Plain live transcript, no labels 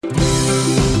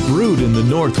Brewed in the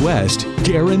Northwest,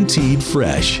 guaranteed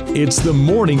fresh. It's the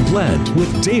Morning Blend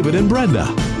with David and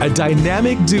Brenda, a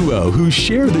dynamic duo who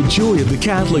share the joy of the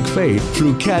Catholic faith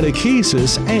through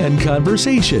catechesis and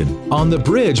conversation on the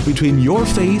bridge between your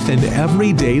faith and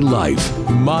everyday life.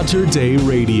 Mater Dei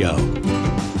Radio.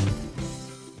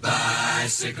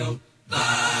 Bicycle,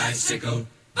 bicycle,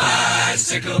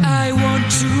 bicycle. I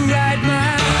want to ride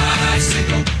my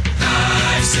Bicycle,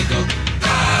 bicycle,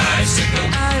 bicycle.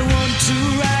 I want to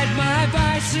ride my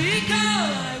bicycle.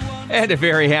 And a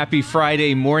very happy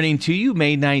Friday morning to you,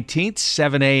 May 19th,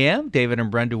 7 a.m. David and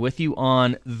Brenda with you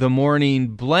on The Morning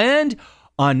Blend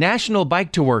on National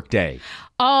Bike to Work Day.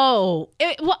 Oh,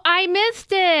 I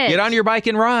missed it. Get on your bike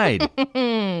and ride.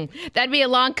 That'd be a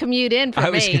long commute in for me. I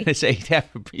was going to say,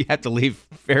 you have to leave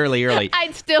fairly early.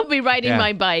 I'd still be riding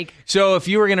my bike. So if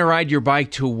you were going to ride your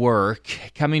bike to work,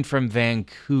 coming from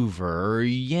Vancouver,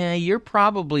 you're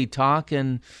probably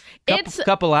talking a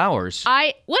couple hours.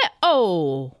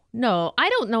 No, I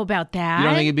don't know about that. You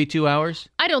don't think it'd be 2 hours?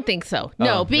 I don't think so.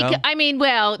 No, because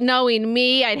no? Knowing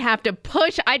me, I'd have to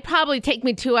push. I'd probably take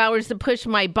me 2 hours to push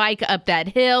my bike up that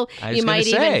hill. You might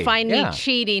even find me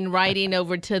cheating, riding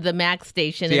over to the Max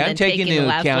station and then taking the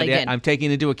last leg in. I'm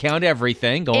taking into account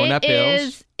everything, going up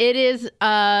hills. It is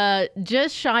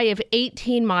just shy of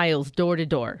 18 miles door to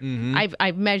door.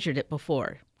 I've measured it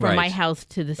before from my house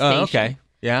to the station. Oh, okay.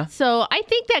 Yeah. So I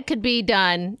think that could be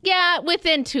done,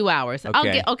 within 2 hours.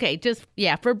 Okay.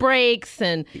 For breaks,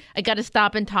 and I got to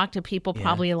stop and talk to people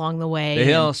probably along the way. The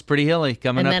hill's pretty hilly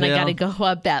coming up. And then I got to go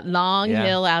up that long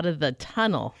hill out of the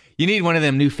tunnel. You need one of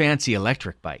them new fancy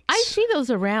electric bikes. I see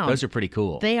those around. Those are pretty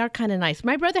cool. They are kind of nice.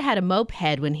 My brother had a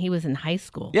moped when he was in high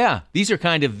school. Yeah, these are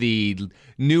kind of the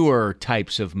newer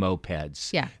types of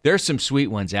mopeds. Yeah. There's some sweet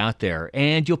ones out there,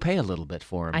 and you'll pay a little bit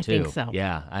for them, too. I think so.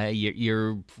 Yeah,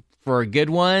 you're for a good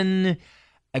one,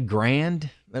 $1,000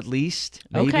 at least,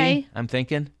 maybe. Okay. I'm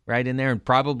thinking right in there, and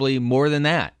probably more than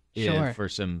that. Sure. For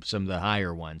some of the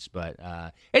higher ones. But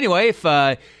anyway, if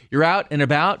you're out and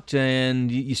about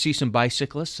and you see some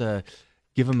bicyclists,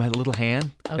 give them a little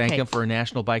hand. Okay. Thank them for a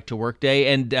National Bike to Work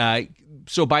Day. And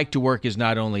so Bike to Work is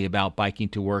not only about biking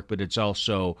to work, but it's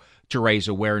also to raise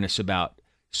awareness about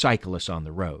cyclists on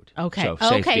the road. Okay. So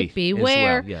safety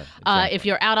beware. as well. Yeah, exactly. If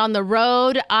you're out on the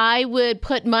road, I would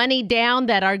put money down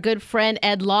that our good friend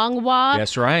Ed Longwa.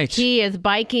 That's right. He is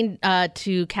biking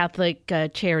to Catholic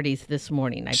Charities this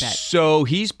morning, I bet. So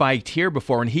he's biked here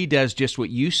before, and he does just what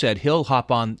you said. He'll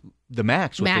hop on the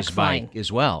Max with his bike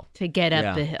as well. To get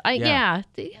up the hill.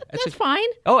 That's fine.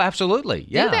 Oh, absolutely.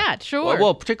 Yeah. Do that, sure.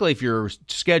 Well, particularly if your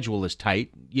schedule is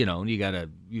tight, and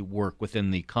you work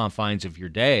within the confines of your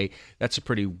day, that's a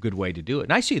pretty good way to do it.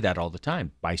 And I see that all the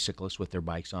time. Bicyclists with their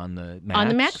bikes on the Max. On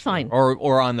the Max line.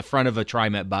 Or on the front of a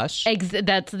TriMet bus.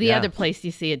 That's the other place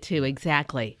you see it too,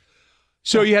 exactly.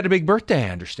 So you had a big birthday, I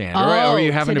understand. Or are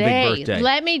you having today, a big birthday?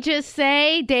 Let me just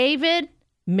say, David,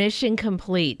 mission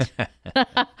complete.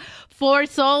 4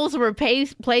 souls were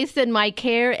placed in my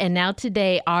care, and now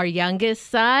today, our youngest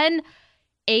son,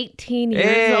 18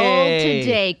 years old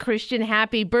today. Christian,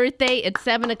 happy birthday. It's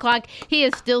 7 o'clock. He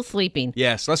is still sleeping.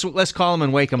 Yes, let's call him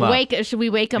and wake him up. Should we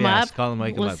wake him up? Yes, call him,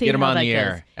 wake him up. See Get him how on that the goes.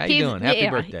 air. How you doing? Happy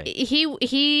birthday.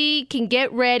 He can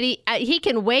get ready. He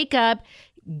can wake up,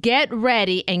 get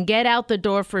ready, and get out the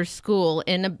door for school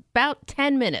in about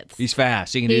 10 minutes. He's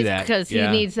fast. He can do that. Because he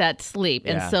needs that sleep.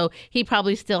 And so he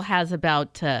probably still has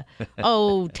about,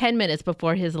 10 minutes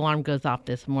before his alarm goes off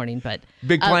this morning. But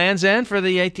big plans then for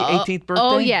the 18th birthday?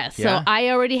 Oh, yes. Yeah. So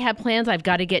I already have plans. I've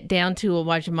got to get down to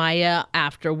Wajimaya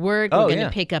after work. We're going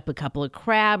to pick up a couple of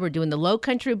crab. We're doing the low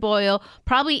country boil.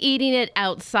 Probably eating it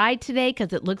outside today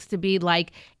because it looks to be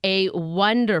like a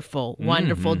wonderful,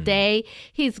 wonderful day.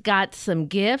 He's got some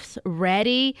gifts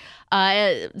ready.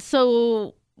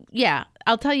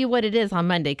 I'll tell you what it is on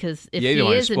Monday because if he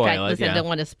is in fact, I don't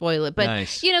want to spoil it. But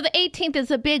nice. the 18th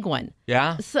is a big one.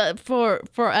 Yeah. So for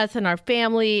us and our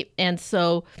family, and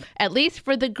so at least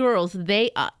for the girls,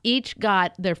 they each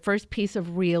got their first piece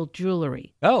of real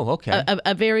jewelry. Oh, okay.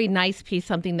 A very nice piece,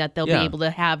 something that they'll be able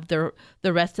to have the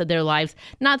rest of their lives.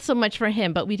 Not so much for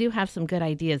him, but we do have some good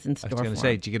ideas in store for him. I was going to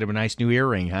say, did you get him a nice new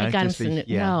earring, huh? I got him some.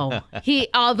 No.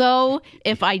 Although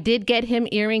if I did get him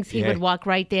earrings, he would walk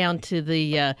right down to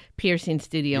the piercing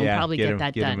studio and probably get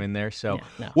that done. Get him in there. So,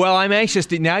 well, I'm anxious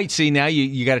to now. Now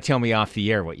you got to tell me off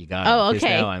the air what you got. Oh,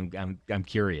 okay. Now I'm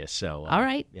curious. So all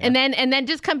right, and then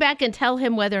just come back and tell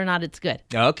him whether or not it's good.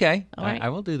 Okay, all right. I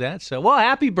will do that. So, well,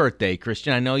 happy birthday,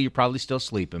 Christian. I know you're probably still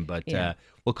sleeping, but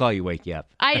we'll call you, wake you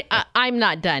up. I'm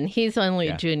not done. He's only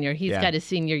a junior. He's got his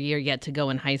senior year yet to go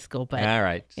in high school. But all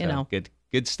right, so,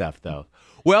 good stuff though.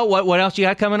 Well, what else you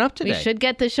got coming up today? We should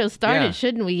get the show started,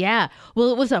 shouldn't we? Yeah.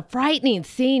 Well, it was a frightening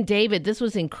scene, David. This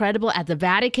was incredible. At the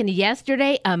Vatican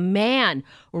yesterday, a man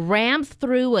rams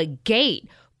through a gate,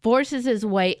 forces his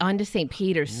way onto St.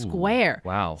 Peter's Square.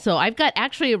 Wow. So I've got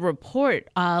actually a report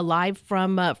live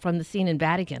from the scene in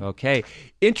Vatican. Okay.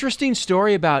 Interesting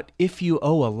story about if you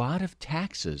owe a lot of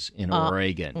taxes in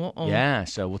Oregon. Yeah,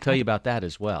 so we'll tell you about that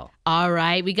as well. All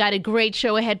right. We got a great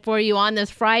show ahead for you on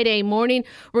this Friday morning.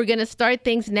 We're going to start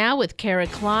things now with Kara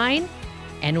Klein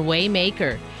and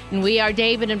Waymaker. And we are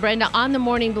David and Brenda on the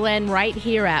Morning Blend right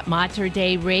here at Mater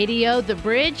Dei Radio, the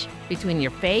bridge between your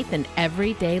faith and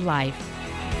everyday life.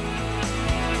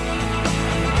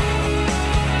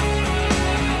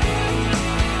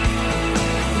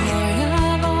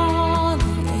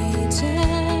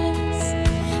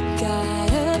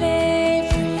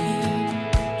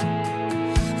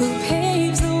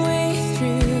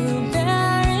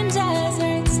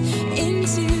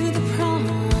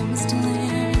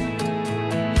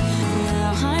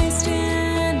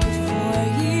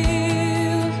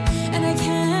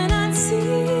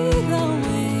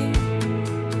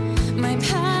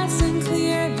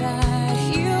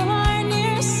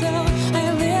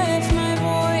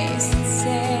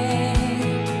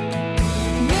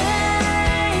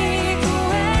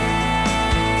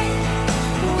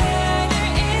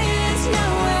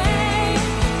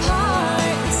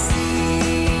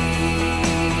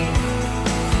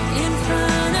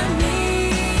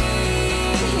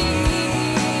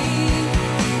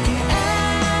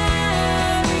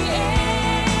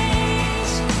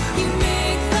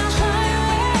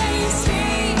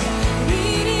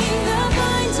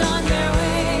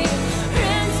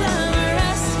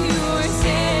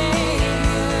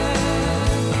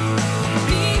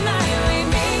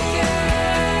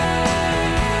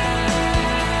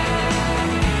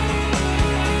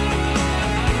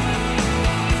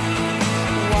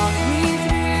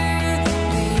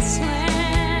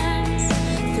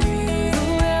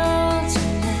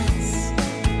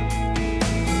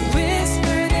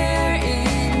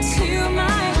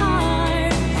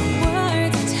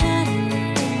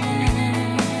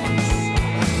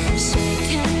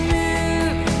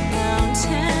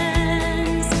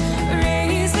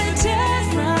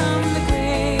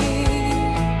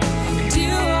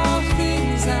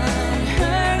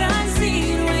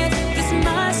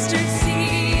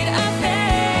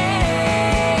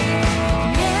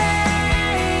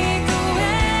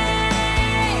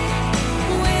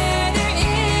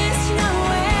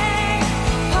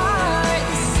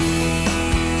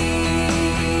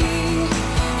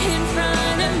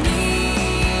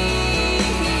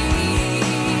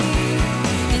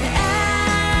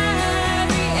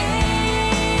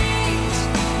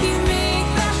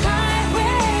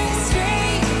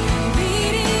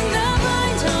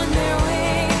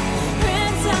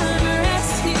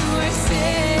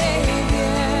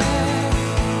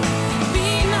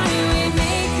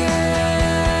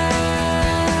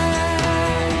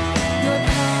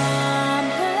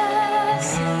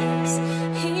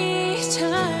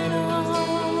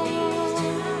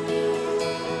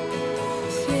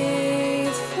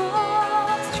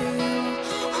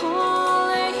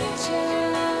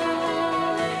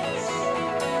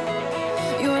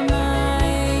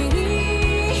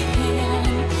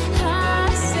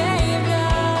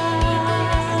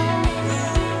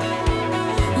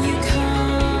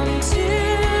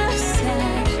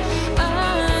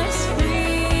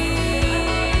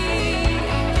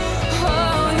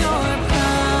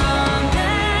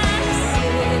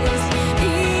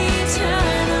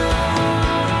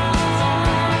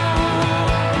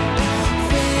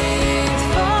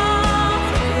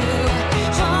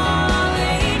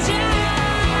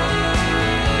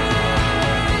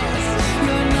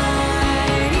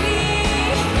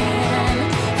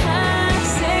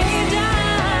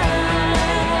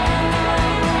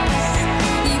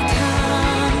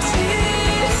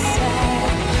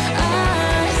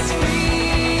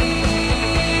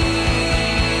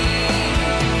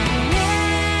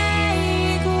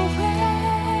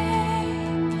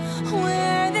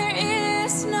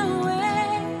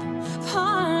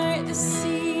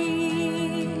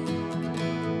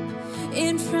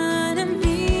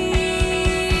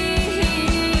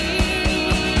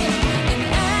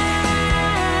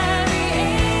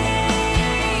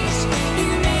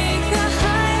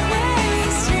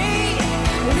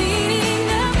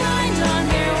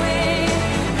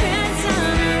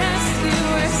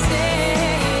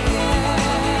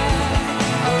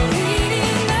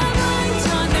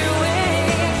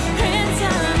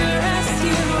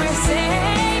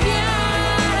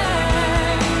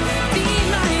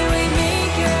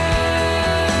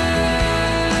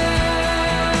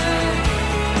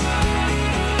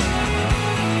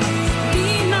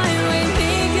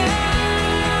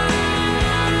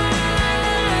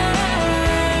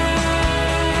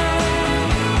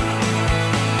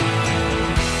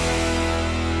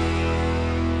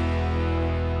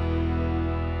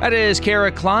 That is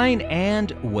Kara Klein and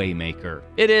Waymaker.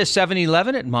 It is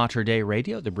 7:11 at Mater Dei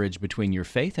Radio, the bridge between your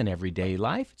faith and everyday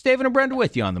life. It's David and Brenda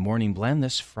with you on the Morning Blend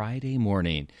this Friday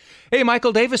morning. Hey,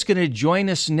 Michael Davis going to join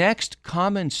us next.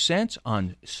 Common Sense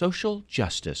on Social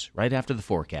Justice right after the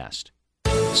forecast.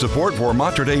 Support for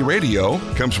Mater Dei Radio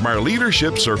comes from our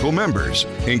Leadership Circle members,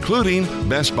 including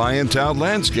Best Buy in Town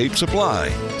Landscape Supply.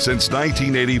 Since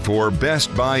 1984,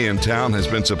 Best Buy in Town has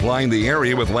been supplying the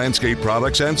area with landscape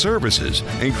products and services,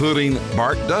 including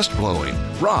bark dust blowing,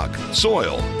 rock,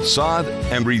 soil, sod,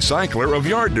 and recycler of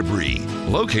yard debris.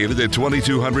 Located at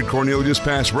 2200 Cornelius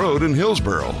Pass Road in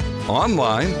Hillsboro.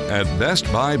 Online at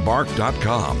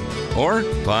bestbuybark.com or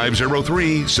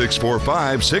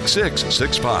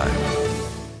 503-645-6665.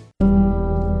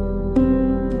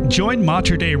 Join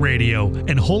Mater Dei Radio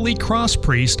and Holy Cross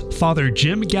priest Father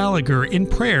Jim Gallagher in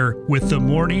prayer with the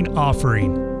morning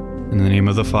offering. In the name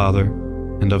of the Father,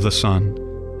 and of the Son,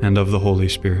 and of the Holy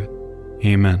Spirit.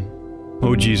 Amen.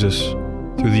 O Jesus,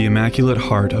 through the Immaculate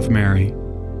Heart of Mary,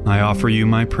 I offer you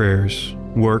my prayers,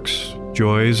 works,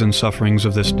 joys, and sufferings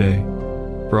of this day,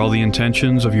 for all the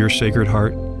intentions of your Sacred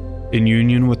Heart, in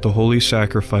union with the holy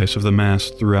sacrifice of the Mass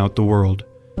throughout the world,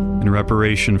 in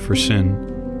reparation for sin,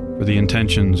 for the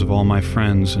intentions of all my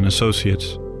friends and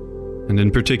associates, and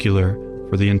in particular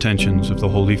for the intentions of the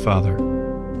Holy Father.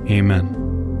 Amen.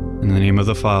 In the name of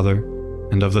the Father,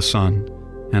 and of the Son,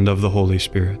 and of the Holy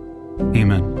Spirit.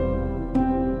 Amen.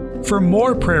 For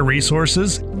more prayer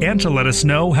resources and to let us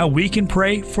know how we can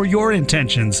pray for your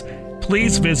intentions,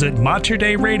 please visit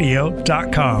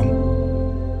materdeiradio.com.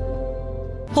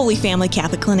 Holy Family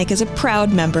Catholic Clinic is a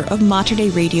proud member of Mater Dei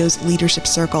Radio's Leadership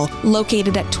Circle.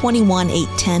 Located at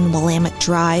 21810 Willamette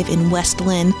Drive in West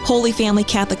Lynn, Holy Family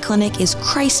Catholic Clinic is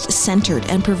Christ-centered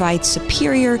and provides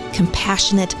superior,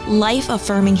 compassionate,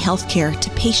 life-affirming health care to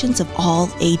patients of all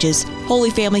ages. Holy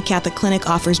Family Catholic Clinic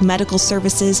offers medical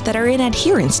services that are in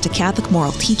adherence to Catholic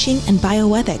moral teaching and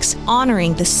bioethics,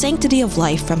 honoring the sanctity of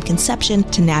life from conception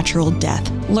to natural death.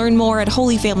 Learn more at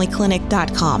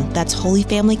holyfamilyclinic.com. That's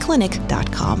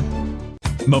holyfamilyclinic.com.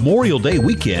 Memorial Day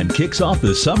weekend kicks off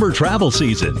the summer travel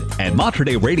season, and Mater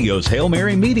Dei Radio's Hail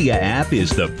Mary Media app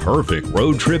is the perfect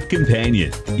road trip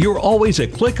companion. You're always a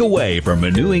click away from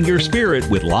renewing your spirit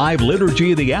with live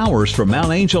Liturgy of the Hours from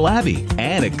Mount Angel Abbey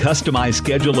and a customized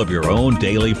schedule of your own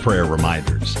daily prayer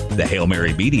reminders. The Hail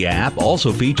Mary Media app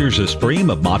also features a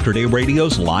stream of Mater Dei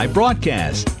Radio's live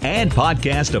broadcasts and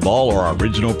podcast of all our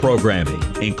original programming,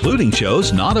 including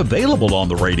shows not available on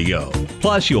the radio.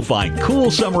 Plus, you'll find cool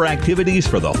summer activities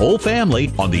for the whole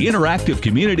family on the interactive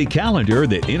community calendar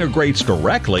that integrates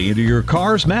directly into your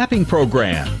car's mapping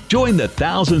program. Join the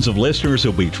thousands of listeners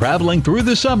who'll be traveling through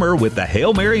the summer with the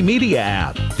Hail Mary Media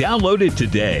app. Download it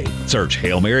today. Search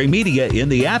Hail Mary Media in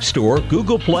the App Store,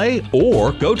 Google Play,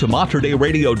 or go to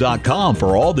materdeiradio.com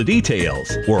for all the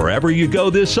details. Wherever you go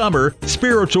this summer,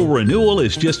 spiritual renewal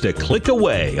is just a click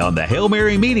away on the Hail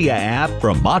Mary Media app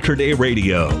from Mater Dei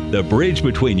Radio, the bridge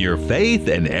between your faith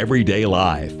and everyday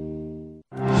life.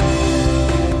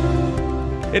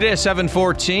 It is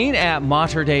 7:14 at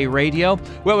Mater Dei Radio.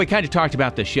 Well, we kind of talked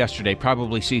about this yesterday.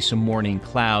 Probably see some morning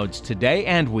clouds today,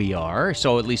 and we are,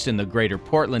 so at least in the greater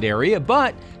Portland area,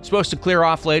 but supposed to clear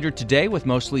off later today with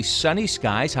mostly sunny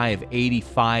skies, high of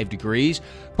 85 degrees.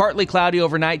 Partly cloudy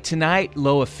overnight tonight,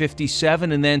 low of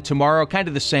 57, and then tomorrow, kind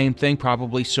of the same thing,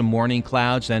 probably some morning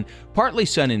clouds, then partly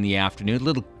sun in the afternoon,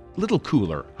 little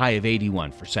cooler, high of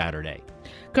 81 for Saturday.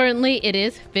 Currently, it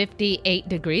is 58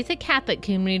 degrees at Catholic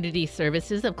Community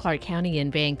Services of Clark County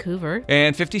in Vancouver.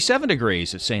 And 57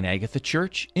 degrees at St. Agatha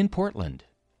Church in Portland.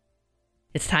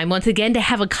 It's time once again to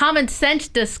have a common sense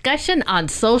discussion on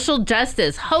social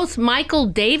justice. Host Michael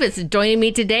Davis is joining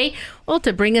me today,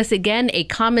 to bring us again a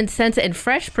common sense and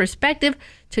fresh perspective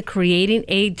to creating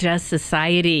a just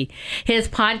society. His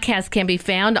podcast can be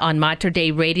found on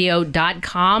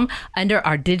materdeiradio.com under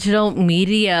our digital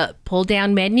media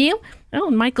pull-down menu.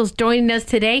 Michael's joining us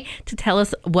today to tell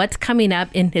us what's coming up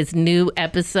in his new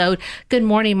episode. Good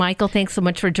morning, Michael. Thanks so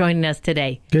much for joining us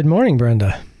today. Good morning,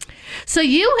 Brenda. So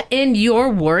you, in your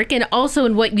work and also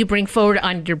in what you bring forward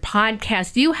on your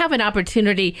podcast, you have an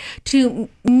opportunity to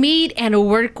meet and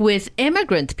work with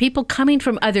immigrants, people coming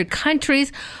from other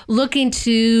countries looking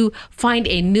to find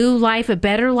a new life, a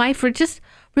better life, or just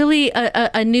really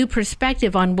a new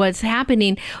perspective on what's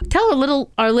happening.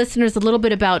 Tell our listeners a little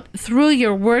bit about, through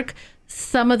your work,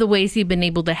 some of the ways you've been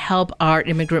able to help our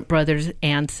immigrant brothers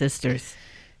and sisters.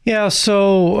 Yeah,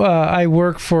 so I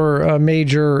work for a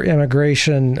major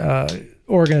immigration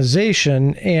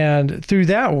organization, and through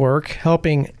that work,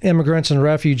 helping immigrants and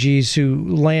refugees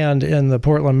who land in the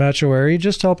Portland metro area,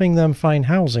 just helping them find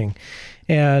housing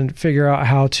and figure out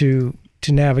how to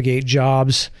navigate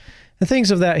jobs and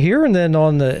things of that here. And then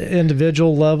on the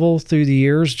individual level through the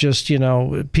years, just,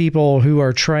 people who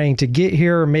are trying to get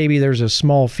here, maybe there's a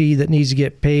small fee that needs to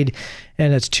get paid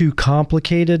and it's too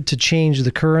complicated to change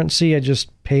the currency. I just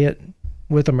pay it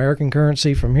with American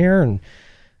currency from here and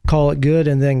call it good,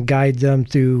 and then guide them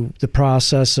through the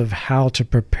process of how to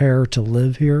prepare to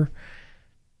live here.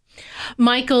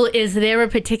 Michael, is there a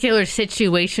particular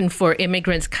situation for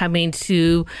immigrants coming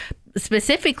to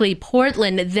specifically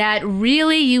Portland that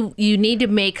really you need to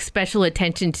make special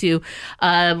attention to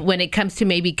when it comes to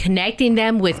maybe connecting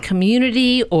them with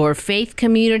community or faith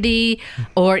community?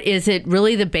 Or is it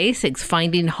really the basics,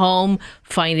 finding home,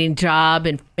 finding job,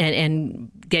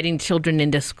 and getting children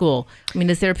into school? I mean,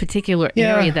 is there a particular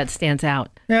area that stands out?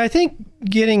 Yeah, I think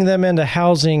getting them into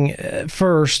housing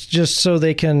first, just so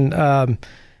they can,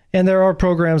 and there are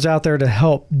programs out there to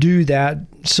help do that,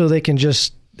 so they can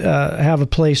just have a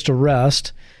place to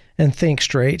rest and think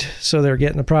straight, so they're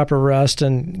getting the proper rest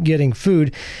and getting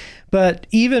food. But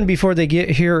even before they get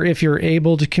here, if you're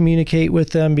able to communicate with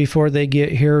them before they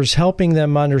get here, is helping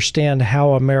them understand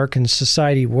how American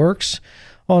society works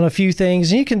on a few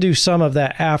things. And you can do some of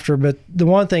that after, but the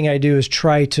one thing I do is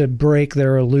try to break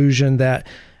their illusion that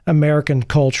American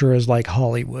culture is like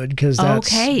Hollywood, because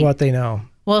that's what they know.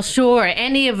 Well, sure.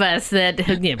 Any of us that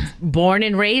born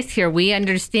and raised here, we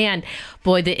understand,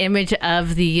 boy, the image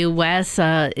of the U.S.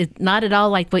 is not at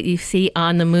all like what you see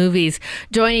on the movies.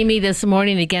 Joining me this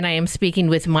morning, again, I am speaking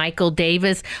with Michael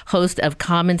Davis, host of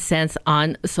Common Sense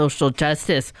on Social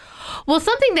Justice. Well,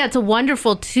 something that's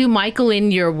wonderful, too, Michael, in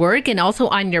your work and also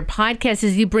on your podcast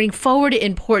is you bring forward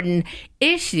important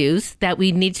issues that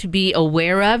we need to be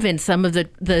aware of, and some of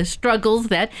the struggles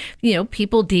that,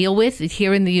 people deal with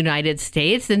here in the United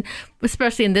States, and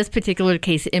especially in this particular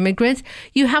case, immigrants.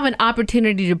 You have an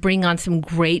opportunity to bring on some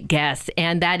great guests,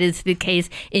 and that is the case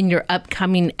in your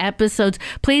upcoming episodes.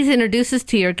 Please introduce us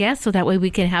to your guests so that way we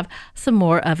can have some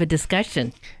more of a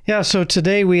discussion. Yeah, so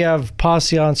today we have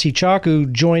Pasiance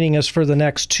Ichaku joining us for the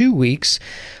next 2 weeks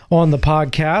on the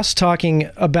podcast, talking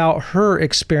about her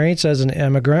experience as an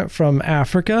immigrant from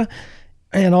Africa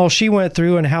and all she went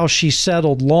through and how she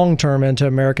settled long-term into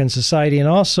American society. And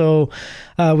also,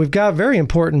 we've got a very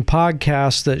important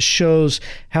podcast that shows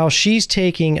how she's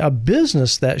taking a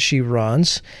business that she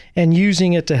runs and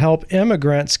using it to help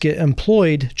immigrants get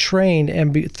employed, trained,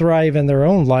 and thrive in their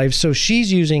own lives. So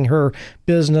she's using her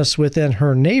business within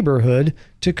her neighborhood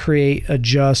to create a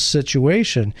just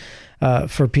situation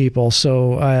for people.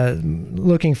 So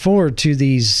looking forward to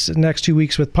these next 2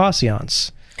 weeks with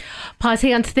Pasiance.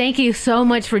 Pasiance, thank you so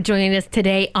much for joining us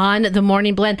today on The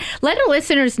Morning Blend. Let our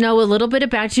listeners know a little bit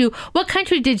about you. What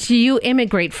country did you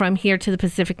immigrate from here to the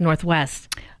Pacific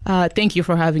Northwest? Thank you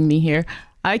for having me here.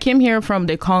 I came here from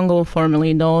the Congo,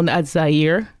 formerly known as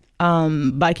Zaire,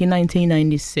 back in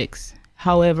 1996.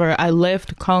 However, I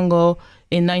left Congo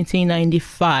in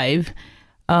 1995,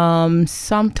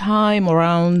 sometime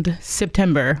around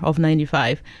September of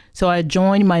 95. So I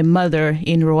joined my mother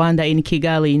in Rwanda, in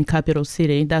Kigali, in capital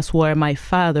city. That's where my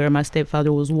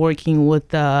stepfather, was working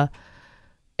with an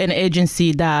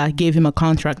agency that gave him a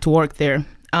contract to work there.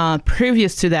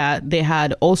 Previous to that, they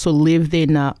had also lived in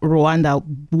Rwanda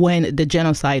when the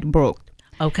genocide broke.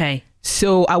 Okay.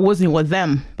 So I wasn't with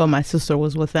them, but my sister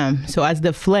was with them. So as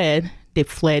they fled,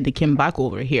 they came back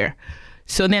over here.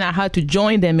 So then I had to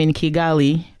join them in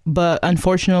Kigali, but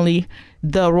unfortunately,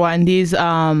 the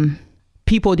Rwandese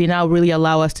people did not really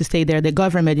allow us to stay there. The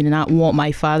government did not want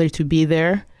my father to be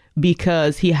there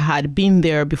because he had been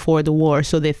there before the war,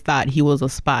 so they thought he was a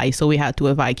spy, so we had to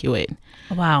evacuate.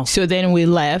 Wow. So then we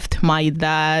left. My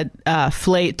dad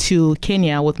fled to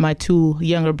Kenya with my two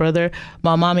younger brothers.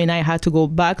 My mom and I had to go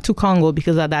back to Congo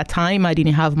because at that time I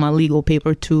didn't have my legal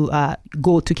paper to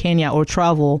go to Kenya or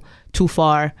travel too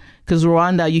far, because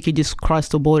Rwanda, you could just cross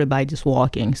the border by just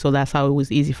walking. So that's how it was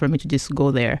easy for me to just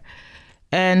go there.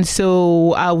 And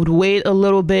so I would wait a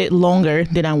little bit longer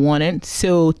than I wanted.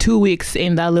 So 2 weeks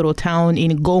in that little town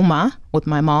in Goma with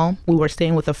my mom. We were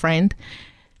staying with a friend.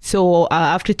 So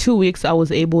after 2 weeks, I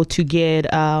was able to get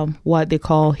what they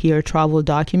call here travel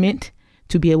document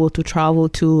to be able to travel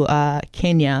to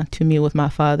Kenya to meet with my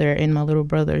father and my little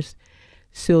brothers.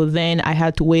 So then I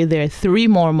had to wait there 3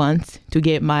 more months to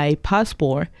get my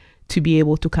passport to be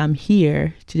able to come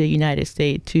here to the United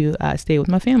States to stay with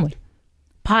my family.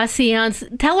 Patience,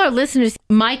 tell our listeners,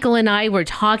 Michael and I were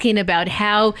talking about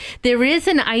how there is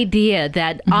an idea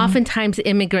that oftentimes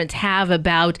immigrants have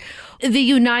about the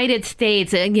United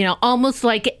States, and almost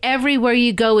like everywhere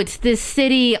you go, it's this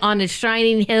city on a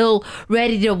shining hill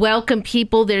ready to welcome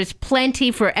people. There's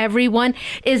plenty for everyone.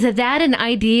 Is that an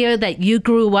idea that you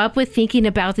grew up with, thinking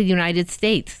about the United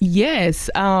States? Yes.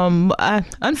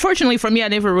 Unfortunately for me, I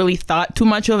never really thought too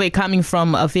much of it. Coming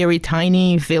from a very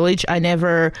tiny village, I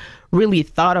never really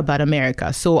thought about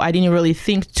America. So I didn't really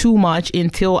think too much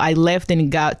until I left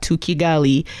and got to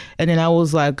Kigali. And then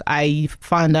I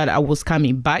found out I was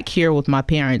coming back here with my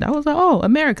parents. I was like, oh,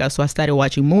 America. So I started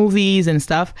watching movies and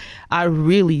stuff. I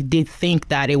really did think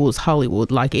that it was Hollywood.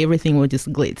 Like everything was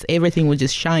just glitz. Everything was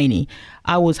just shiny.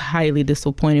 I was highly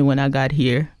disappointed when I got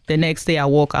here. The next day I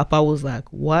woke up, I was like,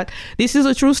 what? This is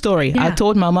a true story. Yeah. I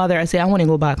told my mother, I said, I want to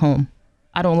go back home.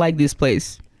 I don't like this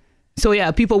place. So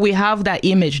yeah, people, we have that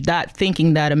image, that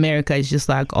thinking that America is just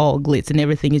like all glitz and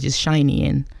everything is just shiny,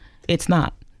 and it's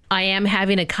not. I am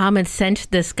having a common sense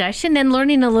discussion and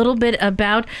learning a little bit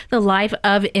about the life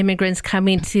of immigrants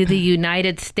coming to the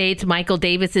United States. Michael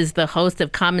Davis is the host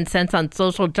of Common Sense on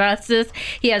Social Justice.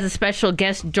 He has a special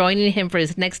guest joining him for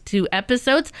his next 2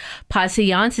 episodes.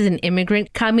 Patience is an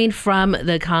immigrant coming from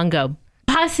the Congo.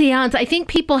 Patience, I think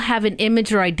people have an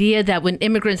image or idea that when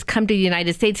immigrants come to the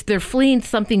United States, they're fleeing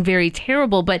something very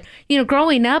terrible. But,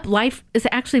 growing up, life is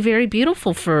actually very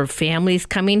beautiful for families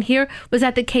coming here. Was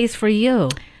that the case for you?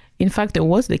 In fact, it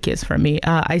was the case for me.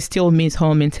 I still miss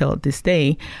home until this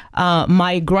day.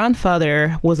 My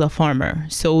grandfather was a farmer,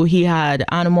 so he had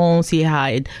animals, he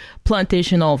had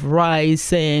plantation of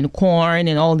rice and corn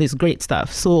and all this great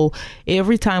stuff. So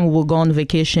every time we would go on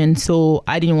vacation, so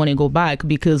I didn't want to go back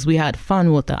because we had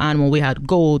fun with the animal. We had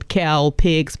goat, cow,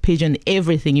 pigs, pigeon,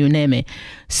 everything, you name it.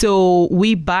 So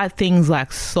we bought things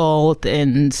like salt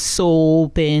and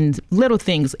soap and little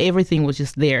things. Everything was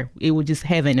just there. It was just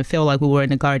heaven. It felt like we were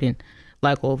in a garden,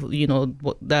 like of,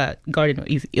 the Garden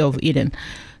of Eden.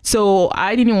 So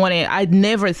I'd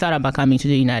never thought about coming to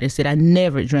the United States. I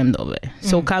never dreamed of it.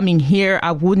 So coming here,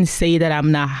 I wouldn't say that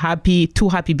I'm not too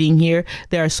happy being here.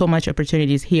 There are so much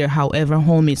opportunities here. However,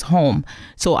 home is home.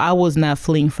 So I was not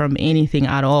fleeing from anything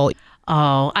at all.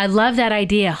 Oh, I love that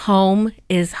idea. Home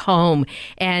is home.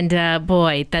 And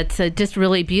boy, that's just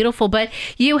really beautiful. But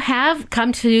you have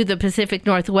come to the Pacific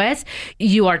Northwest.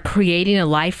 You are creating a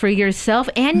life for yourself,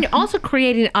 and you're also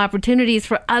creating opportunities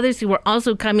for others who are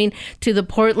also coming to the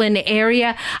Portland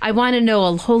area. I want to know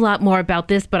a whole lot more about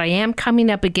this, but I am coming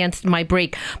up against my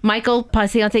break. Michael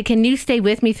Patience, can you stay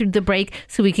with me through the break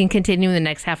so we can continue in the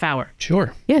next half hour?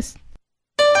 Sure. Yes.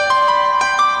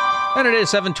 And it is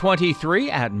 7:23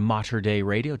 at Mater Dei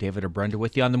Radio. David and Brenda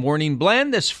with you on the Morning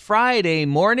Blend this Friday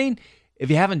morning. If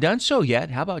you haven't done so yet,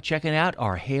 how about checking out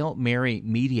our Hail Mary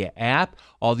Media app?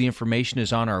 All the information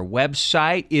is on our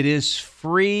website. It is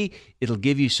free. It'll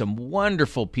give you some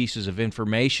wonderful pieces of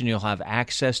information. You'll have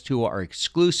access to our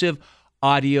exclusive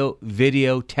audio,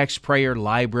 video, text prayer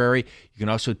library. You can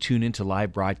also tune into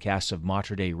live broadcasts of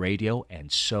Mater Dei Radio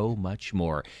and so much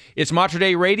more. It's Mater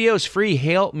Dei Radio's free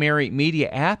Hail Mary Media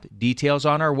app. Details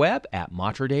on our web at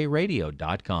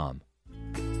materdeiradio.com.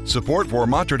 Support for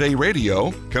Mater Dei Radio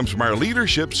comes from our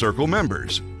Leadership Circle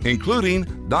members,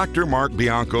 including Dr. Mark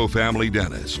Bianco, family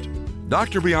dentist.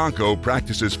 Dr. Bianco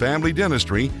practices family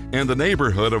dentistry in the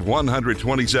neighborhood of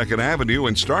 122nd Avenue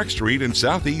and Stark Street in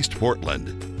Southeast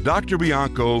Portland. Dr.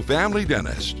 Bianco, family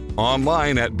dentist,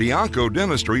 online at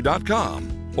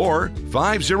biancodentistry.com or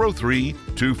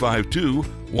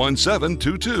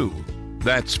 503-252-1722.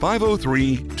 That's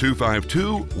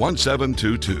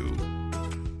 503-252-1722.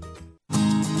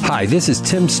 Hi, this is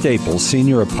Tim Staples,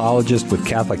 Senior Apologist with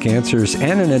Catholic Answers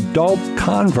and an adult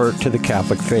convert to the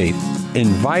Catholic faith,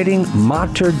 inviting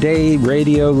Mater Dei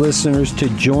Radio listeners to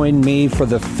join me for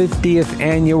the 50th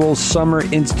Annual Summer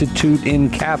Institute in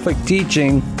Catholic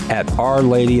Teaching at Our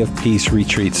Lady of Peace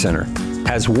Retreat Center.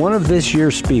 As one of this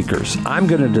year's speakers, I'm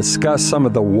going to discuss some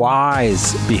of the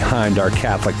whys behind our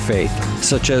Catholic faith,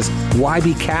 such as why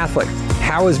be Catholic?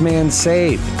 How is man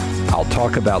saved? I'll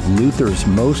talk about Luther's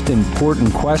most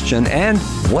important question and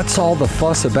what's all the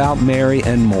fuss about Mary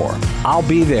and more. I'll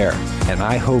be there, and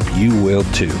I hope you will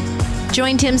too.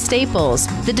 Join Tim Staples,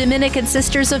 the Dominican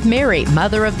Sisters of Mary,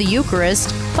 Mother of the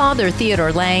Eucharist, Father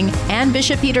Theodore Lang, and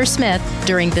Bishop Peter Smith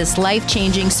during this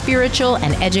life-changing spiritual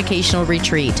and educational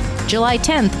retreat, July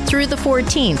 10th through the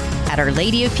 14th at Our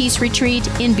Lady of Peace Retreat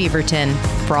in Beaverton.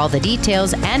 For all the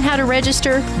details and how to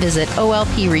register, visit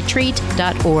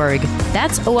olpretreat.org.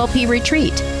 That's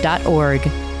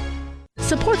olpretreat.org.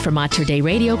 Support for Mater Dei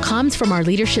Radio comes from our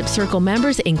Leadership Circle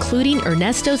members, including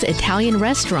Ernesto's Italian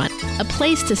Restaurant, a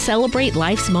place to celebrate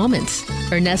life's moments.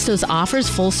 Ernesto's offers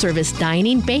full-service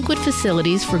dining, banquet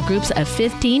facilities for groups of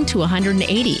 15 to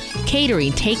 180,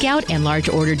 catering, takeout, and large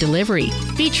order delivery,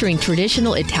 featuring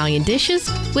traditional Italian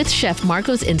dishes with Chef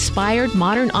Marco's inspired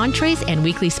modern entrees and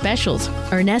weekly specials.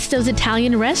 Ernesto's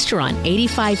Italian Restaurant,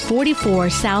 8544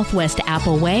 Southwest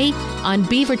Apple Way on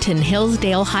Beaverton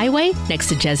Hillsdale Highway next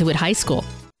to Jesuit High School.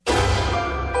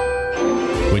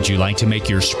 Would you like to make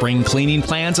your spring cleaning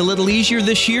plans a little easier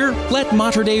this year? Let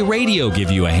Mater Dei Radio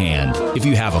give you a hand. If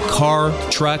you have a car,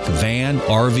 truck, van,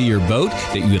 RV, or boat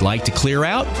that you would like to clear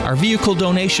out, our vehicle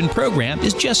donation program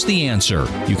is just the answer.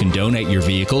 You can donate your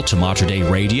vehicle to Mater Dei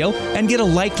Radio and get a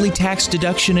likely tax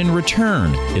deduction in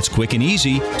return. It's quick and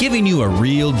easy, giving you a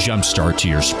real jump start to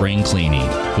your spring cleaning.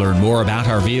 Learn more about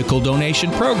our vehicle donation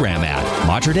program at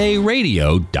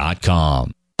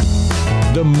materdeiradio.com.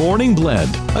 The Morning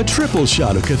Blend, a triple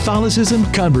shot of Catholicism,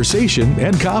 conversation,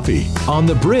 and coffee on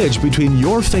the bridge between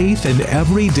your faith and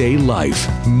everyday life.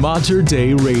 Mater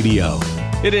Dei Radio.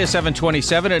 It is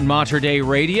 7:27 at Mater Dei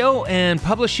Radio, and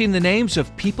publishing the names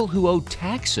of people who owe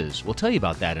taxes. We'll tell you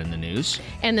about that in the news.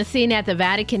 And the scene at the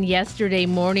Vatican yesterday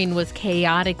morning was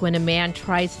chaotic when a man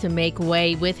tries to make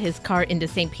way with his cart into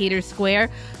St. Peter's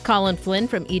Square. Colin Flynn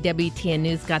from EWTN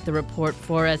News got the report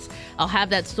for us. I'll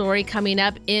have that story coming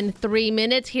up in 3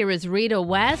 minutes. Here is Rita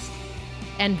West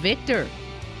and Victor.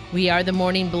 We are the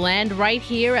Morning Blend right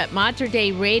here at Mater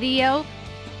Dei Radio,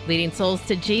 leading souls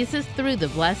to Jesus through the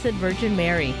Blessed Virgin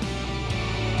Mary.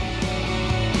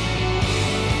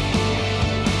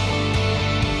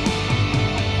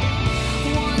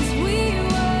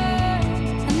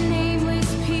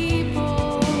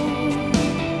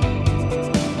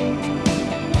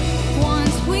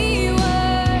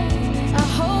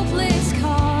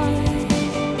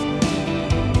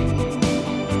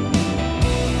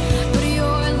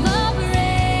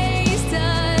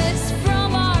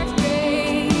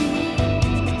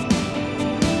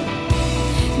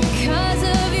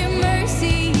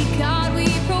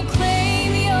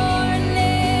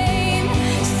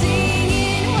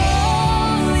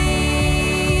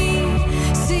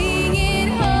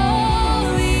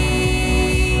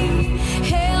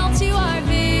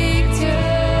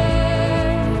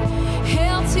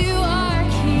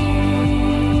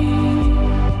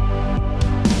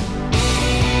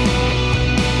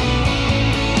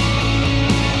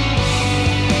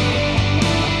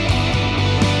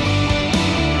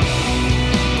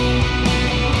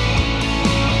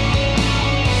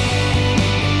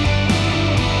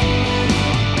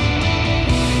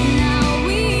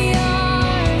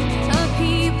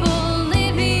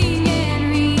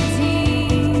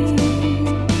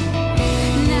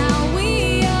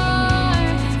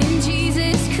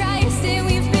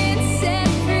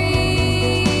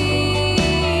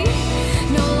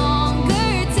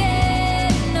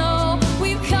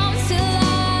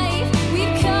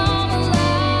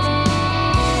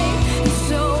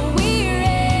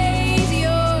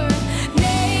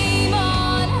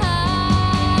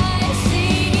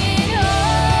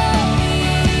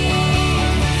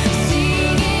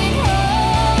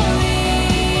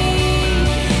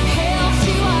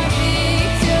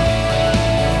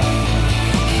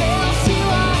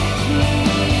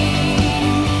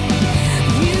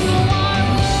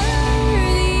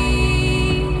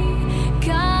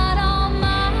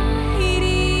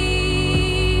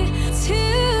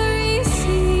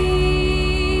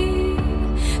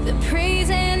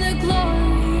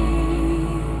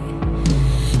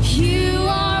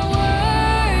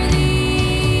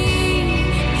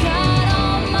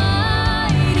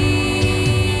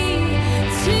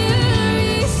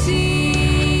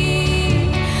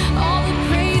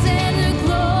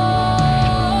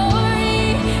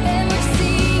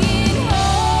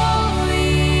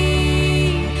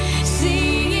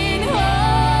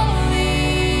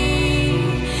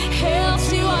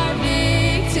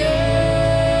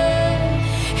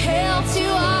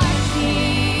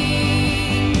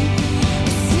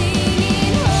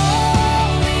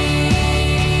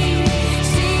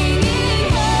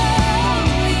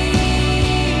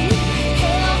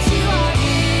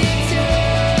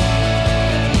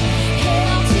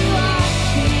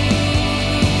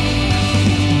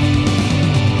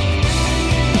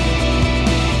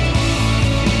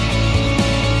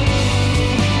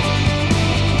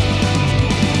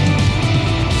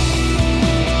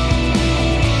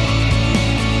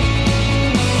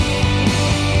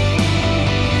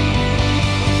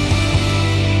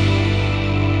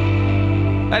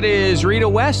 That is Rita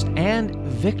West and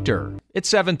Victor. It's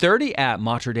 7:30 at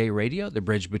Mater Dei Radio, the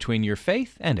bridge between your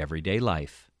faith and everyday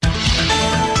life.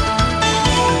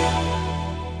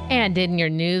 And in your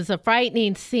news, a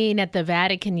frightening scene at the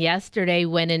Vatican yesterday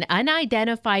when an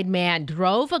unidentified man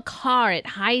drove a car at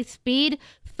high speed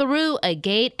through a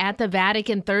gate at the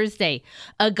Vatican Thursday.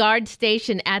 A guard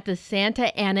stationed at the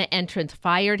Santa Ana entrance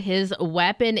fired his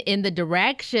weapon in the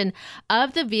direction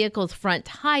of the vehicle's front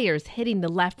tires, hitting the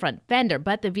left front fender,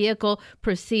 but the vehicle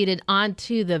proceeded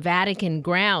onto the Vatican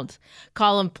grounds.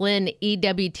 Colin Flynn,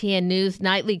 EWTN News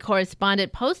nightly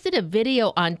correspondent, posted a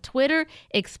video on Twitter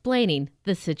explaining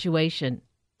the situation.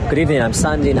 Good evening. I'm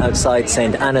standing outside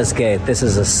St. Anna's Gate. This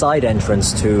is a side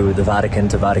entrance to the Vatican,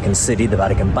 to Vatican City. The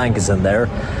Vatican Bank is in there.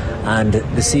 And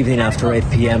this evening after 8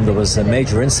 p.m. there was a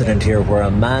major incident here where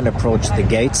a man approached the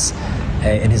gates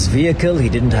in his vehicle. He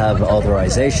didn't have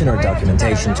authorization or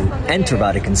documentation to enter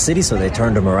Vatican City, so they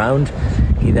turned him around.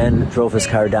 He then drove his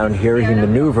car down here. He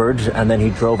maneuvered and then he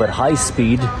drove at high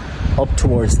speed up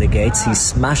towards the gates. He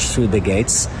smashed through the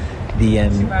gates.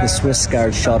 The Swiss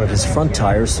guard shot at his front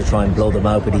tires to try and blow them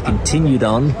out, but he continued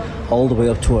on all the way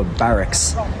up to a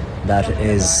barracks that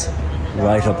is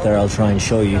right up there. I'll try and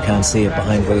show you. You can't see it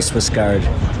behind where the Swiss guard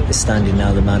is standing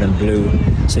now, the man in blue.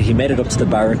 So he made it up to the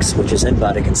barracks, which is in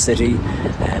Vatican City,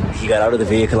 and he got out of the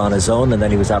vehicle on his own, and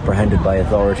then he was apprehended by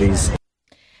authorities.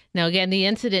 Now, again, the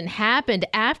incident happened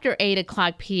after 8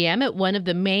 o'clock p.m. at one of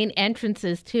the main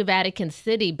entrances to Vatican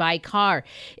City by car.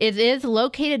 It is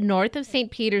located north of St.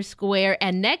 Peter's Square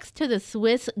and next to the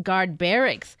Swiss Guard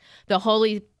barracks. The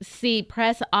Holy See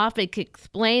press office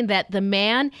explained that the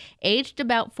man, aged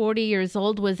about 40 years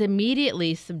old, was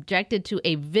immediately subjected to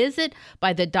a visit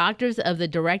by the doctors of the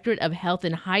Directorate of Health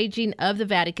and Hygiene of the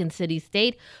Vatican City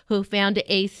State, who found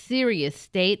a serious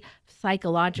state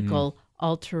psychological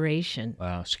alteration.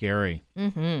 Wow, scary.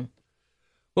 Mm-hmm.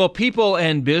 Well, people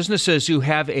and businesses who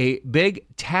have a big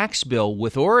tax bill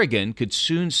with Oregon could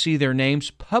soon see their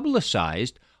names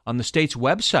publicized on the state's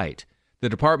website. The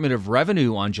Department of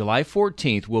Revenue on July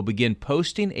 14th will begin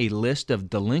posting a list of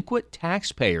delinquent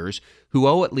taxpayers who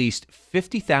owe at least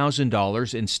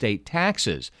 $50,000 in state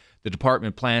taxes. The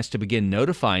department plans to begin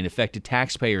notifying affected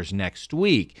taxpayers next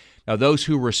week. Now, those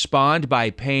who respond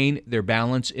by paying their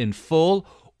balance in full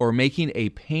or making a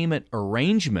payment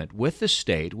arrangement with the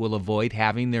state will avoid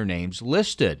having their names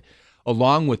listed.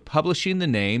 Along with publishing the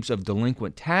names of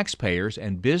delinquent taxpayers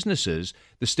and businesses,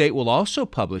 the state will also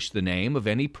publish the name of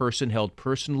any person held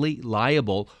personally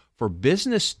liable for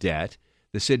business debt,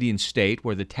 the city and state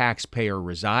where the taxpayer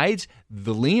resides,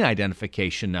 the lien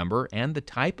identification number, and the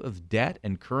type of debt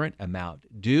and current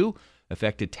amount due.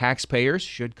 Affected taxpayers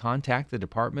should contact the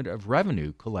Department of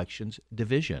Revenue Collections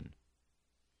Division.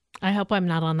 I hope I'm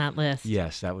not on that list.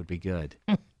 Yes, that would be good.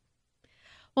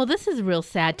 Well, this is real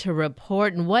sad to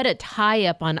report, and what a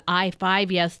tie-up on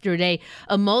I-5 yesterday.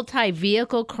 A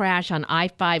multi-vehicle crash on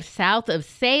I-5 south of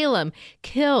Salem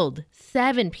killed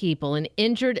 7 people and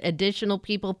injured additional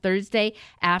people Thursday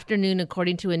afternoon,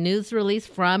 according to a news release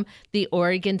from the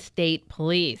Oregon State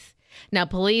Police. Now,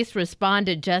 police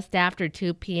responded just after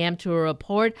 2 p.m. to a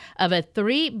report of a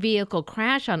 3-vehicle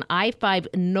crash on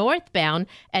I-5 northbound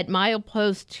at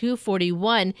milepost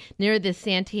 241 near the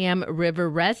Santiam River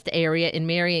Rest area in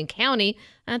Marion County.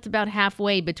 That's about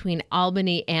halfway between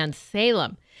Albany and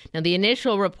Salem. Now, the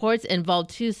initial reports involved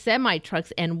 2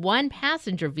 semi-trucks and 1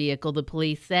 passenger vehicle, the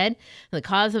police said. The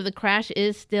cause of the crash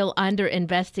is still under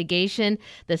investigation.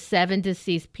 The 7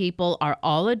 deceased people are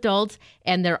all adults,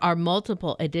 and there are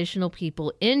multiple additional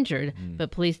people injured,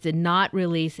 but police did not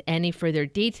release any further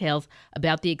details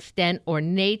about the extent or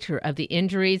nature of the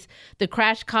injuries. The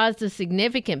crash caused a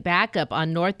significant backup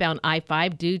on northbound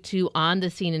I-5 due to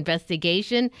on-the-scene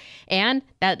investigation, and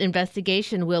that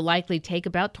investigation will likely take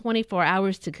about 24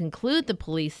 hours to conclude, the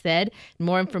police said.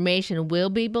 More information will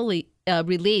be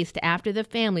released after the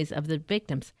families of the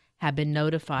victims have been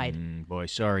notified. Boy,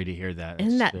 sorry to hear that.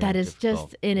 Isn't that is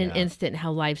difficult. Just in an instant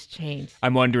how lives change.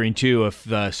 I'm wondering, too, if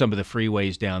some of the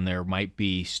freeways down there might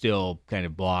be still kind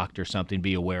of blocked or something.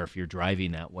 Be aware if you're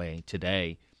driving that way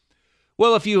today.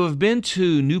 Well, if you have been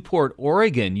to Newport,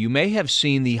 Oregon, you may have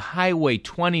seen the Highway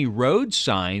 20 road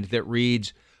sign that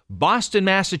reads, Boston,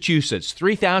 Massachusetts,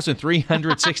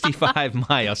 3,365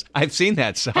 miles. I've seen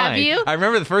that sign. Have you? I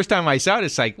remember the first time I saw it,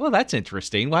 it's like, well, that's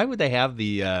interesting. Why would they have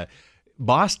the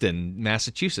Boston,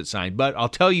 Massachusetts sign? But I'll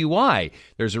tell you why.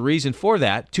 There's a reason for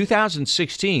that.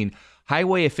 2016,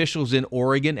 highway officials in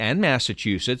Oregon and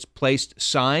Massachusetts placed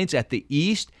signs at the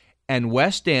east and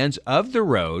west ends of the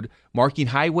road, marking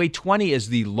Highway 20 as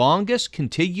the longest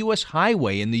contiguous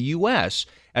highway in the U.S.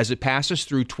 as it passes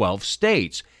through 12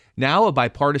 states. Now a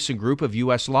bipartisan group of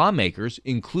U.S. lawmakers,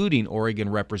 including Oregon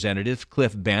Representatives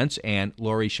Cliff Bentz and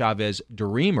Lori Chavez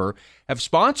DeRemer, have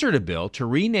sponsored a bill to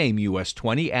rename US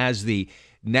 20 as the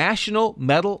National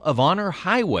Medal of Honor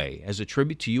Highway as a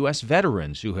tribute to U.S.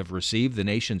 veterans who have received the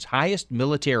nation's highest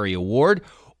military award.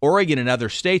 Oregon and other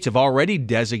states have already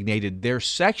designated their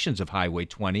sections of Highway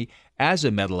 20 as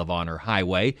a Medal of Honor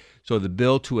highway, so the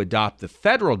bill to adopt the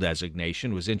federal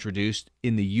designation was introduced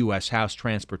in the U.S. House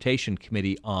Transportation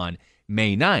Committee on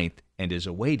May 9th and is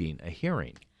awaiting a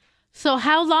hearing. So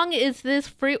how long is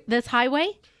this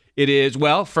highway? It is,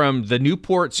 well, from the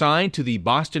Newport sign to the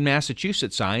Boston,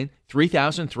 Massachusetts sign,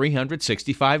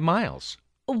 3,365 miles.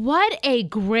 What a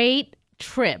great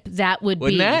trip that would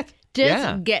Wouldn't be. That?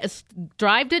 Just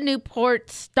drive to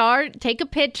Newport, take a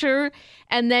picture,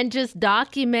 and then just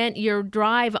document your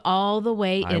drive all the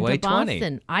way Highway into Boston.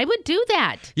 20. I would do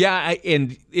that. Yeah,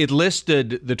 and it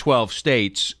listed the 12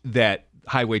 states that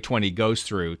Highway 20 goes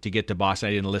through to get to Boston.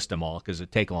 I didn't list them all because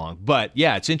it'd take long. But,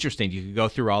 yeah, it's interesting. You could go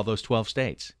through all those 12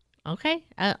 states. Okay,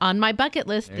 on my bucket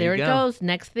list, There it you go. goes.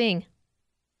 Next thing.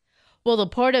 Well, the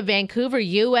Port of Vancouver,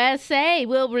 USA,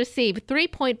 will receive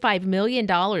 $3.5 million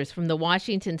from the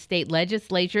Washington State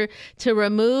Legislature to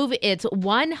remove its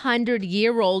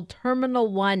 100-year-old Terminal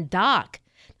 1 dock.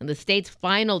 And the state's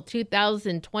final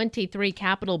 2023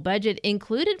 capital budget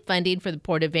included funding for the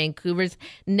Port of Vancouver's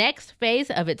next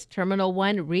phase of its Terminal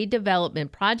 1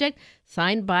 redevelopment project,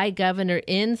 signed by Governor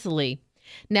Inslee.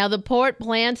 Now, the port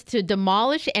plans to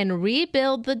demolish and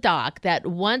rebuild the dock that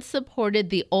once supported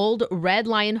the old Red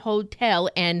Lion Hotel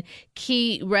and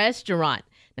Key Restaurant.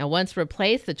 Now, once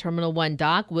replaced, the Terminal 1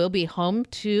 dock will be home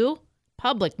to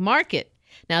public market.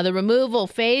 Now, the removal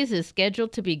phase is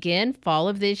scheduled to begin fall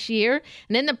of this year.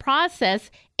 And in the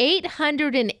process,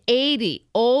 880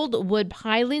 old wood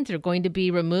pilings are going to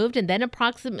be removed, and then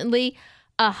approximately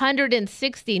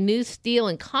 160 new steel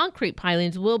and concrete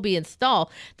pilings will be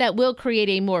installed that will create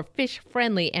a more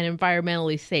fish-friendly and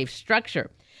environmentally safe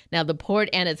structure. Now, the port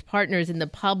and its partners in the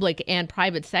public and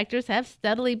private sectors have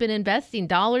steadily been investing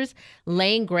dollars,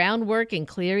 laying groundwork and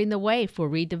clearing the way for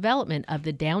redevelopment of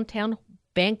the downtown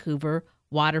Vancouver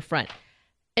waterfront.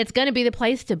 It's going to be the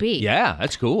place to be. Yeah,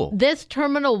 that's cool. This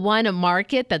Terminal 1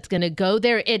 market that's going to go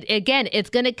there, it's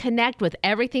going to connect with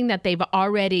everything that they've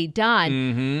already done.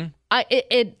 Mm-hmm.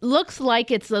 It looks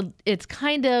like it's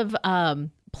kind of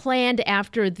planned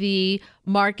after the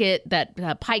market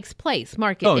that Pike's Place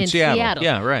market in Seattle.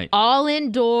 Yeah, right. All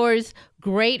indoors,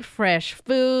 great fresh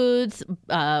foods,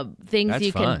 things That's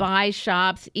you fun. can buy,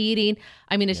 shops, eating.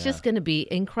 I mean, it's just going to be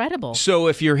incredible. So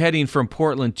if you're heading from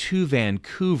Portland to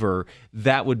Vancouver,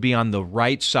 that would be on the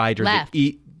right side or Left.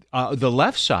 the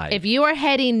left side. If you are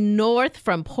heading north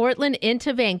from Portland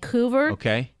into Vancouver,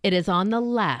 Okay. it is on the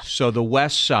left. So the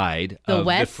west side of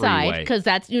the freeway. Because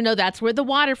that's where the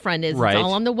waterfront is. Right. It's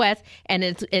all on the west, and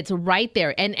it's right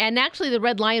there. And actually, the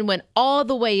Red Lion went all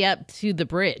the way up to the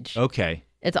bridge. Okay.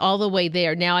 It's all the way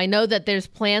there. Now, I know that there's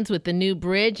plans with the new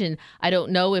bridge, and I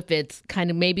don't know if it's kind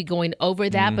of maybe going over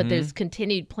that, but there's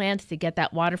continued plans to get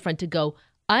that waterfront to go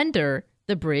under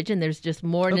the bridge, and there's just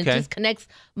more, and it just connects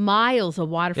miles of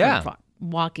waterfront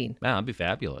walking. Wow, that'd be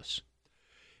fabulous.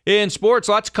 In sports,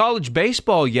 lots of college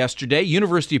baseball yesterday.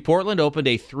 University of Portland opened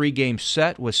a 3-game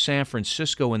set with San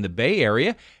Francisco in the Bay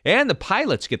Area, and the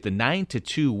Pilots get the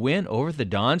 9-2 win over the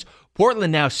Dons.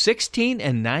 Portland now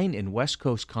 16-9 in West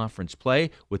Coast Conference play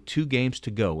with 2 games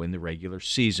to go in the regular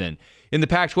season. In the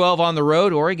Pac-12 on the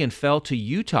road, Oregon fell to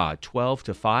Utah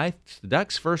 12-5. It's the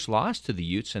Ducks' first loss to the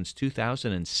Utes since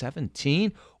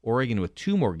 2017. Oregon with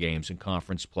 2 more games in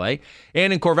conference play.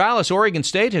 And in Corvallis, Oregon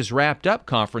State has wrapped up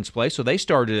conference play, so they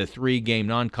started a 3-game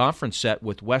non-conference set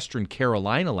with Western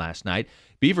Carolina last night.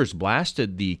 Beavers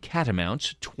blasted the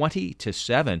Catamounts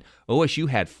 20-7. OSU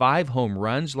had 5 home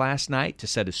runs last night to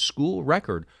set a school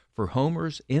record for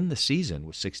homers in the season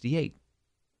with 68.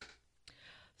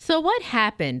 So what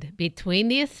happened between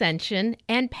the Ascension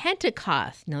and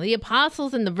Pentecost? Now, the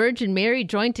apostles and the Virgin Mary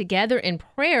joined together in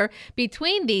prayer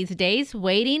between these days,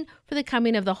 waiting for the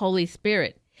coming of the Holy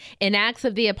Spirit. In Acts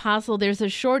of the Apostle, there's a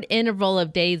short interval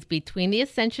of days between the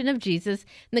ascension of Jesus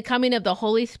and the coming of the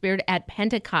Holy Spirit at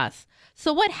Pentecost.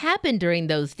 So what happened during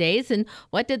those days, and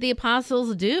what did the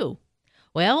apostles do?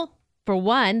 Well, for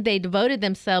one, they devoted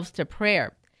themselves to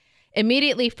prayer.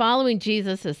 Immediately following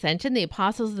Jesus' ascension, the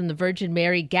apostles and the Virgin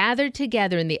Mary gathered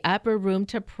together in the upper room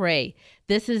to pray.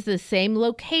 This is the same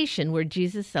location where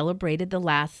Jesus celebrated the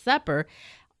Last Supper.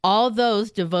 All those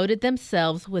devoted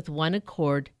themselves with one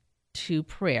accord to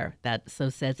prayer. So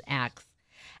says Acts.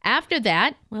 After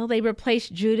that, well, they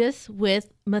replaced Judas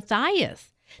with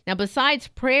Matthias. Now, besides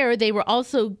prayer, they were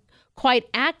also quite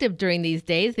active during these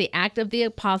days. The Act of the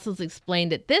Apostles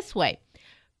explained it this way.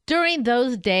 During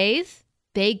those days,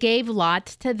 they gave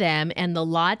lots to them, and the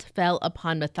lot fell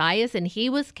upon Matthias, and he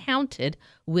was counted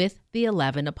with the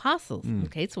 11 apostles.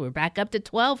 Okay, so we're back up to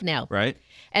 12 now. Right.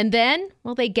 And then,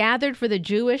 they gathered for the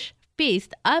Jewish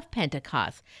feast of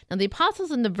Pentecost. Now, the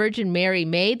apostles and the Virgin Mary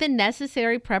made the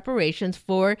necessary preparations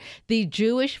for the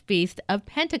Jewish feast of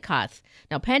Pentecost.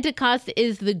 Now, Pentecost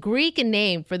is the Greek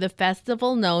name for the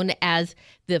festival known as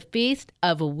the Feast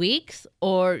of Weeks,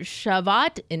 or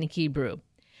Shavuot in Hebrew.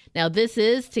 Now, this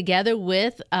is, together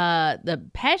with the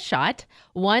Peshat,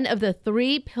 one of the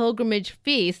 3 pilgrimage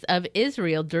feasts of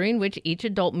Israel, during which each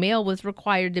adult male was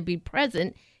required to be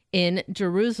present in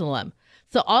Jerusalem.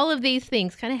 So all of these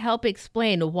things kind of help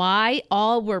explain why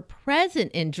all were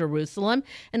present in Jerusalem,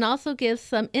 and also give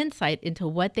some insight into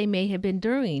what they may have been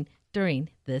doing during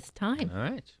this time. All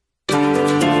right.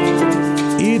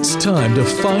 It's time to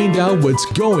find out what's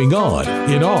going on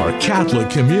in our Catholic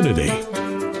community.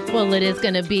 Well, it is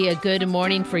going to be a good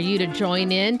morning for you to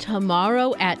join in.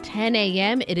 Tomorrow at 10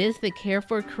 a.m., it is the Care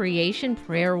for Creation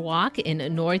Prayer Walk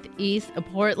in Northeast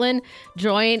Portland.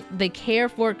 Join the Care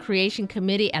for Creation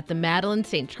Committee at the Madeline,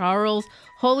 St. Charles,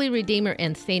 Holy Redeemer,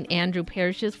 and St. Andrew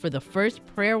parishes for the first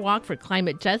prayer walk for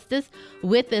climate justice.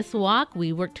 With this walk,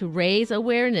 we work to raise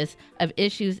awareness of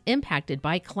issues impacted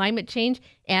by climate change,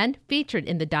 and featured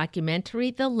in the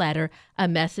documentary The Letter, A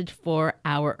Message for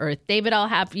Our Earth. David, I'll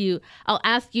ask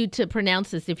you to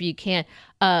pronounce this if you can.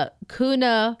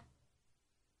 Kuna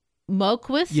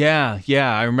Moquist? Yeah.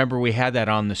 I remember we had that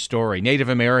on the story. Native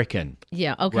American.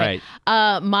 Yeah, okay.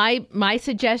 Right. My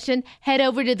suggestion, head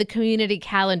over to the community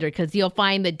calendar, because you'll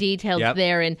find the details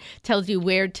there, and tells you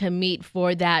where to meet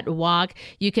for that walk.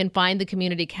 You can find the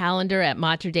community calendar at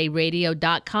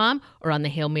materdeiradio.com or on the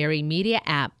Hail Mary Media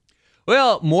app.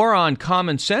 Well, more on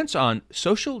common sense on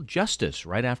social justice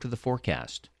right after the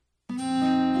forecast.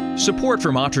 Support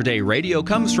for Mater Dei Radio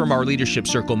comes from our Leadership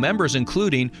Circle members,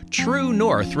 including True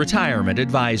North Retirement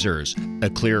Advisors, a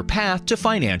clear path to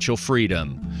financial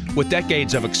freedom. With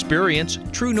decades of experience,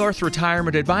 True North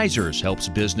Retirement Advisors helps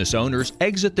business owners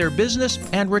exit their business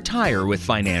and retire with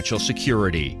financial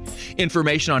security.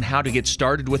 Information on how to get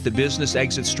started with the business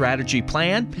exit strategy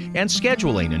plan and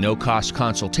scheduling a no-cost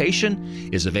consultation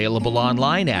is available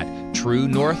online at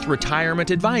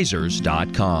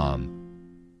TrueNorthRetirementAdvisors.com.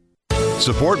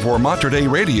 Support for Mater Dei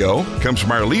Radio comes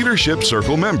from our Leadership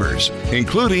Circle members,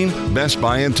 including Best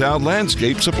Buy in Town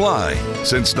Landscape Supply.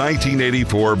 Since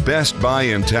 1984, Best Buy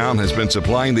in Town has been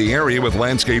supplying the area with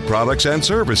landscape products and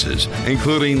services,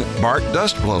 including bark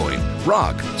dust blowing,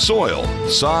 rock, soil,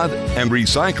 sod, and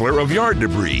recycler of yard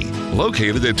debris.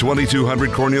 Located at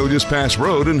 2200 Cornelius Pass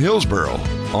Road in Hillsboro.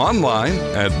 Online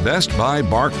at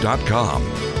bestbuybark.com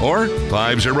or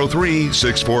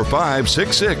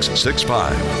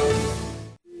 503-645-6665.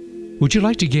 Would you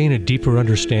like to gain a deeper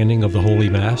understanding of the Holy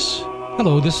Mass?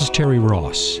 Hello, this is Terry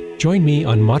Ross. Join me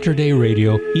on Mater Dei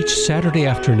Radio each Saturday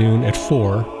afternoon at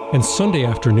 4 and Sunday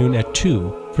afternoon at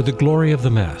 2 for the Glory of the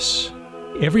Mass.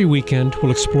 Every weekend,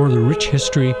 we'll explore the rich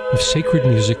history of sacred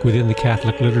music within the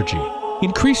Catholic liturgy.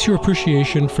 Increase your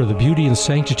appreciation for the beauty and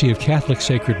sanctity of Catholic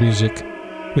sacred music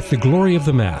with the Glory of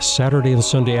the Mass, Saturday and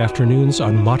Sunday afternoons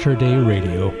on Mater Dei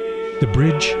Radio, the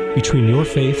bridge between your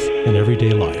faith and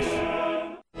everyday life.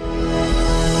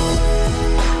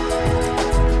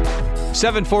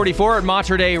 7:44 at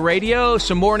Mater Dei Radio.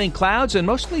 Some morning clouds and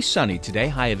mostly sunny today.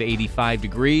 High of 85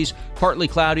 degrees. Partly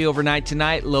cloudy overnight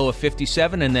tonight. Low of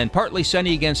 57. And then partly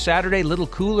sunny again Saturday. Little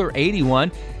cooler,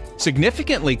 81.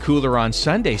 Significantly cooler on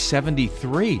Sunday,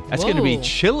 73. That's going to be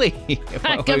chilly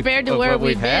compared to where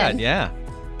we've had. been. Yeah.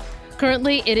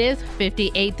 Currently, it is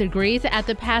 58 degrees at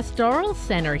the Pastoral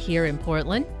Center here in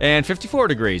Portland. And 54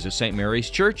 degrees at St.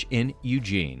 Mary's Church in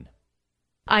Eugene.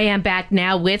 I am back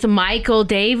now with Michael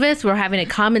Davis. We're having a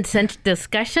common sense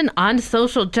discussion on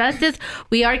social justice.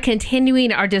 We are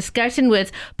continuing our discussion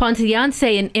with Ponsiance,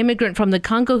 an immigrant from the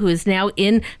Congo who is now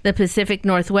in the Pacific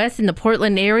Northwest in the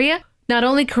Portland area. Not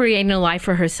only creating a life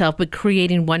for herself, but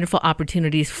creating wonderful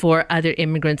opportunities for other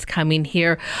immigrants coming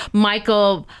here.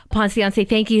 Michael Ponsiance,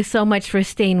 thank you so much for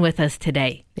staying with us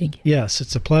today. Thank you. Yes,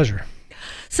 it's a pleasure.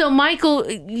 So,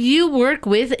 Michael, you work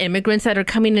with immigrants that are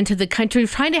coming into the country,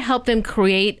 trying to help them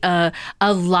create a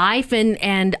life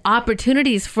and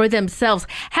opportunities for themselves.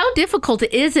 How difficult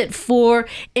is it for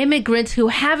immigrants who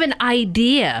have an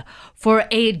idea for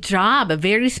a job, a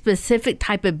very specific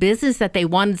type of business that they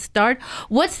want to start?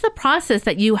 What's the process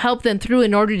that you help them through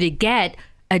in order to get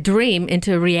a dream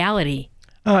into reality?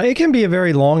 It can be a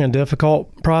very long and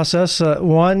difficult process.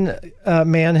 One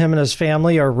man, him and his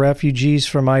family are refugees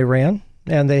from Iran,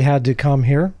 and they had to come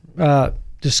here to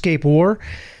escape war.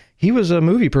 He was a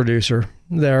movie producer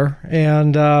there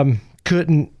and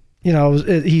couldn't,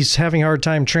 he's having a hard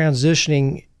time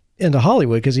transitioning into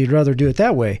Hollywood because he'd rather do it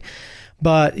that way.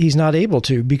 But he's not able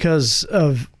to because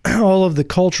of all of the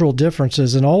cultural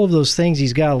differences and all of those things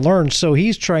he's got to learn. So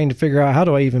he's trying to figure out, how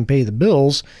do I even pay the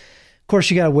bills? Of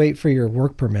course, you got to wait for your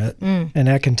work permit, and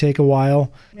that can take a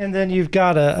while. And then you've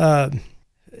got to,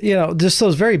 just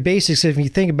those very basics. If you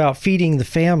think about feeding the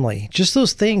family, just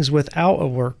those things without a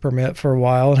work permit for a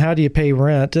while, and how do you pay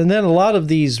rent? And then a lot of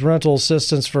these rental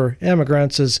assistance for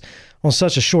immigrants is on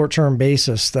such a short-term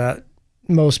basis that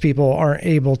most people aren't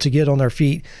able to get on their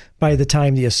feet by the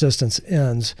time the assistance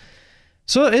ends.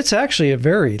 So it's actually a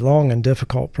very long and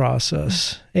difficult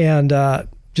process. And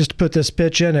just to put this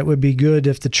pitch in, it would be good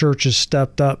if the churches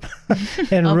stepped up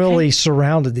and really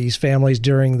surrounded these families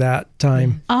during that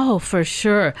time. Oh, for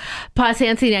sure. Pa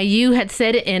Sansi, now you had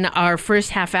said in our first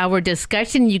half-hour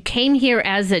discussion, you came here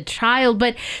as a child,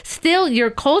 but still your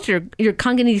culture, your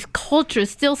Congolese culture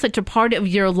is still such a part of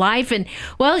your life. And,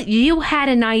 well, you had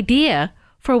an idea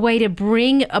for a way to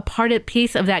bring a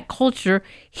piece of that culture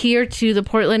here to the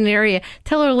Portland area.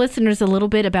 Tell our listeners a little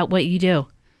bit about what you do.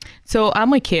 So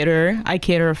I'm a caterer. I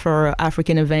cater for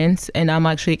African events, and I'm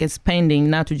actually expanding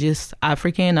not to just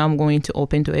African. I'm going to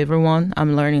open to everyone.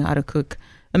 I'm learning how to cook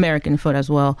American food as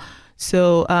well.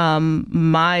 So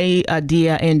my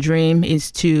idea and dream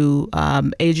is to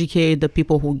educate the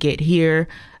people who get here.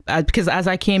 Because as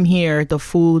I came here, the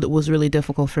food was really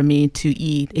difficult for me to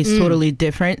eat. It's totally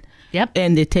different. Yep.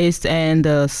 And the taste and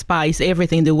the spice,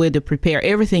 everything, the way they prepare,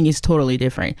 everything is totally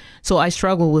different. So I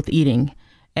struggle with eating.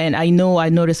 And I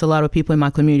notice a lot of people in my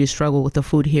community struggle with the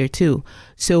food here too.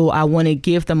 So I want to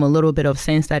give them a little bit of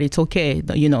sense that it's okay.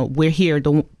 We're here.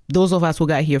 Those of us who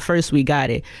got here first, we got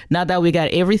it. Not that we got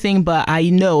everything, but I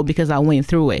know because I went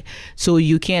through it. So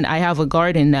I have a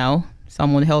garden now.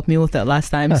 Someone helped me with that last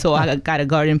time. So I got a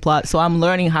garden plot. So I'm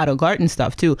learning how to garden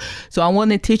stuff too. So I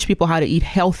want to teach people how to eat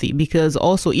healthy, because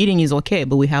also eating is okay,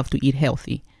 but we have to eat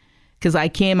healthy. Because I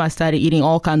started eating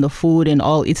all kind of food, and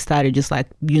it started just like,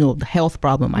 the health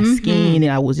problem, my skin,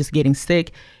 and I was just getting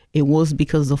sick. It was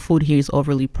because the food here is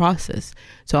overly processed.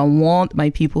 So I want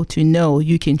my people to know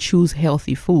you can choose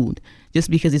healthy food. Just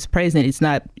because it's present,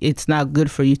 it's not good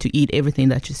for you to eat everything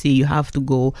that you see. You have to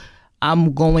go,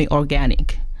 I'm going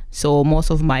organic. So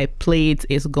most of my plate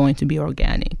is going to be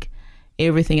organic.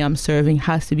 Everything I'm serving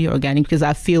has to be organic, because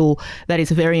I feel that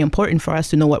it's very important for us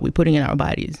to know what we're putting in our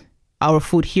bodies. Our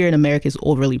food here in America is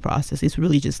overly processed. It's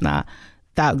really just not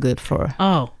that good for.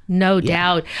 Oh, no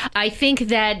doubt. I think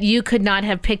that you could not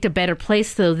have picked a better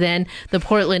place, though, than the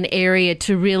Portland area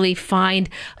to really find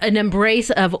an embrace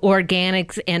of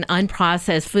organics and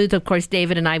unprocessed foods. Of course,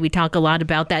 David and I, we talk a lot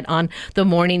about that on the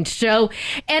morning show.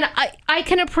 And I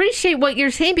can appreciate what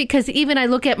you're saying, because even I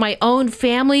look at my own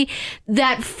family,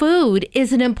 that food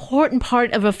is an important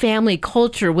part of a family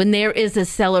culture. When there is a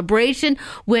celebration,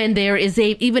 when there is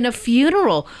even a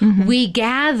funeral, we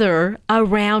gather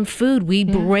around food. We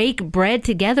break bread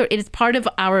together. It is part of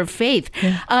our faith.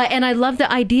 And I love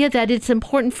the idea that it's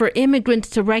important for immigrants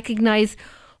to recognize,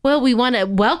 well, we want to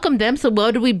welcome them. So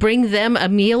do we bring them a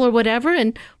meal or whatever?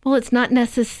 And, well, it's not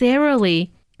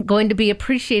necessarily going to be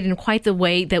appreciated in quite the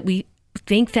way that we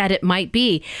think that it might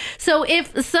be. So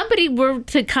if somebody were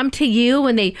to come to you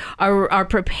and they are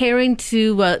preparing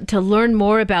to learn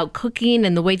more about cooking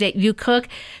and the way that you cook,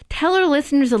 tell our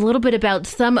listeners a little bit about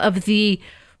some of the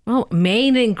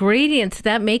main ingredients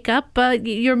that make up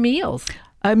your meals.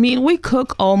 I mean, we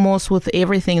cook almost with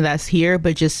everything that's here,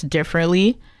 but just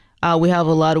differently. We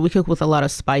cook with a lot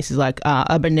of spices, like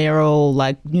habanero,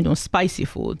 like, spicy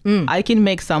food. I can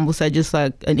make sambusa just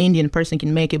like an Indian person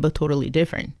can make it, but totally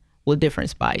different with different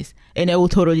spice. And it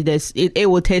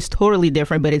will taste totally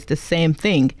different, but it's the same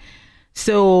thing.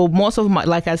 So most of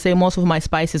my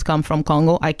spices come from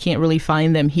Congo. I can't really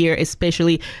find them here,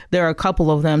 especially there are a couple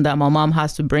of them that my mom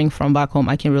has to bring from back home.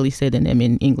 I can't really say the name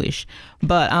in English,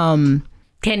 but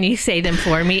can you say them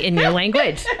for me in your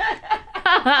language?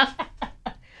 I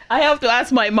have to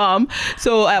ask my mom.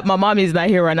 So my mom is not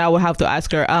here right now. I will have to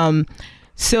ask her.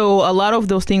 So a lot of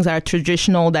those things are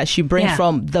traditional that she brings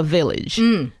from the village.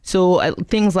 So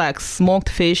things like smoked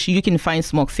fish, you can find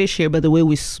smoked fish here, but the way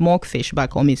we smoke fish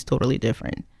back home is totally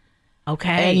different.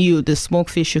 Okay. And the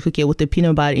smoked fish, you cook it with the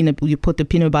peanut butter you put the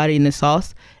peanut butter in the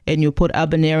sauce, and you put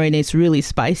habanero, and it's really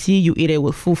spicy. You eat it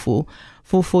with fufu.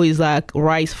 Fufu is like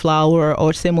rice flour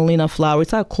or semolina flour.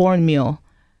 It's like cornmeal.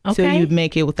 Okay. So you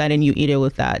make it with that and you eat it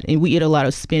with that. And we eat a lot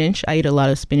of spinach. I eat a lot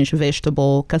of spinach,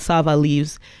 vegetable, cassava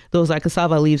leaves.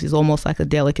 Cassava leaves is almost like a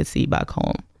delicacy back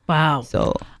home. Wow.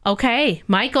 So, okay,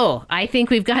 Michael, I think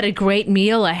we've got a great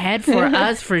meal ahead for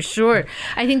us for sure.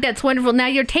 I think that's wonderful. Now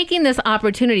you're taking this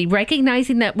opportunity,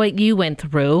 recognizing that what you went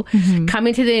through,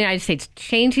 coming to the United States,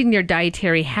 changing your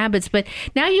dietary habits, but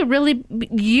now you're really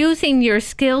using your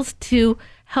skills to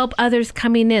help others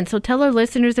coming in. So tell our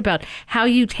listeners about how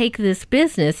you take this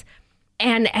business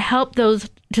and help those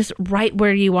just right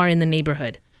where you are in the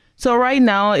neighborhood. So right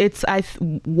now,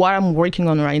 what I'm working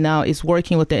on right now is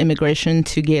working with the immigration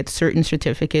to get certain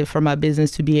certificate for my business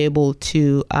to be able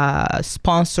to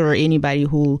sponsor anybody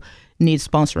who needs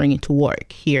sponsoring to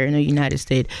work here in the United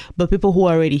States. But people who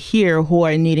are already here, who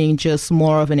are needing just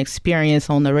more of an experience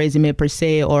on the resume per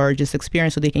se, or just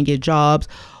experience so they can get jobs,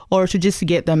 or to just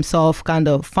get themselves kind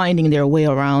of finding their way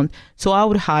around. So I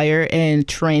would hire and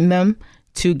train them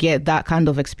to get that kind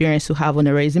of experience to have on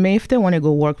a resume. If they want to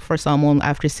go work for someone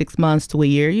after 6 months to a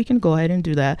year, you can go ahead and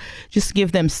do that. Just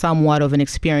give them somewhat of an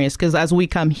experience. Because as we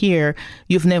come here,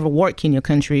 you've never worked in your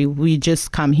country. We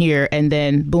just come here and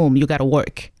then boom, you got to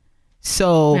work.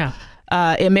 So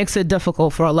it makes it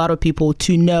difficult for a lot of people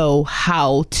to know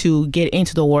how to get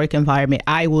into the work environment.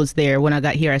 I was there when I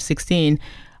got here at 16.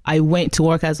 I went to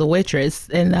work as a waitress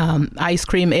in ice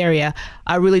cream area.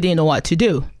 I really didn't know what to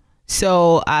do.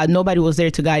 So nobody was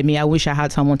there to guide me. I wish I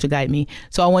had someone to guide me.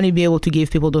 So I want to be able to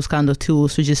give people those kind of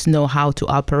tools to just know how to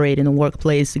operate in the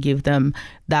workplace, to give them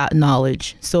that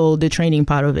knowledge. So the training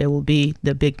part of it will be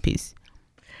the big piece.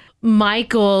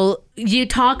 Michael, you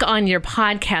talk on your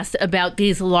podcast about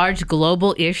these large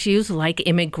global issues like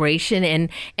immigration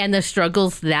and the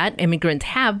struggles that immigrants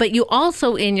have, but you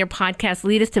also in your podcast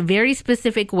lead us to very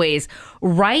specific ways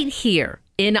right here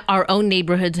in our own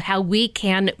neighborhoods, how we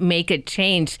can make a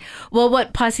change. Well,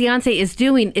 what Paciencia is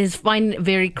doing is find a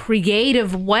very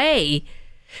creative way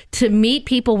to meet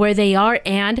people where they are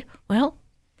and, well,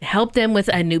 help them with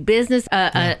a new business,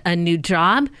 a new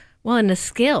job, well, and a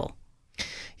skill.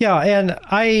 Yeah, and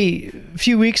a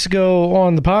few weeks ago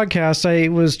on the podcast, I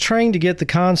was trying to get the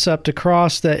concept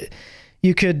across that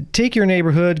you could take your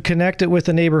neighborhood, connect it with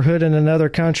a neighborhood in another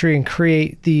country, and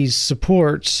create these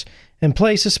supports in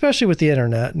place, especially with the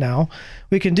internet now.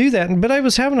 We can do that, but I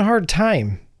was having a hard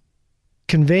time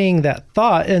conveying that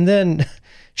thought. And then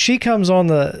she comes on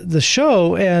the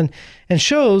show and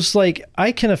shows like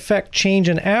I can affect change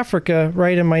in Africa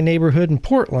right in my neighborhood in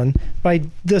Portland by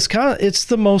this it's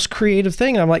the most creative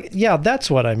thing. I'm like, yeah,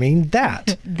 that's what I mean.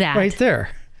 That right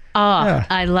there. Oh, yeah.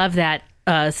 I love that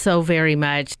so very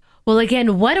much. Well,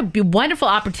 again, what a wonderful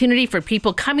opportunity for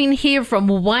people coming here from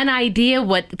one idea,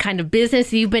 what kind of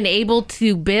business you've been able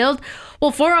to build.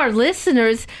 Well, for our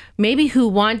listeners, maybe who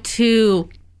want to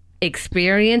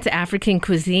experience African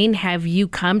cuisine, have you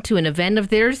come to an event of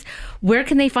theirs, where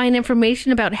can they find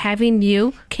information about having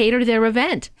you cater their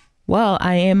event? Well,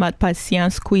 I am at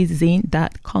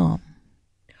PaciencCuisine.com.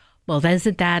 Well,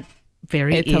 isn't that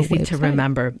very easy to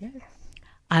remember? Yes.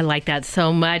 I like that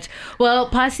so much. Well,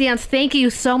 Paciencia, thank you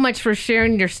so much for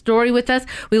sharing your story with us.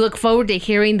 We look forward to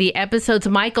hearing the episodes.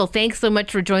 Michael, thanks so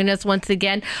much for joining us once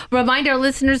again. Remind our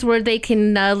listeners where they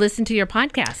can listen to your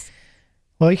podcast.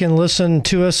 Well, you can listen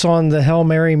to us on the Hail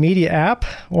Mary Media app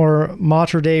or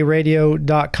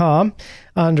materdeiradio.com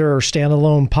under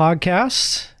standalone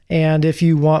podcasts. And if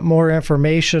you want more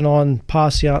information on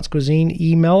Paciencia Cuisine,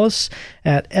 email us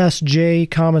at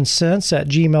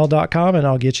sjcommonsense@gmail.com, and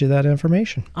I'll get you that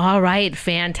information. All right.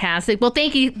 Fantastic. Well,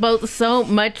 thank you both so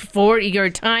much for your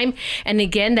time. And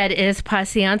again, that is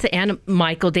Paciencia, and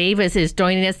Michael Davis is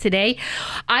joining us today.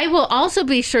 I will also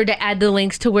be sure to add the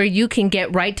links to where you can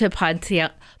get right to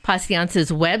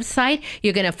Paciencia's website.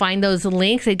 You're going to find those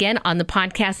links again on the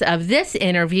podcast of this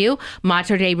interview,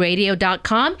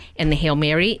 materdeiradio.com, and the Hail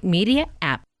Mary Media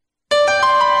app.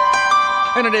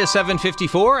 And it is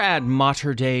 7:54 at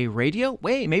Mater Dei Radio.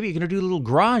 Wait, maybe you're going to do a little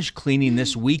garage cleaning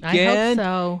this weekend. I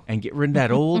hope so. And get rid of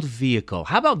that old vehicle.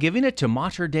 How about giving it to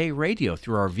Mater Dei Radio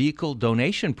through our vehicle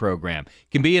donation program?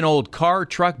 It can be an old car,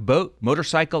 truck, boat,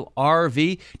 motorcycle,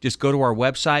 RV. Just go to our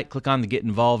website, click on the Get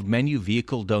Involved menu,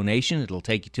 Vehicle Donation. It'll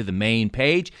take you to the main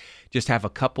page. Just have a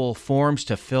couple forms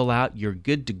to fill out. You're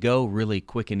good to go. Really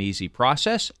quick and easy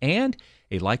process. And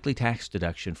a likely tax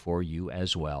deduction for you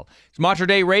as well. It's Mater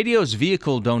Dei Radio's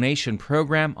vehicle donation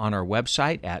program on our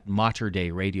website at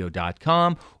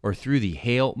materdeiradio.com or through the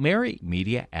Hail Mary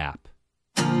Media app.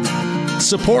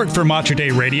 Support for Mater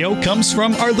Dei Radio comes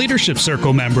from our Leadership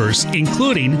Circle members,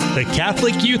 including the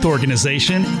Catholic Youth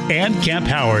Organization and Camp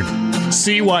Howard.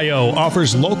 CYO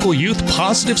offers local youth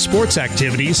positive sports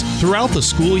activities throughout the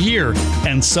school year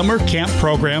and summer camp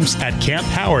programs at Camp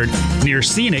Howard near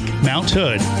scenic Mount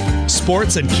Hood.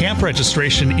 Sports and camp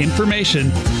registration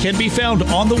information can be found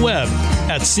on the web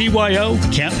at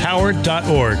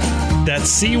cyoCampHoward.org.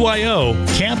 That's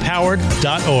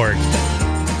cyoCampHoward.org.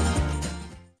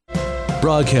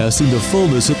 Broadcasting the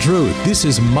fullness of truth, this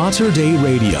is Mater Dei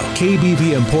Radio.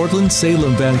 KBB in Portland,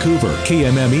 Salem, Vancouver.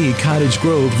 KMME, Cottage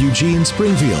Grove, Eugene,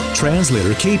 Springfield.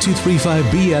 Translator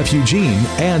K235BF Eugene.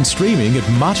 And streaming at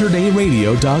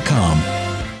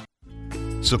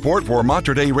materdeiradio.com. Support for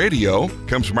Mater Dei Radio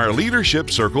comes from our Leadership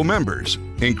Circle members,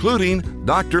 including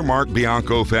Dr. Mark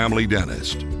Bianco, family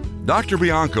dentist. Dr.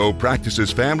 Bianco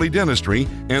practices family dentistry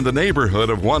in the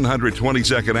neighborhood of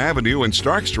 122nd Avenue and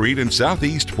Stark Street in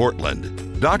Southeast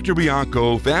Portland. Dr.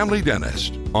 Bianco, family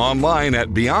dentist, online at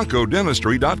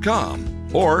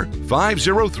biancodentistry.com or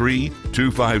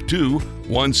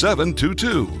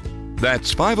 503-252-1722.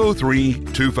 That's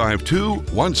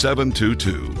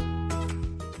 503-252-1722.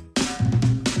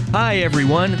 Hi,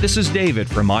 everyone. This is David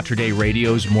from Mater Dei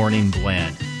Radio's Morning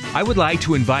Blend. I would like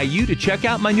to invite you to check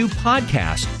out my new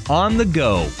podcast, On the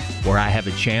Go, where I have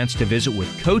a chance to visit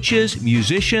with coaches,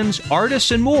 musicians,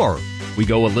 artists, and more. We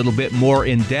go a little bit more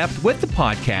in depth with the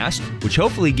podcast, which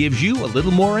hopefully gives you a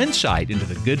little more insight into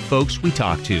the good folks we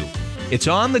talk to. It's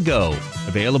On the Go,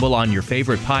 available on your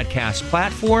favorite podcast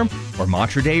platform or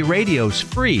Mater Dei Radio's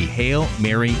free Hail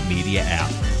Mary Media app.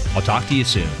 I'll talk to you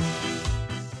soon.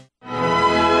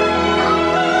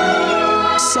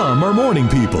 Some are morning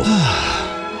people.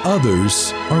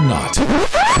 Others are not.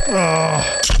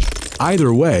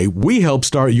 Either way, we help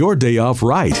start your day off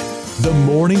right. The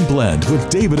Morning Blend with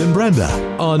David and Brenda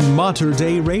on Mater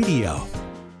Dei Radio.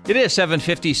 It is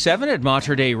 7:57 at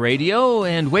Mater Dei Radio,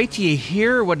 and wait till you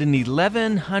hear what an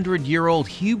 1,100-year-old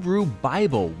Hebrew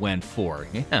Bible went for.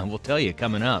 Yeah, we'll tell you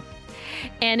coming up.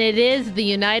 And it is the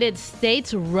United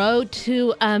States Road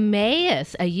to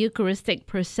Emmaus, a Eucharistic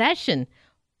procession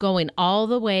going all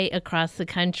the way across the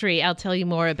country. I'll tell you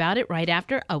more about it right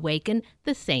after Awaken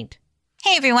the Saint.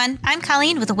 Hey everyone, I'm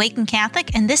Colleen with Awaken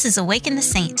Catholic, and this is Awaken the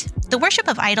Saint. The worship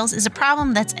of idols is a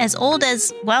problem that's as old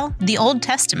as, well, the Old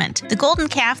Testament. The golden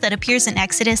calf that appears in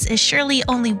Exodus is surely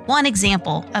only one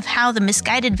example of how the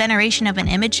misguided veneration of an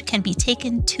image can be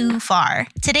taken too far.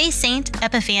 Today's saint,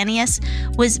 Epiphanius,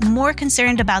 was more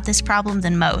concerned about this problem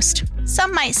than most.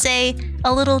 Some might say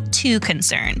a little too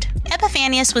concerned.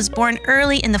 Epiphanius was born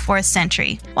early in the 4th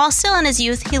century. While still in his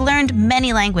youth, he learned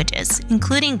many languages,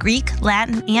 including Greek,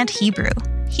 Latin, and Hebrew.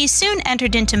 He soon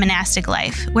entered into monastic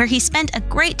life, where he spent a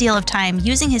great deal of time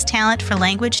using his talent for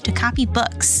language to copy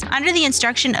books. Under the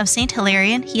instruction of Saint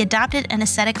Hilarion, he adopted an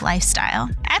ascetic lifestyle.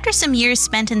 After some years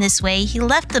spent in this way, he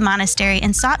left the monastery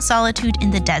and sought solitude in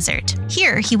the desert.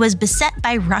 Here, he was beset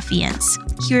by ruffians.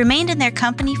 He remained in their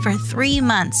company for 3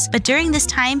 months, but during this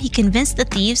time, he convinced the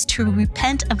thieves to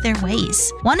repent of their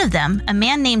ways. One of them, a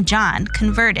man named John,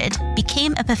 converted,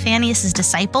 became Epiphanius'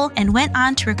 disciple, and went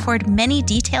on to record many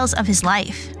details of his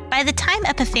life. By the time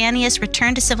Epiphanius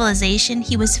returned to civilization,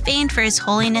 he was famed for his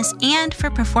holiness and for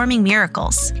performing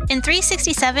miracles. In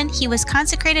 367, he was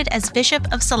consecrated as Bishop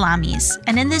of Salamis,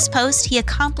 and in this post he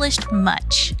accomplished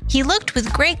much. He looked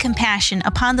with great compassion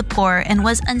upon the poor and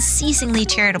was unceasingly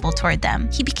charitable toward them.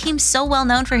 He became so well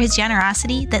known for his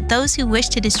generosity that those who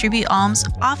wished to distribute alms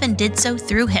often did so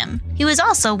through him. He was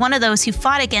also one of those who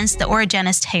fought against the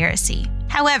Origenist heresy.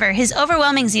 However, his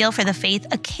overwhelming zeal for the faith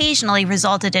occasionally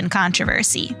resulted in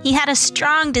controversy. He had a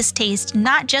strong distaste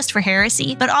not just for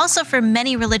heresy, but also for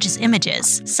many religious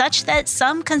images, such that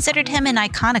some considered him an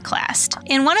iconoclast.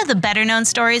 In one of the better-known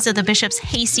stories of the bishop's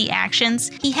hasty actions,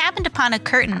 he happened upon a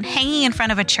curtain hanging in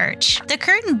front of a church. The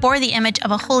curtain bore the image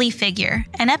of a holy figure,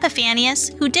 and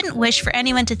Epiphanius, who didn't wish for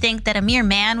anyone to think that a mere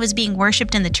man was being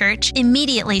worshipped in the church,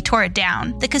 immediately tore it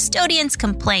down. The custodians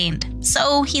complained,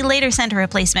 so he later sent a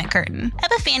replacement curtain.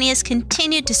 Epiphanius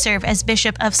continued to serve as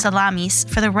Bishop of Salamis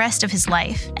for the rest of his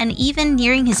life, and even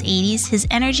nearing his 80s, his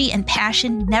energy and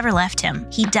passion never left him.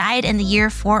 He died in the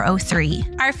year 403.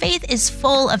 Our faith is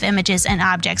full of images and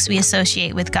objects we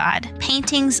associate with God.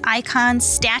 Paintings, icons,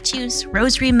 statues,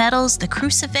 rosary medals, the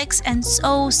crucifix, and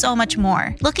so much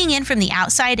more. Looking in from the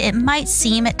outside, it might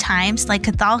seem at times like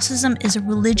Catholicism is a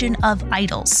religion of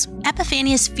idols.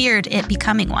 Epiphanius feared it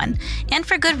becoming one, and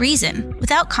for good reason.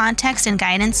 Without context and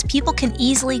guidance, people can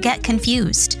easily get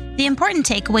confused. The important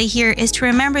takeaway here is to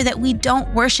remember that we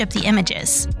don't worship the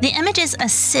images. The images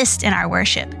assist in our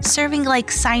worship, serving like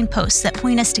signposts that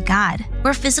point us to God.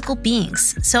 We're physical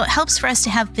beings, so it helps for us to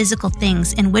have physical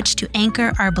things in which to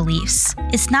anchor our beliefs.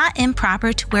 It's not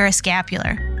improper to wear a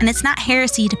scapular, and it's not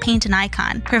heresy to paint an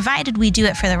icon, provided we do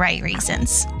it for the right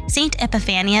reasons. Saint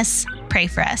Epiphanius, pray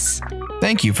for us.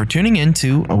 Thank you for tuning in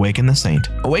to Awaken the Saint.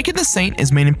 Awaken the Saint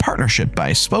is made in partnership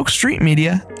by Spoke Street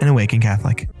Media and Awaken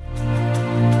Catholic.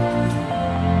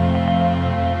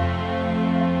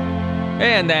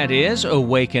 And that is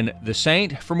Awaken the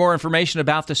Saint. For more information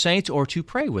about the Saints or to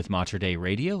pray with Mater Dei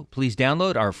Radio, please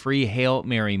download our free Hail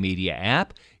Mary Media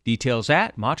app. Details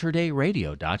at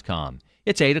materdeiradio.com.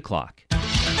 It's 8 o'clock.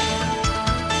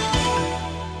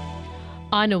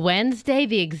 On Wednesday,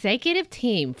 the executive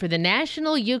team for the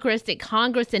National Eucharistic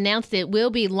Congress announced it will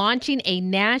be launching a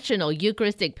national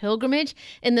Eucharistic pilgrimage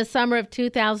in the summer of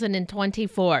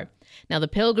 2024. Now, the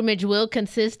pilgrimage will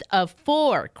consist of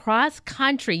 4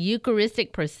 cross-country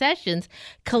Eucharistic processions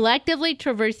collectively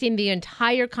traversing the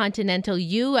entire continental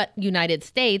United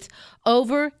States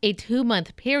over a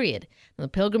 2-month period. Now, the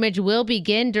pilgrimage will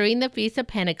begin during the Feast of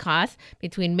Pentecost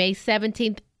between May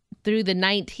 17th through the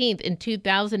 19th in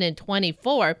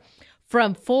 2024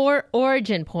 from 4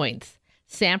 origin points: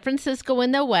 San Francisco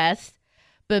in the west,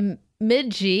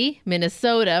 Bemidji,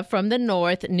 Minnesota from the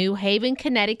north, New Haven,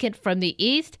 Connecticut from the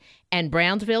east, and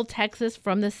Brownsville, Texas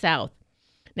from the south.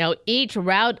 Now, each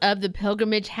route of the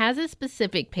pilgrimage has a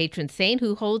specific patron saint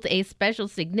who holds a special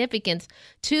significance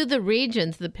to the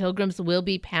regions the pilgrims will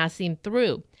be passing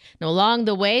through. Now, along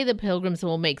the way, the pilgrims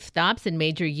will make stops in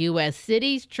major U.S.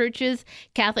 cities, churches,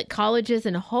 Catholic colleges,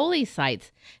 and holy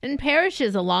sites. And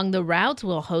parishes along the routes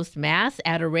will host Mass,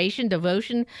 adoration,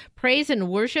 devotion, praise and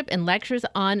worship, and lectures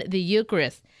on the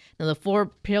Eucharist. Now, the 4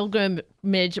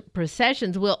 pilgrimage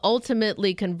processions will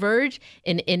ultimately converge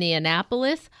in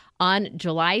Indianapolis on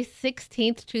July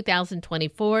 16th,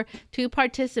 2024, to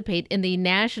participate in the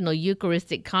National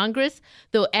Eucharistic Congress.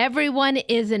 Though everyone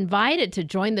is invited to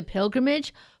join the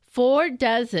pilgrimage, 4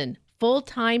 dozen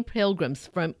full-time pilgrims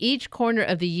from each corner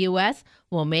of the U.S.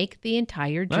 will make the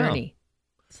entire journey.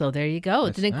 Wow. So there you go.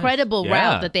 It's an incredible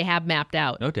route that they have mapped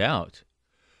out. No doubt.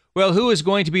 Well, who is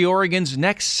going to be Oregon's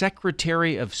next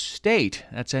Secretary of State?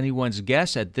 That's anyone's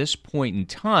guess at this point in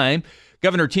time.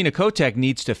 Governor Tina Kotek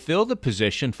needs to fill the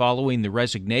position following the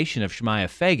resignation of Shemaiah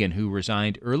Fagan, who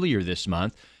resigned earlier this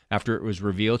month after it was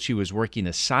revealed she was working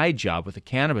a side job with a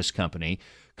cannabis company.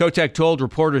 Kotek told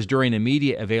reporters during a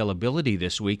media availability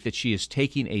this week that she is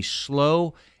taking a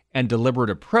slow and deliberate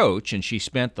approach, and she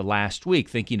spent the last week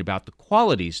thinking about the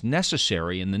qualities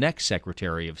necessary in the next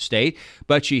Secretary of State,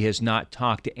 but she has not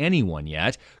talked to anyone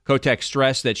yet. Kotek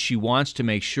stressed that she wants to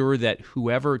make sure that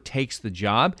whoever takes the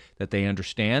job, that they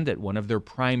understand that one of their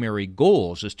primary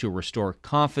goals is to restore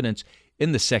confidence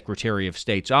in the Secretary of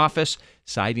State's office,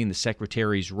 citing the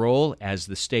Secretary's role as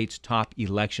the state's top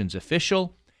elections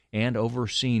official and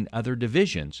overseeing other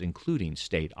divisions, including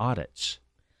state audits.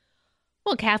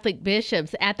 Well, Catholic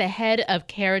bishops at the head of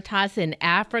Caritas in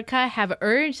Africa have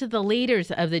urged the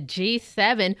leaders of the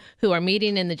G7, who are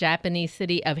meeting in the Japanese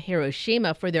city of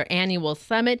Hiroshima for their annual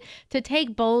summit, to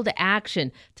take bold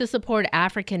action to support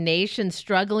African nations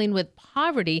struggling with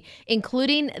poverty,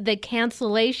 including the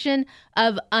cancellation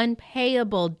of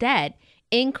unpayable debt,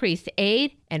 increased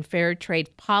aid, and fair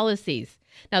trade policies.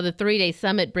 Now, the 3-day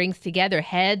summit brings together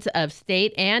heads of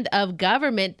state and of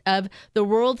government of the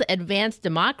world's advanced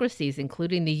democracies,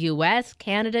 including the U.S.,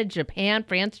 Canada, Japan,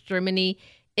 France, Germany,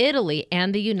 Italy,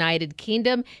 and the United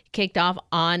Kingdom, kicked off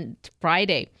on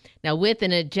Friday. Now, with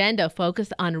an agenda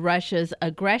focused on Russia's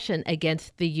aggression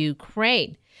against the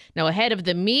Ukraine. Now, ahead of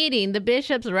the meeting, the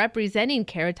bishops representing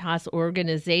Caritas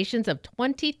organizations of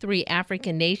 23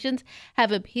 African nations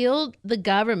have appealed the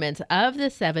governments of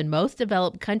the 7 most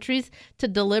developed countries to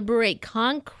deliberate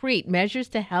concrete measures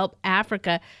to help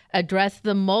Africa address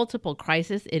the multiple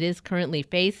crises it is currently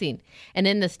facing. And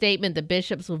in the statement, the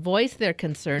bishops will voice their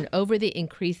concern over the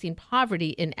increasing poverty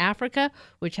in Africa,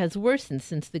 which has worsened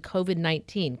since the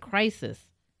COVID-19 crisis.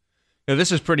 Now,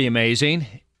 this is pretty amazing.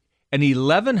 An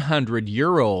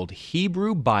 1,100-year-old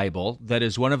Hebrew Bible that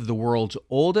is one of the world's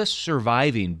oldest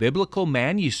surviving biblical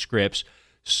manuscripts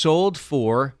sold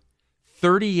for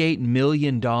 $38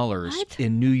 million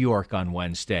in New York on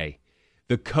Wednesday.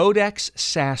 The Codex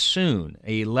Sassoon,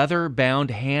 a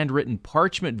leather-bound handwritten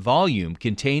parchment volume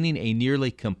containing a nearly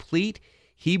complete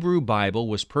Hebrew Bible,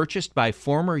 was purchased by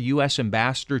former U.S.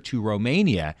 Ambassador to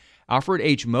Romania, Alfred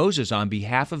H. Moses, on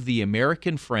behalf of the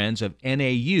American Friends of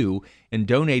NAU, and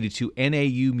donated to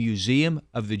NAU Museum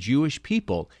of the Jewish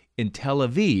People in Tel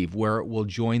Aviv, where it will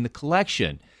join the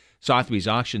collection. Sotheby's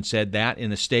Auction said that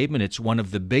in a statement. It's one of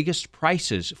the biggest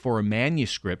prices for a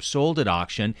manuscript sold at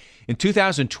auction. In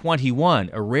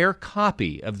 2021, a rare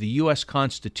copy of the U.S.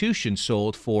 Constitution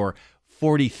sold for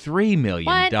 $43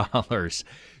 million. What?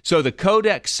 So the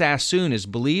Codex Sassoon is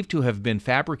believed to have been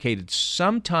fabricated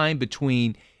sometime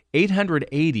between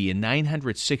 880 and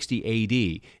 960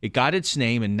 AD. It got its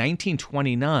name in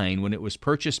 1929 when it was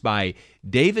purchased by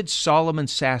David Solomon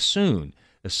Sassoon,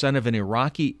 the son of an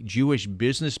Iraqi Jewish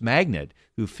business magnate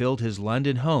who filled his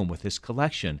London home with his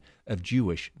collection of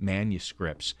Jewish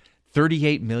manuscripts.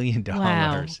 $38 million.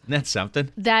 Wow. Isn't that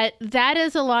something? That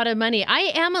is a lot of money.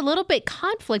 I am a little bit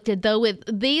conflicted, though, with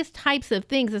these types of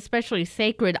things, especially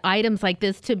sacred items like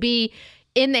this, to be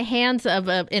in the hands of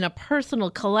in a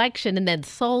personal collection and then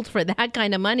sold for that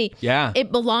kind of money. Yeah. It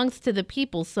belongs to the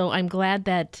people, so I'm glad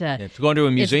that it's going to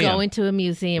a museum. It's going to a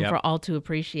museum Yep. for all to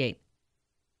appreciate.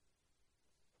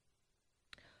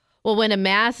 Well, when a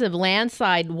massive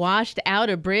landslide washed out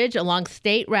a bridge along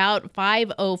State Route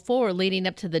 504 leading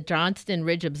up to the Johnston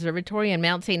Ridge Observatory in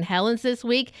Mount St. Helens this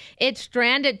week, it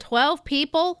stranded 12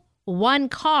 people, one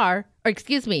dog,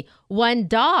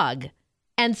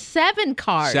 and 7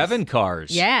 cars. 7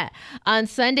 cars. Yeah. On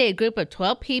Sunday, a group of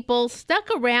 12 people stuck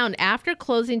around after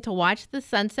closing to watch the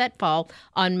sunset fall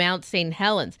on Mount St.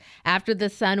 Helens. After the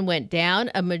sun went down,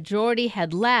 a majority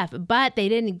had left, but they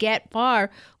didn't get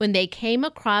far when they came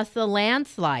across the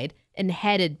landslide and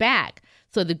headed back.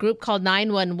 So the group called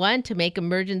 911 to make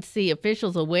emergency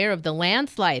officials aware of the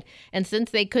landslide. And since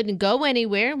they couldn't go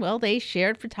anywhere, well, they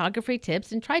shared photography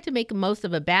tips and tried to make the most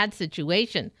of a bad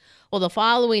situation. Well, the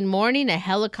following morning, a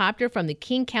helicopter from the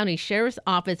King County Sheriff's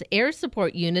Office Air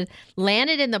Support Unit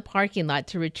landed in the parking lot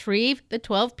to retrieve the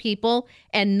 12 people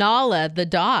and Nala, the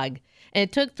dog. And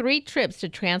it took 3 trips to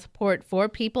transport 4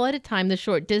 people at a time the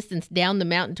short distance down the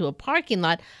mountain to a parking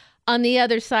lot on the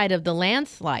other side of the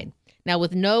landslide. Now,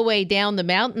 with no way down the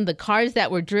mountain, the cars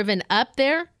that were driven up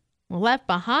there were left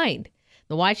behind.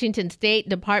 The Washington State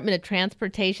Department of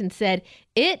Transportation said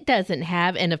it doesn't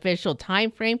have an official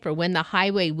time frame for when the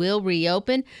highway will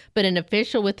reopen, but an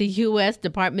official with the U.S.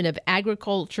 Department of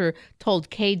Agriculture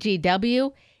told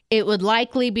KGW it would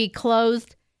likely be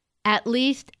closed at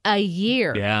least a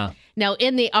year. Yeah. Now,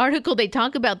 in the article, they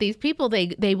talk about these people.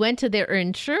 They went to their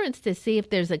insurance to see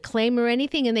if there's a claim or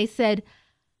anything, and they said,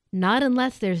 not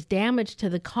unless there's damage to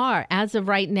the car. As of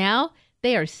right now,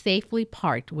 they are safely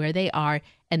parked where they are,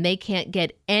 and they can't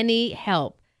get any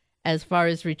help as far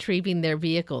as retrieving their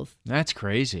vehicles. That's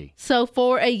crazy. So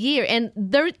for a year, and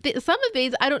some of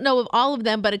these, I don't know of all of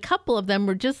them, but a couple of them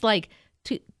were just like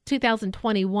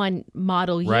 2021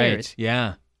 model years. Right,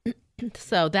 yeah.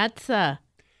 So that's...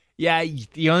 Yeah,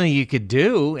 the only thing you could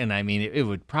do, and I mean, it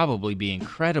would probably be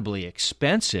incredibly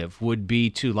expensive, would be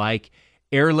to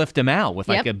airlift them out with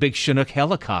a big Chinook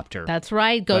helicopter. That's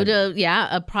right. Go to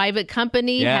a private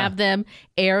company, have them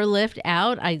airlift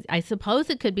out. I suppose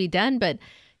it could be done, but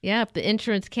if the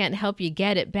insurance can't help you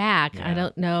get it back, I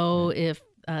don't know if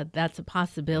that's a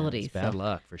possibility. It's bad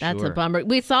luck for That's sure. a bummer.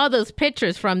 We saw those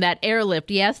pictures from that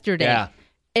airlift yesterday. Yeah.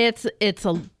 It's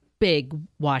a big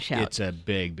washout. It's a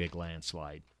big, big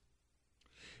landslide.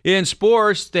 In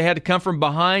sports, they had to come from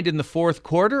behind in the fourth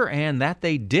quarter, and that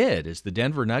they did as the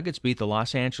Denver Nuggets beat the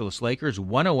Los Angeles Lakers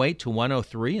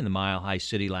 108-103 in the Mile High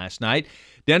City last night.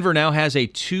 Denver now has a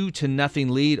 2-0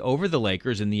 lead over the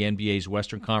Lakers in the NBA's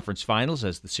Western Conference Finals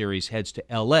as the series heads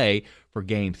to L.A. for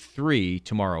Game 3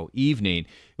 tomorrow evening.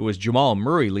 It was Jamal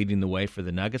Murray leading the way for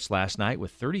the Nuggets last night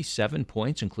with 37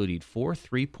 points, including 4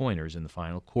 3-pointers in the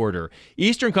final quarter.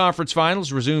 Eastern Conference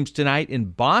Finals resumes tonight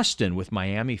in Boston with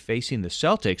Miami facing the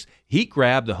Celtics. Heat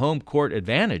grabbed the home court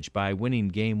advantage by winning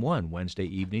Game 1 Wednesday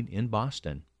evening in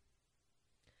Boston.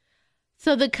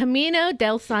 So the Camino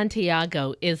del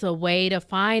Santiago is a way to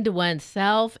find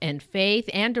oneself and faith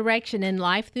and direction in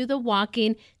life through the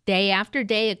walking day after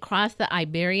day across the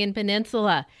Iberian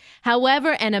Peninsula.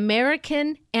 However, an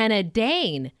American and a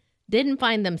Dane didn't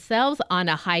find themselves on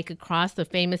a hike across the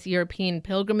famous European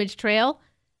pilgrimage trail.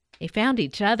 They found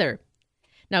each other.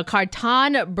 Now,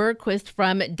 Kjartan Bergqvist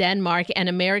from Denmark and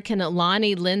American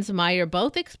Lonnie Linsmeyer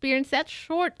both experienced that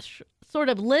sort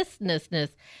of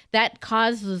listlessness that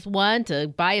causes one to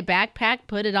buy a backpack,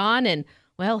 put it on, and,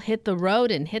 hit the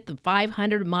road and hit the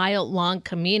 500-mile-long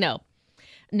Camino.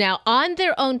 Now, on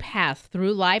their own path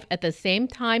through life at the same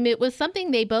time, it was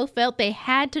something they both felt they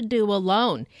had to do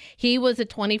alone. He was a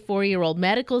 24-year-old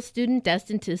medical student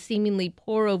destined to seemingly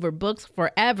pore over books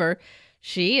forever.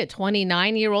 She, a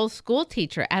 29-year-old school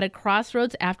teacher at a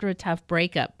crossroads after a tough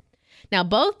breakup. Now,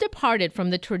 both departed from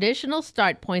the traditional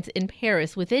start points in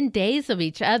Paris within days of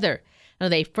each other. Now,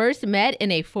 they first met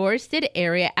in a forested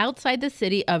area outside the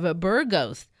city of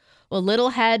Burgos. Well,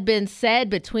 little had been said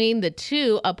between the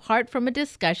two apart from a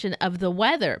discussion of the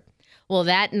weather. Well,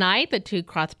 that night, the two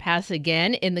crossed paths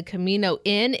again in the Camino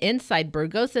Inn inside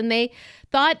Burgos, and they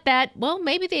thought that, well,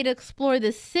 maybe they'd explore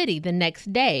the city the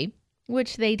next day,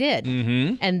 which they did.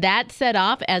 Mm-hmm. And that set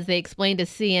off, as they explained to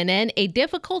CNN, a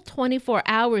difficult 24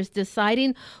 hours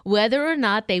deciding whether or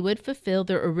not they would fulfill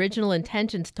their original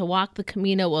intentions to walk the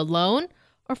Camino alone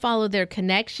or follow their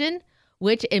connection,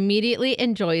 which immediately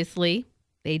and joyously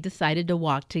they decided to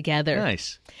walk together.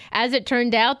 Nice. As it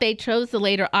turned out, they chose the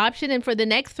later option, and for the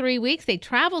next 3 weeks, they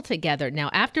traveled together. Now,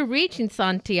 after reaching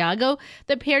Santiago,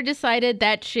 the pair decided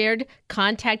that shared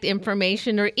contact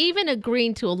information or even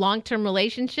agreeing to a long-term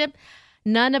relationship,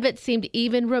 none of it seemed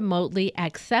even remotely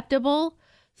acceptable.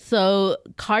 So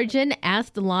Carjan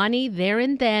asked Lonnie there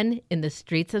and then in the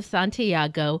streets of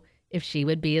Santiago if she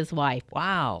would be his wife.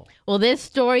 Wow. Well, this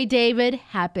story, David,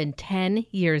 happened 10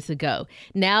 years ago.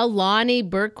 Now, Lonnie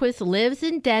Bergquist lives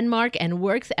in Denmark and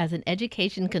works as an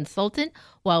education consultant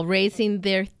while raising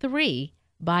their 3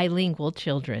 bilingual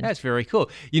children. That's very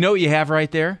cool. You know what you have right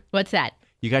there? What's that?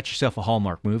 You got yourself a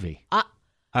Hallmark movie.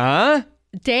 Huh?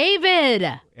 David.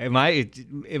 Am I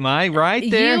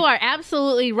right there? You are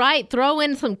absolutely right. Throw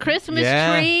in some Christmas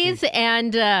trees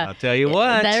and I'll tell you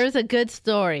what. There's a good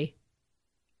story.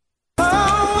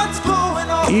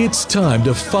 It's time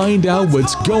to find out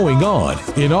what's going on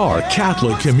in our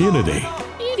Catholic community.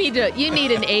 You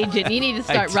need an agent. You need to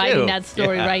start writing that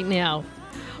story right now.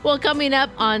 Well, coming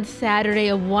up on Saturday,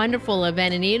 a wonderful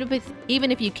event, and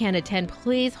even if you can't attend,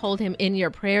 please hold him in your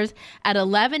prayers. At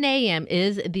 11 a.m.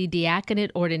 is the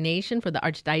diaconate ordination for the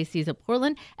Archdiocese of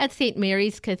Portland at St.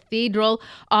 Mary's Cathedral.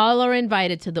 All are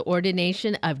invited to the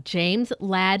ordination of James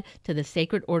Ladd to the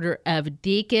Sacred Order of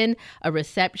Deacon. A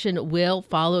reception will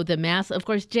follow the Mass. Of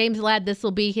course, James Ladd, this will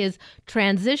be his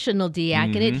transitional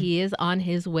diaconate. He is on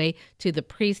his way to the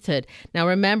priesthood. Now,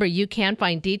 remember, you can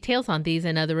find details on these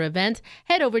and other events.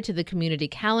 Head over to the community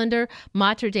calendar,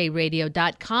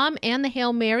 materdeiradio.com, and the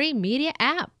Hail Mary Media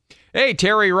app. Hey,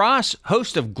 Terry Ross,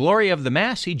 host of Glory of the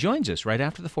Mass. He joins us right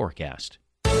after the forecast.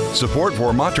 Support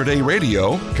for Mater Dei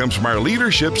Radio comes from our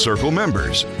Leadership Circle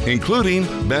members, including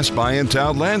Best Buy in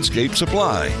Town Landscape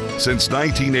Supply. Since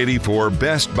 1984,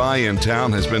 Best Buy in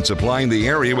Town has been supplying the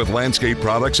area with landscape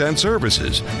products and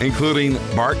services, including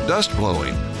bark dust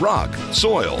blowing, rock,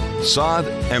 soil, sod,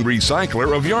 and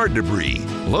recycler of yard debris.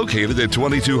 Located at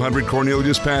 2200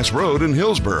 Cornelius Pass Road in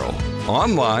Hillsboro.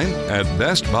 Online at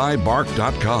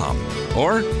bestbuybark.com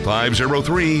or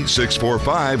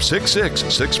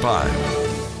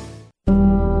 503-645-6665.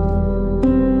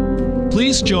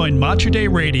 Please join Mater Dei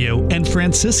Radio and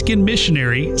Franciscan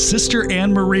missionary Sister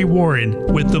Anne Marie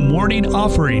Warren with the morning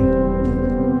offering.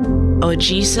 O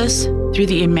Jesus, through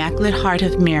the Immaculate Heart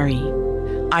of Mary,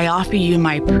 I offer you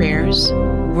my prayers,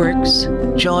 works,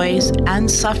 joys,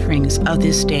 and sufferings of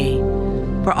this day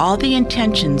for all the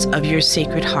intentions of your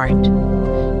Sacred Heart,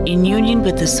 in union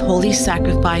with this holy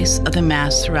sacrifice of the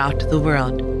Mass throughout the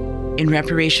world, in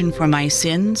reparation for my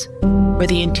sins, for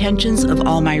the intentions of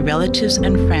all my relatives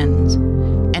and friends,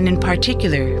 and in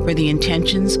particular for the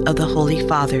intentions of the Holy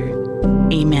Father.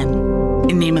 Amen. In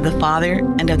the name of the Father,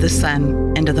 and of the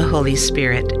Son, and of the Holy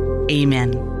Spirit.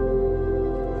 Amen.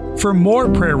 For more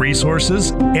prayer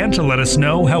resources and to let us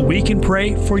know how we can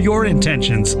pray for your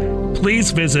intentions,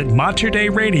 please visit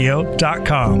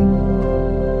materdeiradio.com.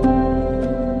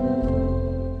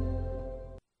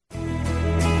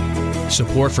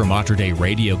 Support for Mater Dei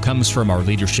Radio comes from our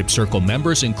Leadership Circle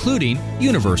members, including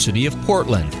University of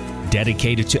Portland,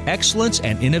 dedicated to excellence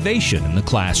and innovation in the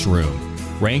classroom.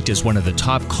 Ranked as one of the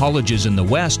top colleges in the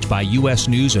West by U.S.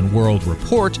 News & World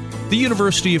Report, the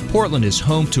University of Portland is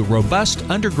home to robust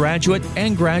undergraduate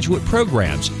and graduate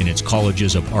programs in its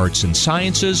colleges of arts and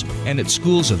sciences and its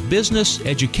schools of business,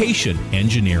 education,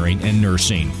 engineering, and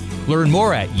nursing. Learn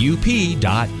more at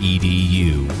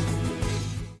up.edu.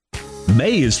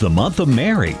 May is the month of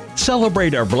Mary.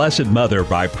 Celebrate our Blessed Mother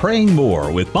by praying more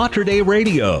with Mater Dei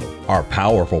Radio. Our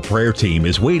powerful prayer team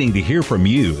is waiting to hear from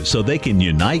you so they can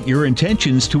unite your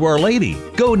intentions to Our Lady.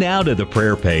 Go now to the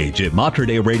prayer page at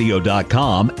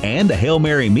materdeiradio.com and the Hail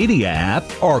Mary Media app,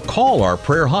 or call our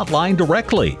prayer hotline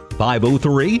directly.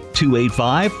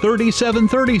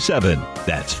 503-285-3737.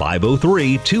 That's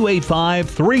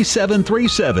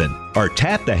 503-285-3737. Or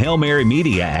tap the Hail Mary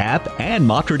Media app and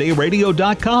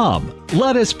materdeiradio.com.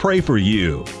 Let us pray for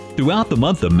you. Throughout the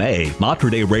month of May, Mater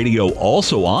Dei Radio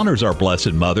also honors our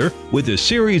Blessed Mother with a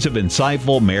series of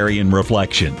insightful Marian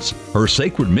reflections, her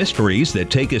sacred mysteries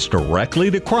that take us directly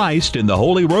to Christ in the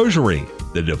Holy Rosary.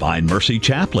 the Divine Mercy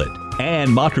Chaplet,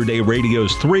 and Mater Dei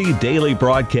Radio's 3 daily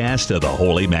broadcasts of the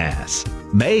Holy Mass.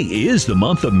 May is the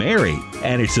month of Mary,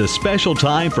 and it's a special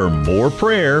time for more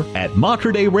prayer at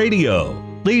Mater Dei Radio,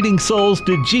 leading souls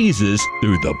to Jesus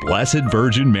through the Blessed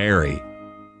Virgin Mary.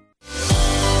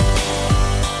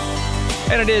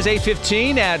 And it is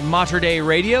 8:15 at Mater Dei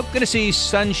Radio. Going to see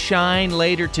sunshine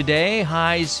later today.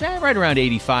 Highs right around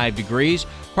 85 degrees.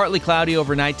 Partly cloudy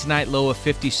overnight tonight, low of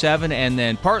 57. And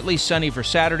then partly sunny for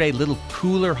Saturday, little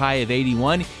cooler, high of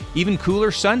 81. Even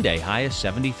cooler Sunday, high of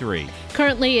 73.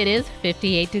 Currently it is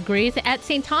 58 degrees at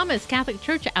St. Thomas Catholic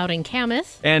Church out in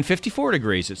Camas. And 54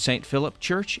 degrees at St. Philip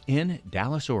Church in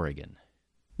Dallas, Oregon.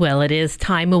 Well, it is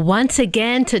time once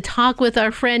again to talk with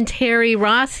our friend Terry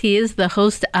Ross. He is the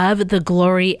host of The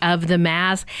Glory of the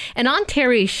Mass. And on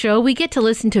Terry's show, we get to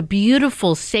listen to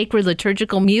beautiful sacred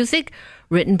liturgical music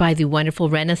written by the wonderful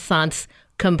Renaissance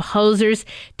composers.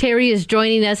 Terry is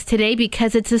joining us today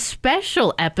because it's a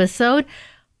special episode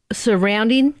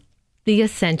surrounding the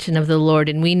ascension of the Lord.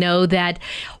 And we know that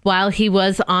while he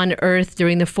was on earth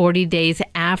during the 40 days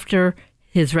after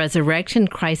his resurrection,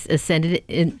 Christ ascended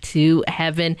into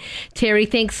heaven. Terry,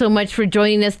 thanks so much for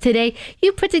joining us today.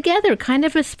 You put together kind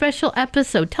of a special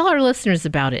episode. Tell our listeners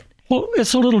about it. Well,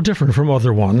 it's a little different from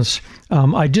other ones.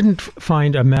 I didn't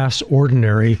find a Mass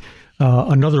Ordinary,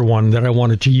 another one that I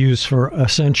wanted to use for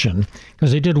Ascension,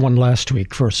 because they did one last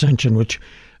week for Ascension, which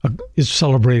is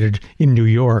celebrated in New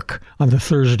York on the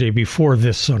Thursday before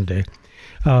this Sunday.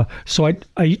 So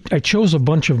I chose a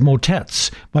bunch of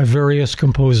motets by various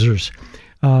composers,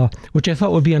 which I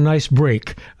thought would be a nice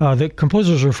break. The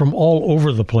composers are from all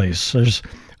over the place. There's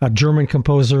a German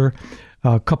composer,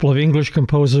 a couple of English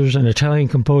composers, an Italian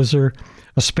composer,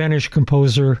 a Spanish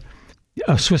composer,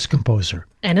 a Swiss composer.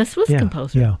 And a Swiss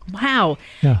composer. Yeah. Wow.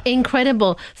 Yeah.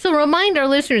 Incredible. So remind our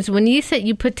listeners, when you said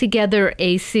you put together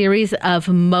a series of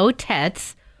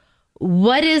motets,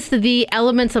 what is the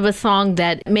elements of a song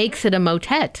that makes it a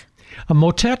motet? A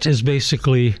motet is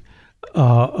basically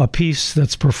a piece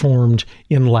that's performed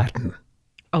in Latin.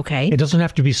 Okay. It doesn't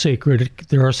have to be sacred.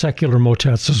 There are secular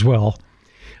motets as well.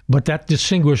 But that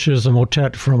distinguishes a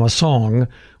motet from a song,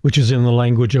 which is in the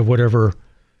language of whatever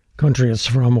country it's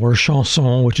from, or a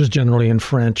chanson, which is generally in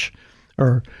French,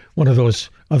 or one of those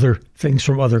other things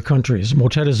from other countries.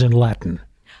 Motet is in Latin.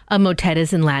 A motet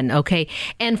is in Latin, okay.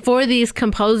 And for these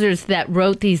composers that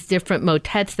wrote these different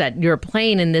motets that you're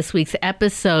playing in this week's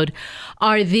episode,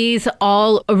 are these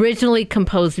all originally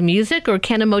composed music, or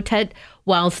can a motet,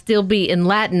 while still be in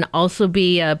Latin, also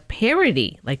be a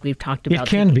parody, like we've talked about? It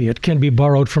can be. It can be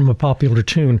borrowed from a popular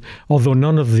tune, although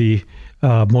none of the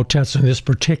motets in this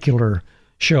particular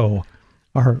show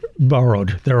are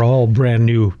borrowed. They're all brand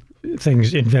new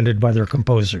things invented by their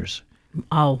composers.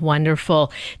 Oh,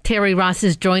 wonderful. Terry Ross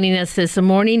is joining us this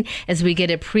morning as we get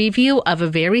a preview of a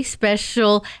very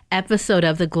special episode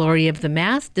of The Glory of the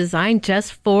Mass designed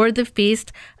just for the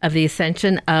Feast of the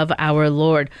Ascension of our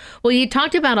Lord. Well, you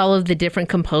talked about all of the different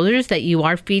composers that you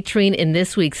are featuring in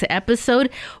this week's episode.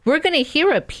 We're going to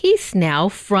hear a piece now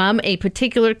from a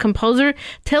particular composer.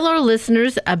 Tell our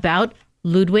listeners about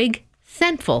Ludwig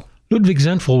Sentfel. Ludwig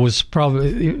Sentfel was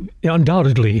probably,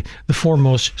 undoubtedly, the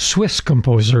foremost Swiss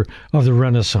composer of the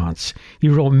Renaissance. He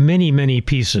wrote many, many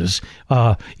pieces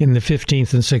in the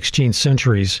 15th and 16th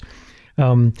centuries,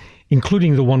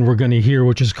 including the one we're going to hear,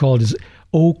 which is called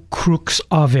O Crux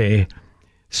Ave,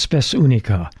 Spes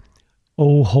Unica,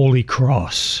 O Holy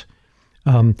Cross.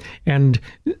 And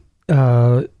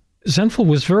Sentfel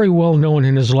was very well known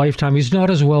in his lifetime. He's not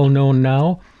as well known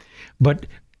now, but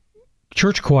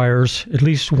church choirs, at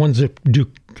least ones that do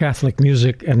Catholic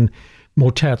music and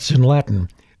motets in Latin,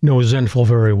 know Sentfel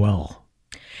very well.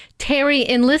 Terry,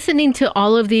 in listening to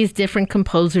all of these different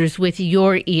composers with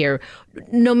your ear,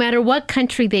 no matter what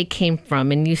country they came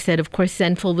from, and you said, of course,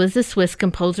 Sentfel was a Swiss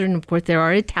composer, and of course there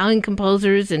are Italian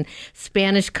composers and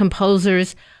Spanish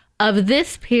composers of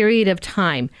this period of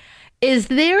time, is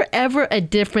there ever a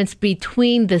difference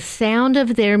between the sound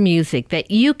of their music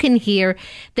that you can hear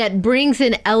that brings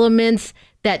in elements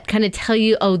that kind of tell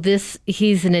you, oh,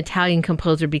 he's an Italian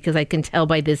composer because I can tell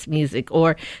by this music,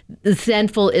 or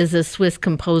Sentfel is a Swiss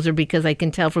composer because I can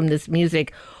tell from this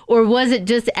music? Or was it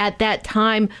just at that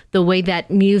time, the way that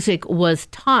music was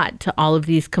taught to all of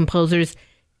these composers,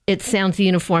 it sounds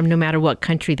uniform no matter what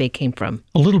country they came from?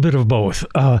 A little bit of both.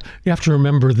 You have to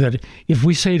remember that if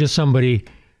we say to somebody,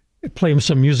 play them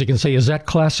some music and say, is that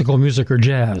classical music or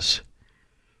jazz?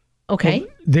 Okay. Well,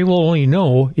 they will only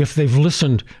know if they've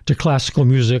listened to classical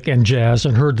music and jazz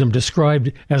and heard them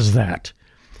described as that.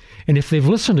 And if they've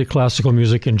listened to classical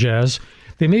music and jazz,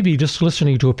 they may be just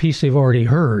listening to a piece they've already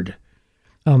heard.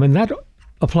 And that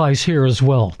applies here as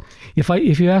well.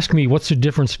 If you ask me what's the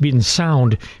difference in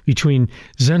sound between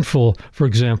Zentful, for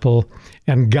example,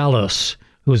 and Gallus,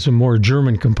 who is a more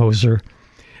German composer,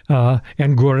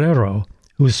 and Guerrero,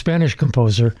 who is a Spanish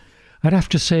composer, I'd have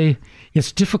to say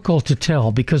it's difficult to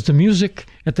tell because the music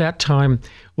at that time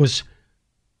was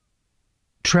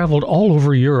traveled all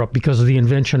over Europe because of the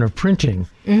invention of printing.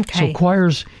 Okay. So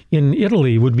choirs in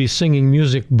Italy would be singing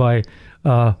music by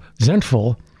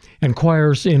Zentful, and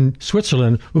choirs in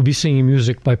Switzerland would be singing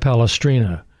music by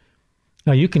Palestrina.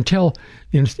 Now you can tell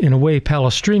in a way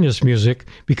Palestrina's music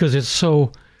because it's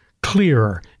so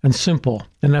clear and simple,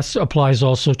 and that applies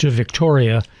also to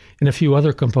Victoria and a few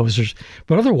other composers.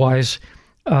 But otherwise,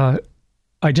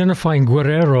 identifying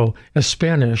Guerrero as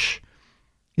Spanish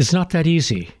is not that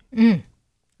easy.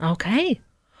 Okay.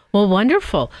 Well,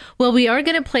 wonderful. Well, we are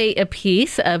going to play a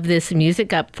piece of this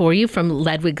music up for you from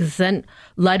Ludwig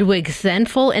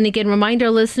Zentful. And again, remind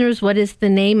our listeners, what is the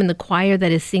name and the choir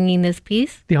that is singing this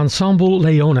piece? The Ensemble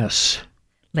Leonis.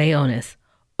 Leonis.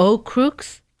 O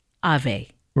Crux Ave.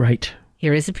 Right.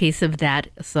 Here is a piece of that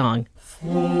song.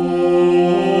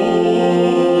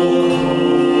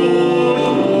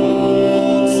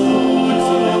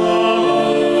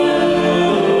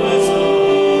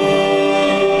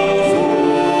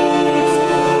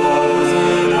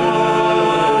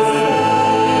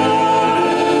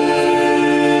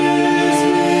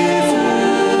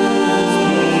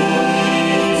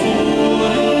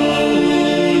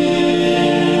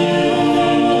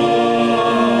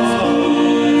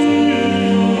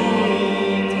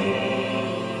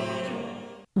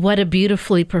 What a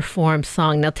beautifully performed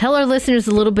song. Now tell our listeners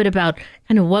a little bit about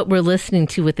kind of what we're listening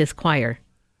to with this choir.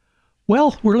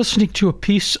 Well, we're listening to a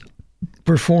piece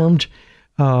performed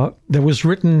that was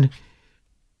written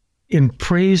in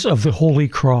praise of the Holy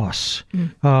Cross,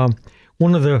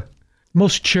 one of the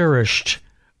most cherished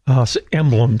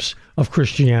emblems of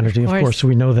Christianity. Of course,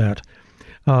 we know that.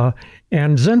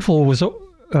 And Zentful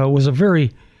was a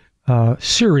very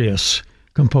serious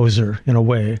composer in a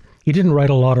way. He didn't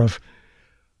write a lot of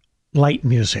light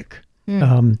music.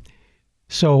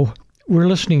 So we're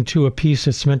listening to a piece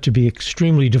that's meant to be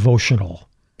extremely devotional.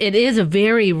 It is a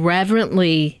very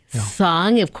reverently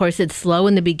sung. Of course, it's slow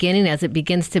in the beginning as it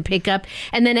begins to pick up.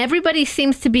 And then everybody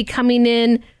seems to be coming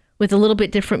in with a little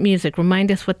bit different music.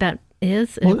 Remind us what that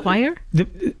is in a choir?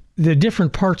 The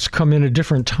different parts come in at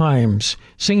different times,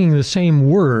 singing the same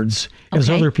words as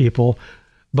other people,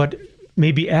 but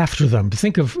maybe after them.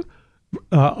 Think of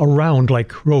around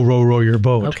like row, row, row your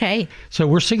boat. Okay. So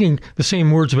we're singing the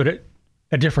same words, but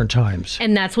at different times.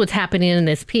 And that's what's happening in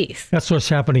this piece. That's what's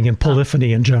happening in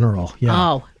polyphony in general. Yeah.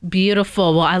 Oh,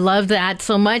 beautiful. Well, I love that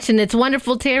so much. And it's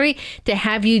wonderful, Terry, to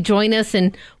have you join us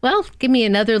and, well, give me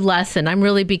another lesson. I'm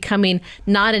really becoming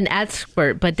not an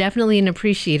expert, but definitely an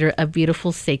appreciator of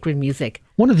beautiful sacred music.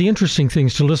 One of the interesting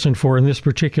things to listen for in this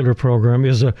particular program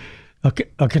is a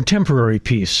contemporary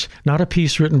piece, not a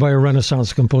piece written by a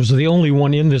Renaissance composer, the only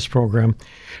one in this program,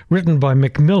 written by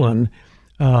Macmillan,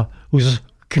 who's a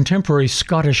contemporary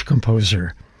Scottish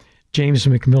composer, James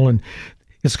Macmillan.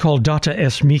 It's called Data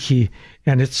es Mihi,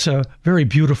 and it's a very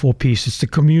beautiful piece. It's the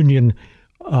Communion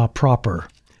proper.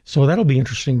 So that'll be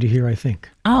interesting to hear, I think.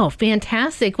 Oh,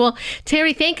 fantastic. Well,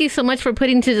 Terry, thank you so much for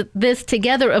putting this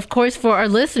together. Of course, for our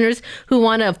listeners who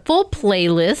want a full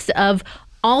playlist of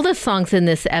all the songs in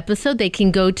this episode, they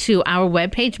can go to our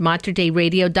webpage,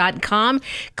 materdeiradio.com,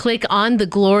 click on the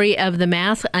Glory of the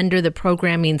Mass under the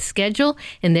programming schedule,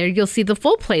 and there you'll see the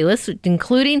full playlist,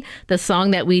 including the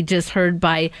song that we just heard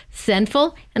by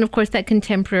Zentful, and of course that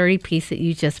contemporary piece that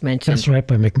you just mentioned. That's right,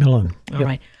 by Macmillan. All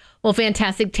right. Well,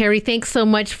 fantastic, Terry. Thanks so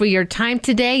much for your time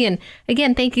today. And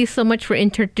again, thank you so much for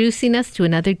introducing us to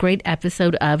another great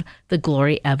episode of The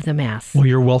Glory of the Mass. Well,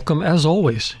 you're welcome, as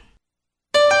always.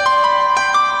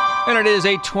 And it is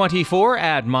 8:24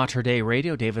 at Mater Dei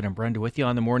Radio. David and Brenda with you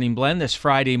on the Morning Blend this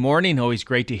Friday morning. Always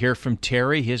great to hear from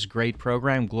Terry, his great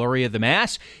program, Glory of the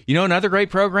Mass. You know another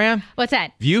great program? What's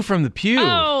that? View from the Pew.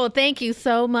 Oh, thank you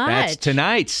so much. That's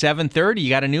tonight, 7:30. You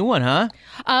got a new one, huh?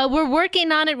 We're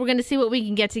working on it. We're going to see what we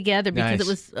can get together because it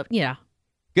was,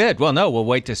 Good. Well, no, we'll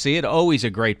wait to see it. Always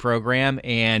a great program.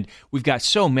 And we've got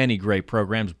so many great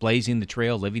programs. Blazing the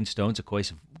Trail, Living Stones, of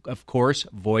course,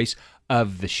 Voice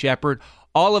of the Shepherd.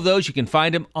 All of those, you can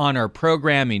find them on our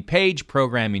programming page,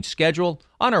 programming schedule,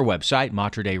 on our website,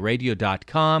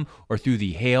 materdeiradio.com, or through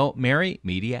the Hail Mary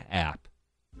Media app.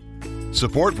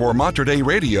 Support for Mater Dei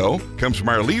Radio comes from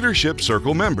our Leadership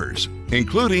Circle members,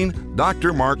 including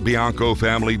Dr. Mark Bianco,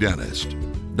 family dentist.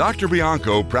 Dr.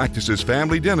 Bianco practices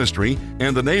family dentistry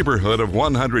in the neighborhood of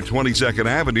 122nd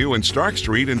Avenue and Stark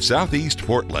Street in Southeast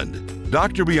Portland.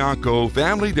 Dr. Bianco,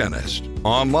 family dentist,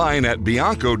 online at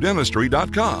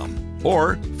biancodentistry.com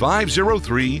or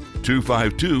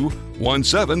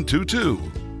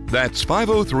 503-252-1722. That's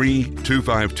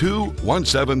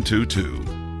 503-252-1722.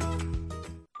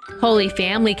 Holy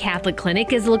Family Catholic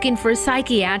Clinic is looking for a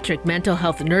psychiatric mental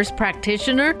health nurse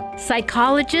practitioner,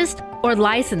 psychologist, or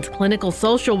licensed clinical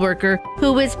social worker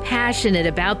who is passionate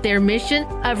about their mission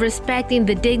of respecting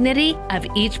the dignity of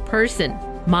each person,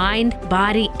 mind,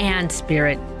 body, and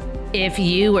spirit. If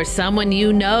you or someone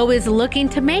you know is looking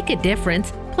to make a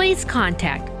difference, please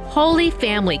contact Holy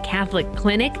Family Catholic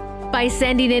Clinic by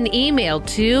sending an email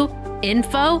to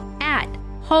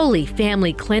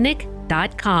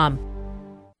info@holyfamilyclinic.com.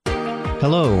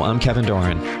 Hello, I'm Kevin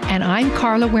Doran. And I'm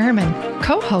Carla Wehrman,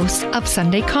 co-host of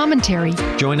Sunday Commentary.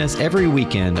 Join us every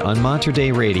weekend on Mater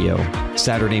Dei Radio,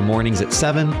 Saturday mornings at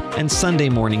 7 and Sunday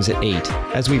mornings at 8,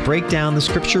 as we break down the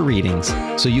scripture readings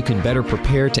so you can better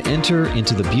prepare to enter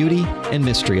into the beauty and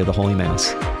mystery of the Holy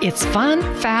Mass. It's fun,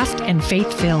 fast, and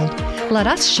faith-filled. Let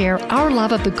us share our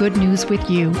love of the good news with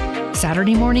you.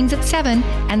 Saturday mornings at 7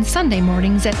 and Sunday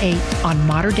mornings at 8 on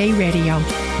Mater Dei Radio.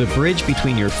 The bridge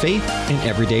between your faith and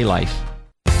everyday life.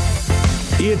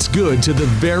 It's good to the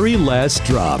very last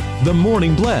drop. The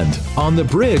Morning Blend on the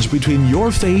bridge between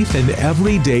your faith and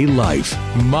everyday life.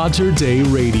 Mater Dei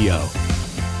Radio.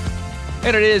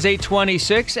 And it is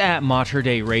 8:26 at Mater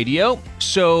Dei Radio.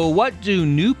 So what do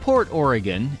Newport,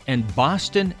 Oregon and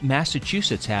Boston,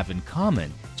 Massachusetts have in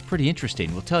common? It's pretty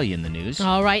interesting. We'll tell you in the news.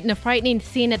 All right, and a frightening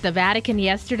scene at the Vatican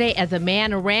yesterday as a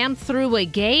man ran through a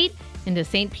gate into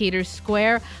St. Peter's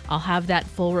Square. I'll have that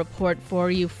full report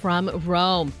for you from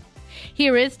Rome.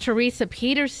 Here is Teresa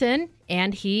Peterson,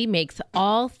 and he makes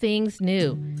all things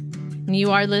new. You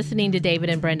are listening to David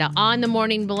and Brenda on the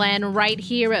Morning Blend right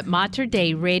here at Mater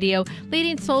Dei Radio,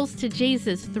 leading souls to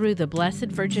Jesus through the Blessed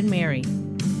Virgin Mary.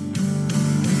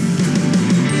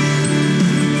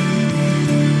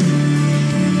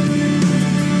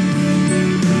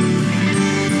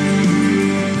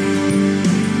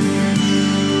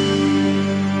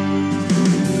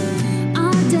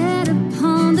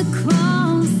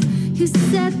 You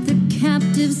set the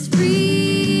captives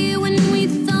free when we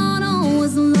thought all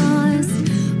was lost.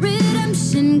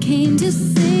 Redemption came to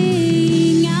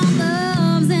sing our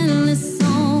love's endless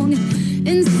song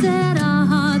and set our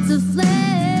hearts aflame.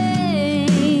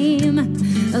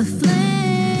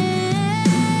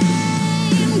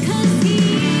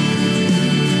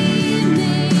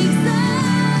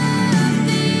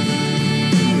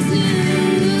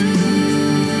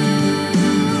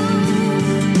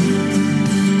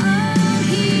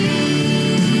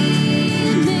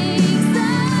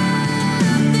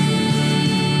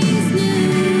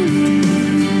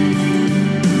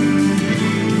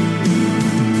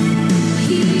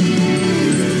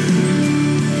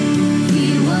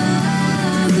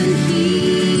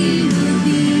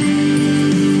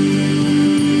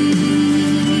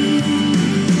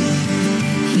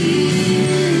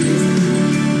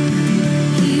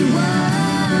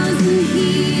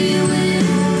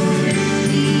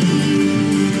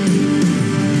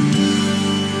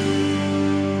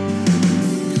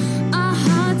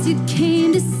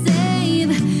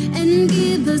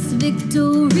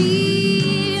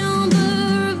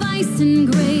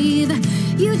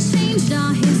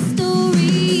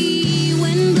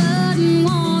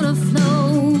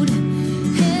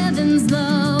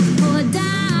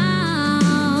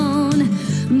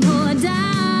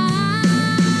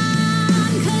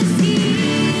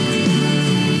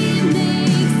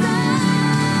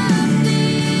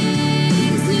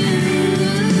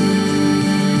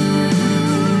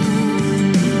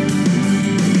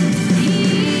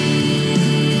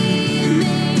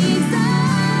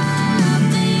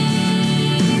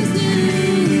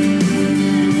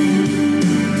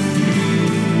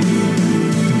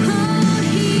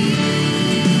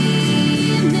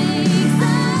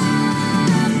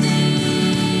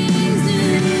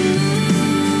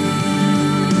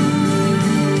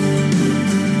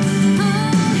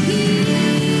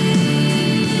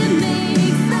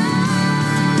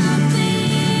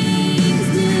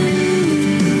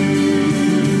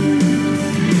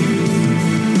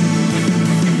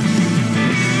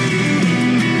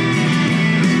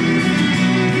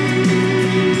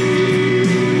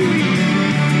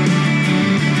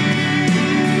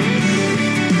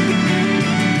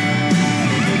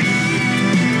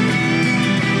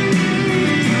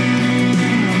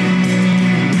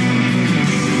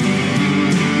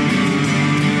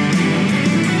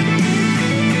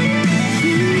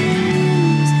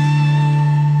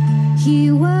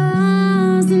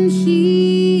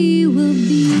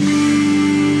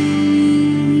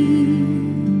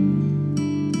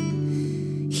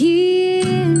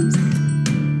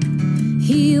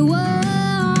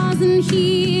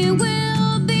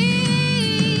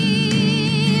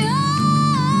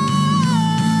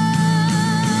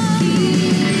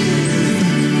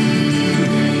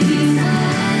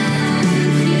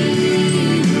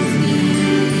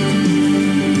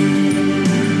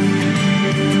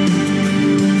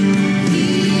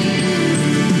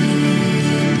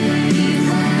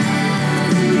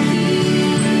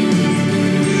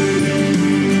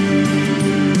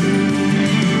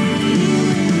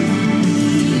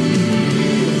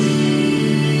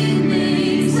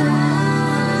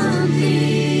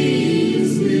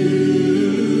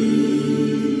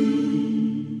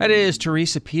 That is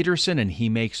Teresa Peterson, and He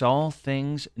Makes All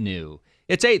Things New.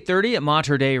 It's 8:30 at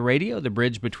Mater Dei Radio, the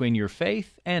bridge between your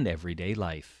faith and everyday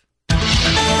life.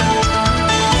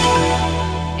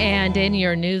 And in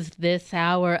your news this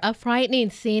hour, a frightening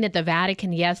scene at the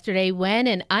Vatican yesterday when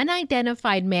an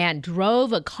unidentified man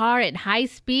drove a car at high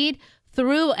speed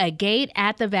through a gate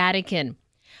at the Vatican.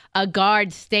 A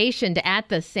guard stationed at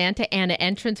the Santa Ana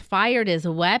entrance fired his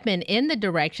weapon in the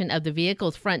direction of the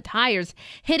vehicle's front tires,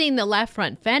 hitting the left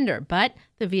front fender, but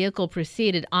the vehicle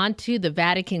proceeded onto the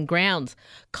Vatican grounds.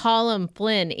 Colin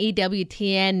Flynn,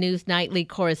 EWTN News Nightly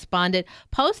correspondent,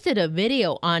 posted a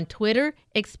video on Twitter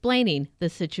explaining the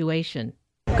situation.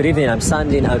 Good evening. I'm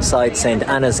standing outside St.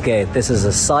 Anna's Gate. This is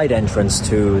a side entrance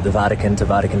to the Vatican, to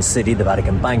Vatican City. The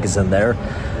Vatican Bank is in there.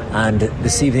 And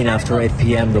this evening after 8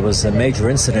 p.m. there was a major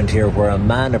incident here where a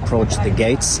man approached the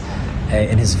gates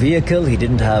in his vehicle. He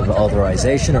didn't have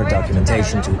authorization or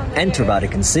documentation to enter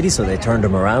Vatican City, so they turned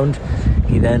him around.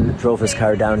 He then drove his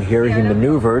car down here. He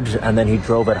maneuvered and then he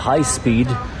drove at high speed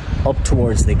up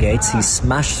towards the gates. He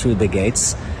smashed through the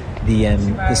gates.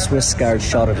 The Swiss guard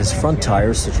shot at his front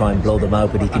tires to try and blow them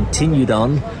out, but he continued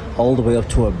on all the way up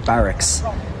to a barracks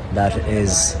that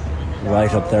is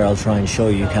right up there. I'll try and show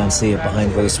you. You can't see it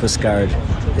behind where the Swiss guard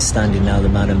is standing now, the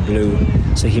man in blue.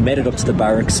 So he made it up to the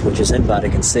barracks, which is in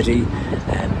Vatican City,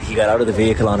 and he got out of the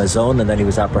vehicle on his own, and then he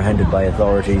was apprehended by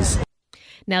authorities.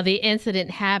 Now, the incident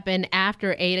happened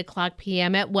after 8 o'clock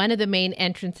p.m. at one of the main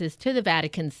entrances to the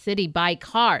Vatican City by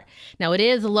car. Now, it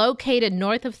is located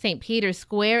north of St. Peter's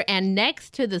Square and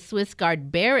next to the Swiss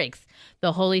Guard barracks.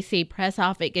 The Holy See press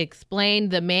office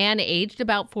explained the man, aged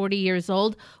about 40 years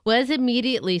old, was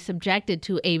immediately subjected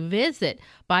to a visit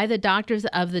by the doctors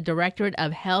of the Directorate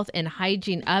of Health and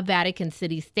Hygiene of Vatican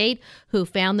City State, who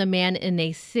found the man in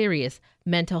a serious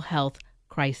mental health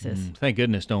crisis. Thank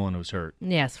goodness no one was hurt.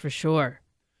 Yes, for sure.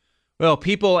 Well,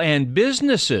 people and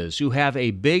businesses who have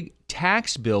a big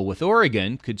tax bill with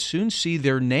Oregon could soon see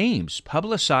their names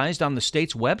publicized on the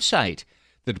state's website.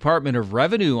 The Department of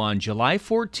Revenue on July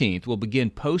 14th will begin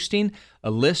posting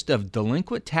a list of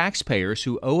delinquent taxpayers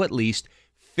who owe at least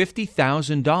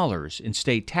 $50,000 in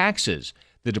state taxes.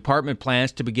 The department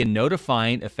plans to begin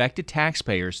notifying affected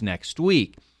taxpayers next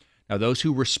week. Now, those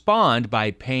who respond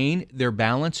by paying their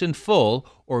balance in full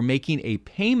or making a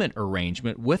payment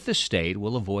arrangement with the state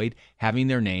will avoid having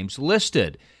their names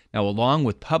listed. Now, along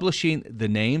with publishing the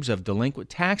names of delinquent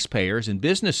taxpayers and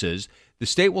businesses, the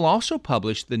state will also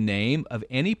publish the name of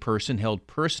any person held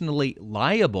personally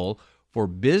liable for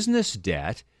business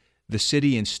debt, the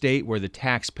city and state where the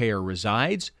taxpayer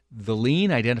resides, the lien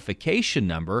identification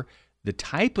number, the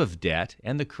type of debt,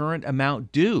 and the current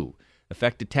amount due.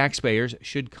 Affected taxpayers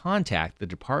should contact the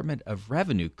Department of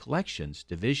Revenue Collections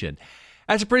Division.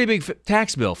 That's a pretty big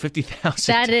tax bill, $50,000.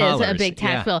 That is a big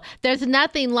tax bill. There's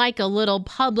nothing like a little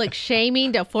public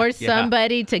shaming to force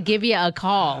somebody to give you a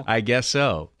call. I guess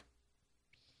so.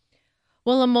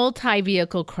 Well, a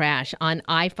multi-vehicle crash on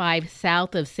I-5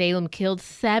 south of Salem killed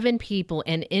 7 people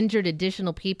and injured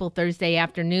additional people Thursday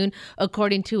afternoon,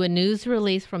 according to a news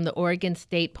release from the Oregon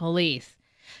State Police.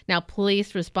 Now,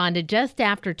 police responded just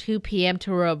after 2 p.m.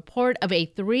 to a report of a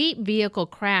 3-vehicle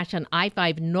crash on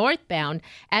I-5 northbound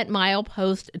at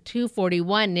milepost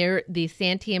 241 near the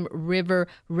Santiam River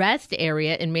Rest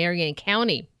area in Marion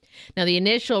County. Now, the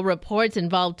initial reports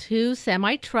involved 2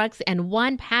 semi-trucks and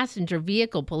 1 passenger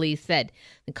vehicle, police said.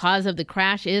 The cause of the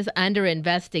crash is under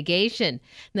investigation.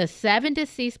 The 7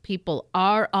 deceased people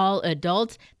are all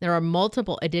adults. There are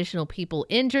multiple additional people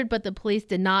injured, but the police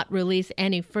did not release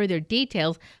any further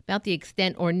details about the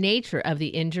extent or nature of the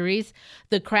injuries.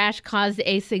 The crash caused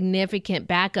a significant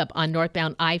backup on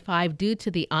northbound I-5 due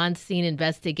to the on-scene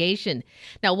investigation.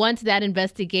 Now, once that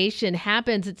investigation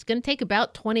happens, it's going to take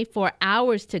about 24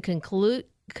 hours to conclude,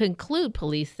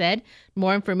 police said.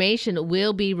 More information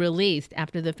will be released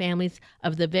after the families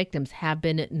of the victims have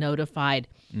been notified.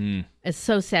 It's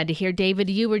so sad to hear. David,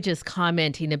 you were just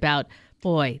commenting about,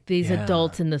 these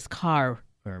adults in this car.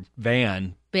 Or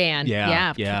van,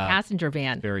 passenger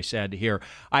van. Very sad to hear.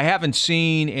 I haven't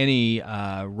seen any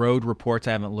road reports.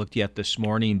 I haven't looked yet this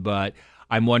morning, but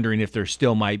I'm wondering if there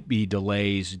still might be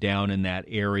delays down in that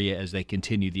area as they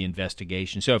continue the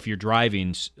investigation. So if you're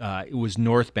driving, it was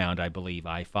northbound, I believe,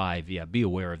 I-5. Be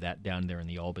aware of that down there in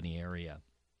the Albany area.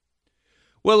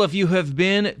 Well, if you have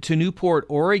been to Newport,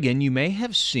 Oregon, you may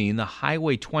have seen the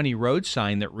Highway 20 road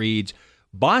sign that reads,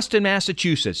 Boston,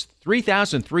 Massachusetts,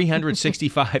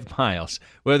 3,365 miles.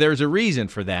 Well, there's a reason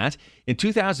for that. In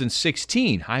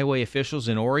 2016, highway officials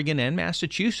in Oregon and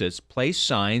Massachusetts placed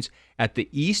signs at the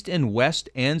east and west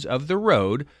ends of the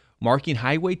road marking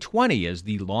Highway 20 as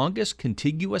the longest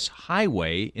contiguous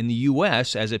highway in the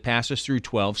U.S. as it passes through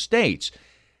 12 states.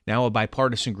 Now, a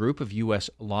bipartisan group of U.S.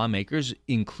 lawmakers,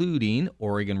 including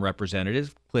Oregon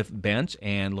Representatives Cliff Bentz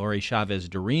and Lori Chavez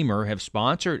DeRemer, have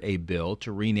sponsored a bill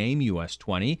to rename U.S.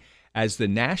 20 as the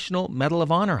National Medal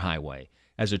of Honor Highway,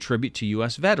 as a tribute to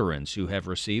U.S. veterans who have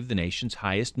received the nation's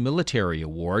highest military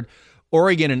award.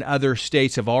 Oregon and other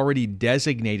states have already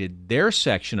designated their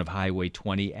section of Highway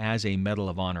 20 as a Medal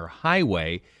of Honor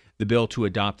highway. The bill to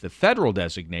adopt the federal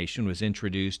designation was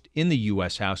introduced in the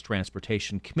U.S. House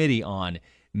Transportation Committee on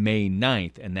May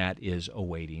 9th, and that is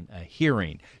awaiting a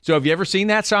hearing. So have you ever seen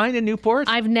that sign in Newport?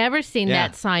 I've never seen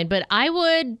that sign, but I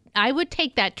would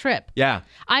take that trip. Yeah.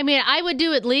 I mean, I would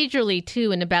do it leisurely,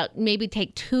 too, and about maybe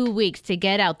take 2 weeks to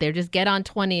get out there. Just get on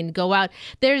 20 and go out.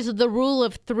 There's the rule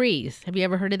of threes. Have you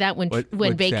ever heard of that when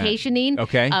vacationing? That?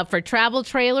 Okay. For travel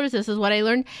trailers, this is what I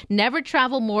learned. Never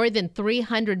travel more than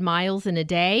 300 miles in a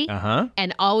day,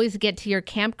 and always get to your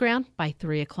campground by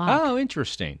 3 o'clock. Oh,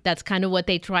 interesting. That's kind of what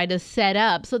they try to set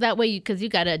up. So that way, because you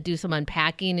got to do some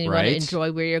unpacking and you want to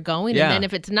enjoy where you're going. Yeah. And then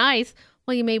if it's nice,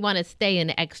 well, you may want to stay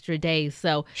an extra day.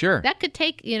 So that could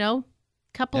take,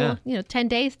 couple, 10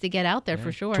 days to get out there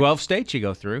for sure. 12 states you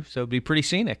go through, so it'd be pretty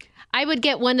scenic. I would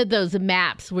get one of those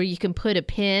maps where you can put a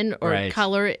pin or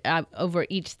color over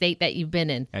each state that you've been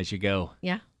in. As you go.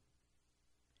 Yeah.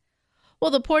 Well,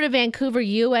 the Port of Vancouver,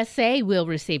 USA, will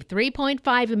receive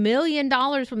 $3.5 million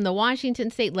from the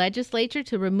Washington State Legislature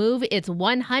to remove its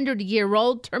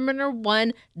 100-year-old Terminal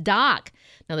 1 dock.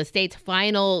 Now, the state's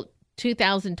final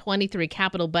 2023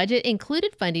 capital budget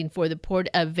included funding for the Port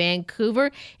of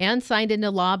Vancouver and signed into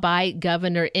law by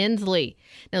Governor Inslee.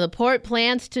 Now, the port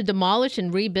plans to demolish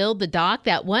and rebuild the dock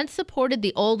that once supported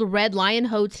the old Red Lion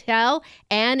Hotel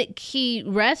and Key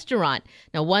Restaurant.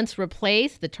 Now, once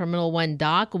replaced, the Terminal 1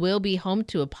 dock will be home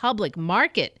to a public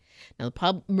market. Now,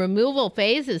 the removal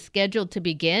phase is scheduled to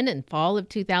begin in fall of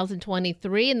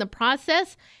 2023. In the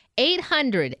process,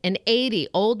 880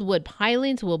 old wood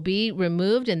pilings will be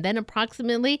removed, and then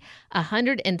approximately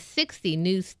 160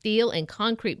 new steel and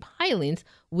concrete pilings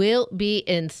will be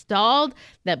installed.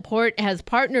 That port has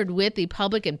partnered with the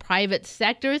public and private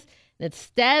sectors. It's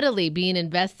steadily being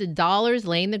invested dollars,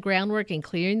 laying the groundwork and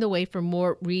clearing the way for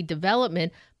more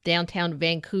redevelopment downtown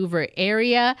Vancouver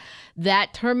area.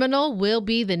 That terminal will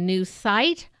be the new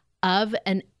site of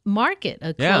an market,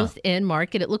 a closed-in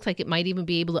market. It looks like it might even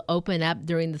be able to open up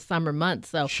during the summer months.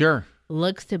 So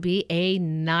looks to be a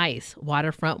nice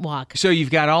waterfront walk. So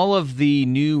you've got all of the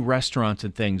new restaurants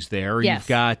and things there. Yes. You've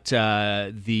got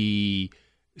the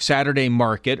Saturday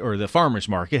market or the farmers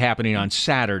market happening on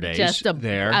Saturdays. Just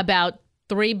about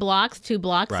 2 blocks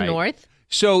north.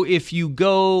 So if you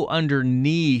go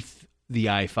underneath the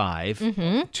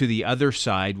I-5 to the other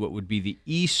side, what would be the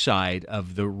east side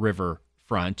of the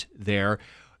riverfront there,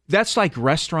 that's like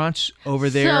restaurants over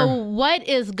there. So what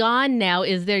is gone now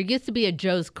is there used to be a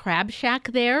Joe's Crab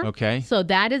Shack there. Okay. So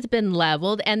that has been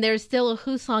leveled, and there's still a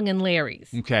Husong and Larry's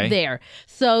there.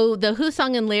 So the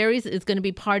Husong and Larry's is going to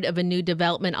be part of a new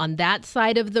development on that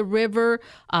side of the river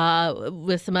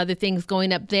with some other things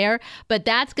going up there. But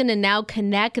that's going to now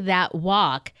connect that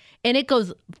walk, and it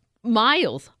goes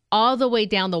miles all the way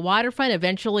down the waterfront.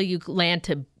 Eventually you land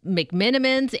to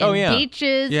McMinimans and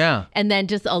beaches. Yeah. And then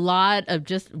just a lot of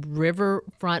just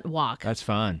riverfront walk. That's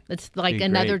fun. It's like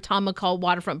another Tom McCall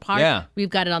waterfront park. Yeah. We've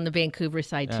got it on the Vancouver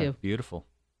side too. Beautiful.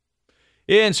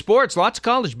 In sports, lots of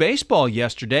college baseball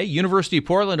yesterday. University of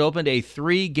Portland opened a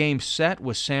 3-game set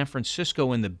with San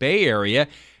Francisco in the Bay Area,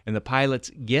 and the Pilots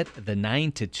get the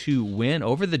 9-2 win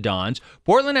over the Dons.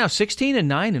 Portland now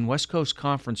 16-9 in West Coast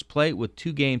Conference play with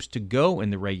 2 games to go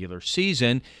in the regular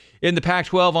season. In the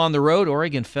Pac-12 on the road,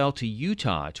 Oregon fell to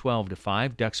Utah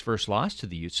 12-5. Ducks' first loss to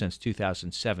the Utes since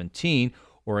 2017.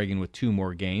 Oregon with 2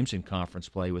 more games in conference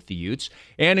play with the Utes.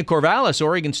 And in Corvallis,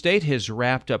 Oregon State has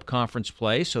wrapped up conference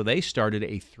play, so they started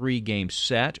a 3-game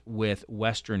set with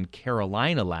Western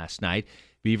Carolina last night.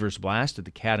 Beavers blasted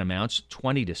the Catamounts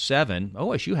 20-7.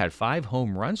 OSU had 5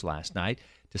 home runs last night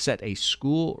to set a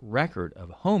school record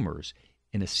of homers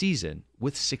in a season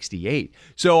with 68.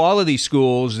 So all of these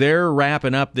schools, they're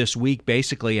wrapping up this week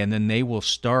basically, and then they will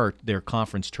start their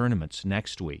conference tournaments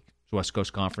next week. So West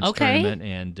Coast Conference tournament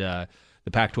and the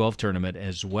Pac-12 tournament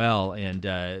as well. And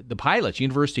the Pilots,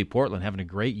 University of Portland, having a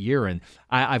great year. And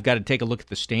I've got to take a look at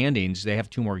the standings. They have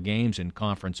 2 more games in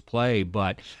conference play,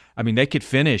 but I mean, they could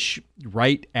finish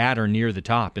right at or near the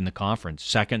top in the conference.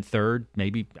 Second, third,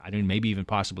 maybe even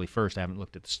possibly first. I haven't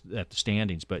looked at the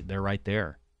standings, but they're right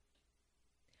there.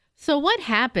 So what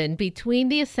happened between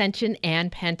the Ascension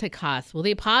and Pentecost? Well,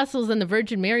 the apostles and the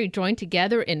Virgin Mary joined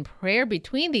together in prayer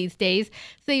between these days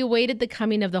as they awaited the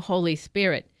coming of the Holy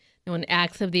Spirit. Now, in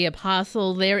Acts of the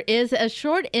Apostles, there is a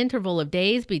short interval of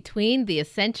days between the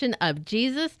ascension of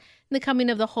Jesus and the coming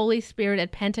of the Holy Spirit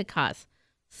at Pentecost.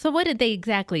 So what did they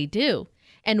exactly do?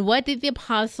 And what did the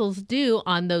apostles do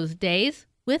on those days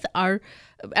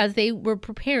as they were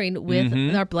preparing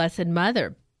with our Blessed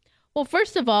Mother? Well,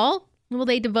 first of all,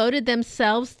 they devoted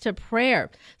themselves to prayer.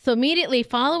 So immediately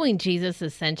following Jesus'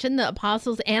 ascension, the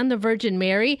apostles and the Virgin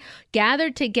Mary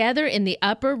gathered together in the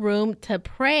upper room to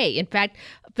pray. In fact,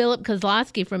 Philip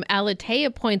Kozlowski from Aletheia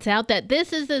points out that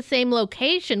this is the same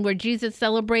location where Jesus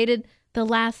celebrated the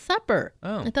Last Supper.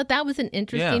 I thought that was an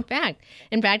interesting fact.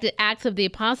 In fact, in Acts of the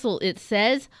Apostle, it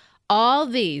says, all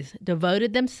these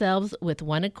devoted themselves with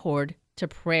one accord to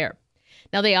prayer.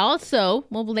 Now, they also,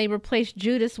 they replaced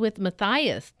Judas with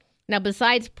Matthias. Now,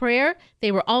 besides prayer,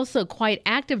 they were also quite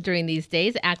active during these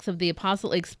days. Acts of the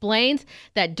Apostle explains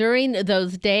that during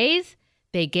those days,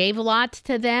 they gave lots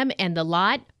to them, and the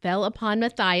lot fell upon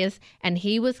Matthias, and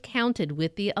he was counted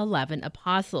with the 11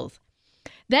 apostles.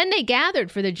 Then they gathered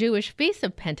for the Jewish feast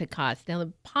of Pentecost. Now,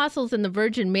 the apostles and the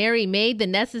Virgin Mary made the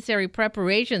necessary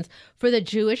preparations for the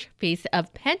Jewish feast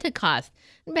of Pentecost.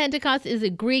 Pentecost is a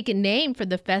Greek name for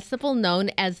the festival known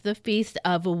as the Feast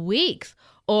of Weeks,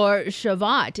 or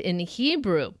Shavuot in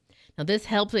Hebrew. Now, this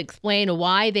helps explain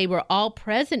why they were all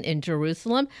present in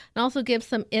Jerusalem and also gives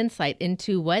some insight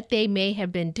into what they may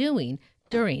have been doing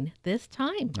during this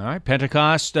time. All right,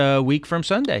 Pentecost, a week from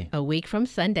Sunday. A week from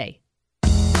Sunday.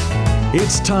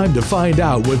 It's time to find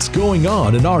out what's going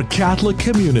on in our Catholic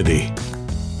community.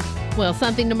 Well,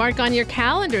 something to mark on your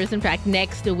calendars. In fact,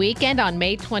 next weekend on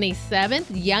May 27th,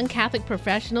 Young Catholic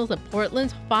Professionals of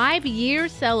Portland's 5-year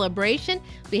celebration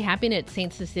will be happening at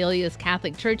St. Cecilia's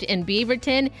Catholic Church in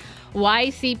Beaverton.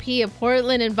 YCP of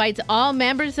Portland invites all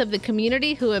members of the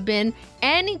community who have been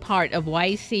any part of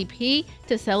YCP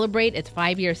to celebrate its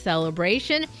 5-year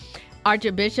celebration.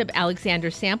 Archbishop Alexander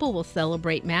Sample will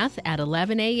celebrate Mass at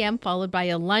 11 a.m., followed by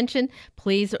a luncheon.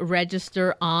 Please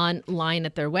register online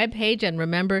at their webpage. And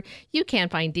remember, you can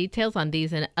find details on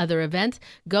these and other events.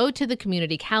 Go to the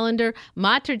community calendar,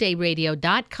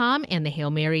 materdeiradio.com, and the Hail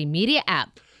Mary Media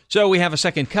app. So we have a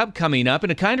second cup coming up,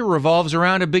 and it kind of revolves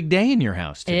around a big day in your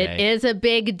house today. It is a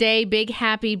big day, big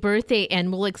happy birthday,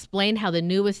 and we'll explain how the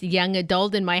newest young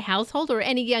adult in my household, or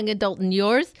any young adult in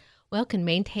yours, can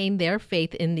maintain their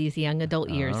faith in these young adult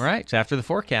years. All right, it's after the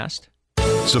forecast.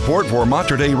 Support for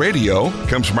Mater Dei Radio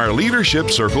comes from our Leadership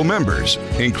Circle members,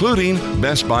 including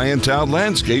Best Buy in Town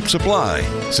Landscape Supply.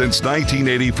 Since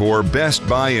 1984, Best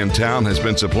Buy in Town has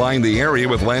been supplying the area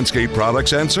with landscape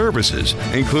products and services,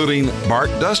 including bark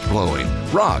dust blowing,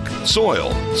 rock,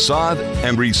 soil, sod,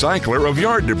 and recycler of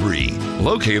yard debris.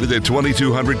 Located at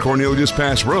 2200 Cornelius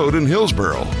Pass Road in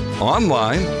Hillsboro.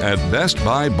 Online at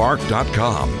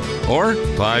bestbuybark.com or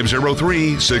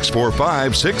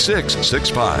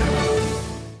 503-645-6665.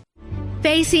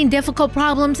 Facing difficult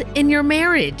problems in your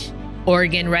marriage?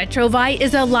 Oregon Retrovi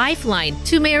is a lifeline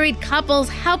to married couples,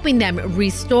 helping them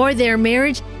restore their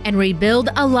marriage and rebuild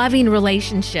a loving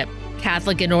relationship.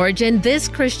 Catholic in origin, this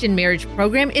Christian marriage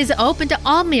program is open to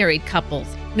all married couples,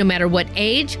 no matter what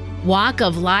age, walk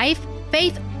of life,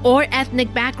 faith, or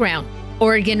ethnic background.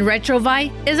 Oregon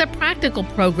Retrovi is a practical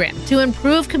program to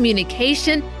improve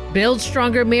communication, build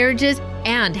stronger marriages,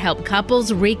 and help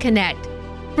couples reconnect.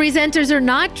 Presenters are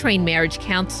not trained marriage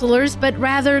counselors, but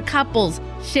rather couples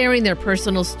sharing their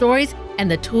personal stories and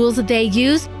the tools that they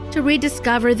use to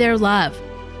rediscover their love.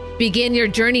 Begin your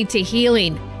journey to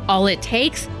healing. All it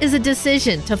takes is a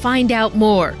decision to find out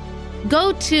more.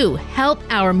 Go to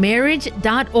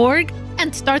helpourmarriage.org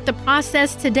and start the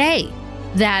process today.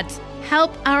 That's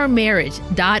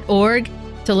helpourmarriage.org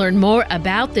to learn more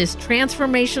about this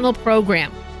transformational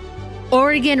program.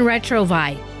 Oregon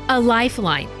Retrovi, a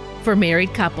lifeline for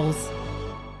married couples.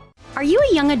 Are you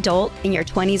a young adult in your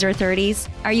 20s or 30s?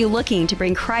 Are you looking to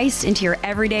bring Christ into your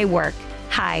everyday work?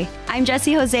 Hi, I'm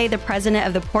Jessie Jose, the president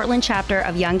of the Portland chapter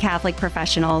of Young Catholic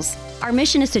Professionals. Our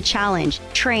mission is to challenge,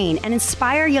 train, and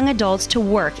inspire young adults to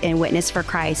work and witness for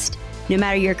Christ. No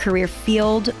matter your career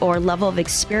field or level of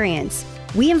experience,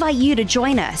 we invite you to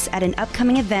join us at an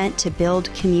upcoming event to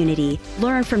build community,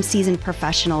 learn from seasoned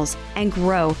professionals, and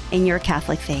grow in your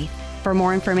Catholic faith. For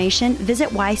more information, visit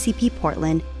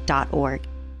ycpportland.org.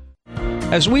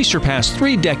 As we surpass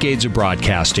 3 decades of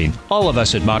broadcasting, all of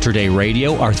us at Mater Dei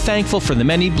Radio are thankful for the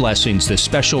many blessings this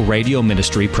special radio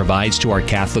ministry provides to our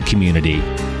Catholic community.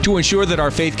 To ensure that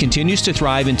our faith continues to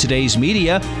thrive in today's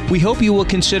media, we hope you will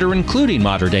consider including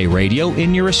Mater Dei Radio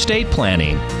in your estate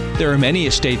planning. There are many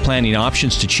estate planning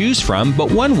options to choose from, but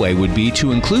one way would be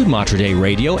to include Mater Dei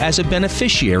Radio as a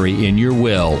beneficiary in your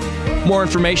will. More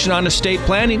information on estate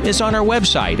planning is on our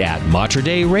website at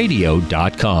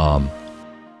materdeiradio.com.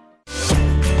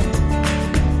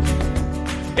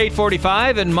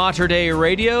 8:45 in Mater Dei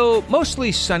Radio.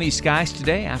 Mostly sunny skies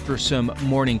today after some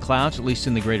morning clouds, at least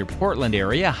in the greater Portland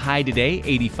area. High today,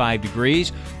 85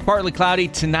 degrees. Partly cloudy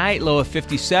tonight, low of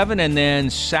 57. And then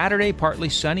Saturday, partly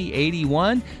sunny,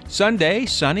 81. Sunday,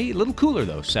 sunny, a little cooler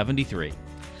though, 73.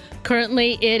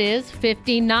 Currently, it is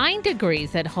 59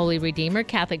 degrees at Holy Redeemer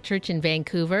Catholic Church in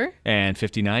Vancouver. And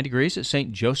 59 degrees at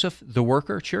St. Joseph the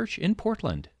Worker Church in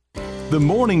Portland. The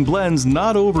morning blend's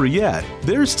not over yet.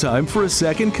 There's time for a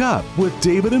second cup with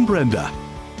David and Brenda.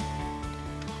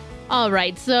 All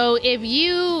right, so if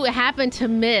you happen to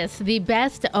miss the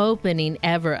best opening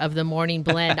ever of the Morning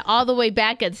Blend all the way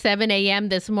back at 7 a.m.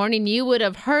 this morning, you would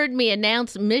have heard me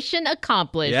announce mission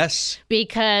accomplished. Yes.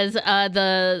 Because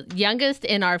the youngest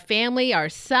in our family, our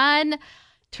son,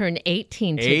 turned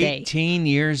 18 today. 18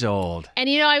 years old. And,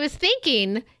 I was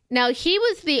thinking, now he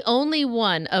was the only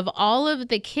one of all of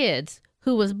the kids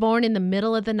who was born in the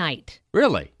middle of the night.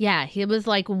 Really? Yeah, he was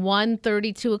like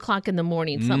 1:30, 2 o'clock in the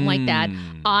morning, something like that,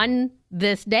 on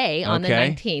this day, on the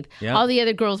 19th. Yep. All the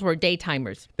other girls were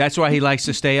daytimers. That's why he likes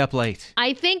to stay up late.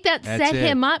 I think that set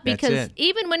him up because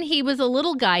even when he was a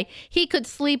little guy, he could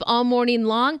sleep all morning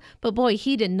long, but boy,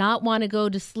 he did not want to go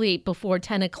to sleep before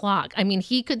 10 o'clock. I mean,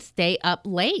 he could stay up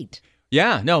late.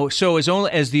 Yeah, no. So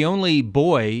as the only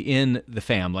boy in the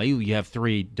family, you have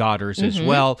 3 daughters as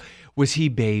well. Was he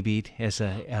babied as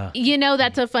a?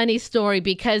 That's a funny story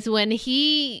because when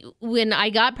I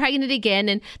got pregnant again,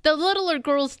 and the littler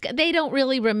girls, they don't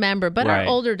really remember, but our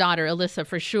older daughter, Alyssa,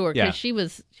 for sure, because she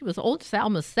was old,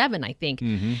 almost 7, I think,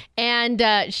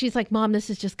 and she's like, "Mom, this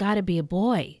has just got to be a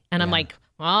boy," and I'm like,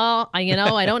 well, I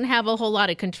don't have a whole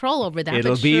lot of control over that.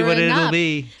 It'll but be sure what enough, it'll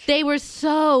be. They were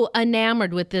so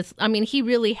enamored with this. I mean, he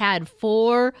really had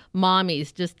 4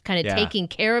 mommies just kind of taking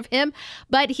care of him.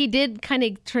 But he did kind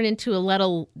of turn into a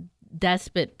little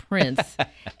despot prince.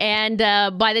 And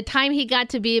by the time he got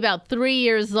to be about 3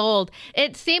 years old,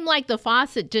 it seemed like the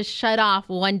faucet just shut off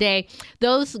one day.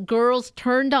 Those girls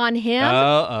turned on him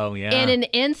in an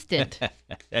instant.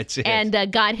 That's it. And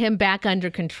got him back under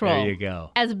control. There you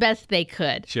go. As best they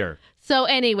could. Sure. So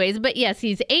anyways, but yes,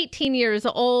 he's 18 years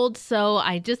old, so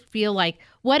I just feel like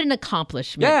what an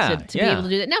accomplishment to be able to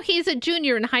do that. Now, he's a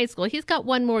junior in high school. He's got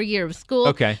 1 more year of school.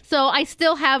 Okay. So I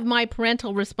still have my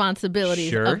parental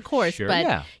responsibilities, of course.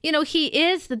 But, he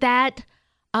is that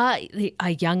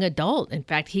a young adult. In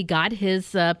fact, he got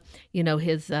his,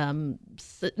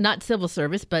 not civil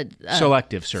service, but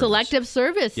selective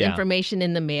service information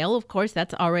in the mail. Of course,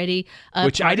 that's already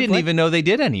which I didn't even know they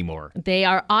did anymore. They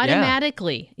are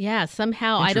automatically,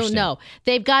 somehow, I don't know.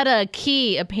 They've got a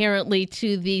key apparently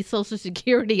to the Social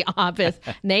Security office.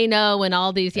 They know when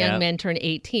all these young men turn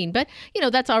 18, but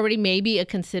that's already maybe a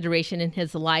consideration in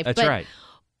his life. That's right.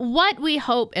 What we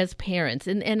hope as parents,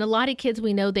 and a lot of kids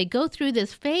we know, they go through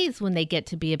this phase when they get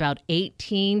to be about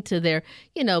 18 to their,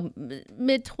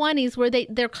 mid-20s where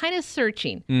they're kind of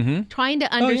searching, trying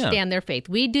to understand their faith.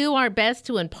 We do our best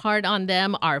to impart on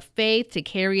them our faith, to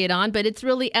carry it on, but it's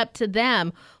really up to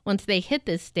them once they hit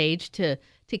this stage to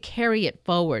carry it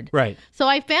forward. Right. So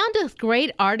I found a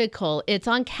great article. It's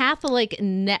on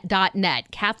Catholic.net,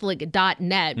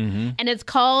 and it's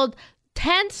called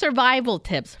 10 survival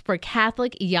tips for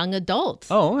Catholic young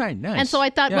adults. Oh, all right, nice. And so I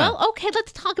thought, well, okay,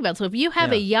 let's talk about it. So if you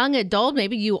have a young adult,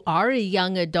 maybe you are a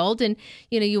young adult and,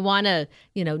 you want to,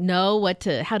 know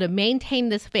how to maintain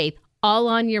this faith all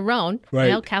on your own.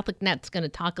 Right. Catholic.net's going to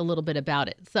talk a little bit about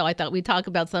it. So I thought we'd talk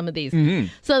about some of these.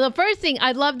 So the first thing,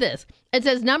 I love this. It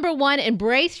says, number 1,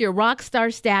 embrace your rock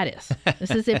star status.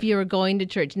 This is if you were going to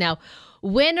church. Now,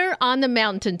 winner on the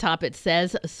mountaintop, it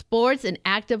says, sports and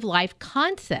active life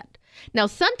concept. Now,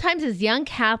 sometimes as young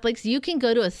Catholics, you can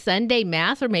go to a Sunday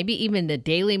Mass or maybe even the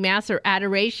daily Mass or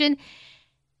adoration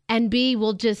and be,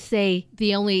 we'll just say,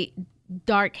 the only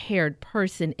dark-haired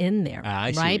person in there,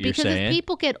 I see right? what you're because saying. as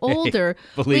people get older,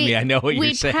 Believe me, I know what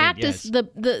you're saying. We practice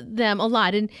them a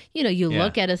lot. And, you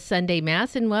look at a Sunday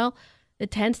Mass and, well, it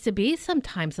tends to be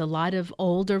sometimes a lot of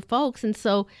older folks. And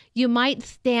so you might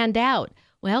stand out.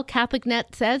 Well,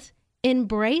 Catholic.net says,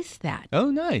 embrace that. Oh,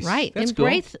 nice. Right. That's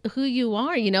embrace who you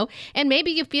are, and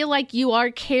maybe you feel like you are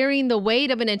carrying the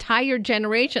weight of an entire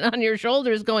generation on your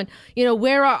shoulders going,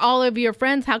 where are all of your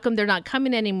friends? How come they're not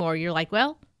coming anymore? You're like,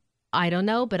 well, I don't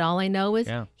know, but all I know is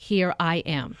here I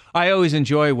am. I always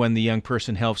enjoy when the young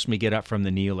person helps me get up from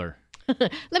the kneeler.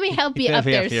 Let me help you up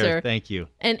there, sir. Thank you.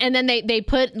 And then they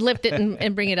lift it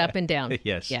and bring it up and down.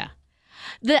 Yes. Yeah.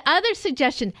 The other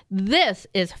suggestion, this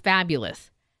is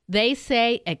fabulous. They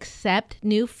say accept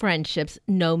new friendships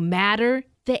no matter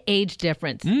the age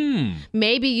difference.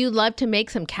 Maybe you love to make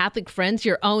some Catholic friends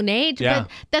your own age, but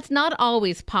that's not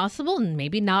always possible, and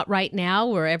maybe not right now,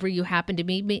 wherever you happen to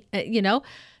be,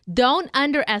 Don't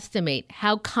underestimate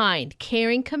how kind,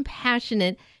 caring,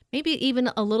 compassionate, maybe even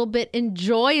a little bit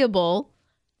enjoyable,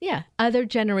 other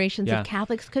generations of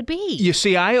Catholics could be. You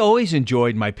see, I always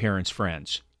enjoyed my parents'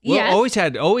 friends. Well,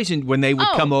 when they would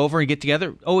come over and get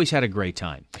together, always had a great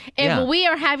time. If we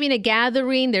are having a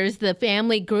gathering, there's the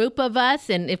family group of us,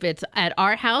 and if it's at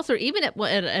our house or even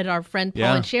at our friend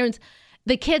Paul and Sharon's,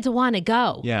 the kids want to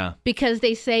go. Because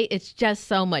they say it's just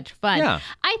so much fun.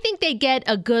 I think they get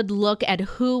a good look at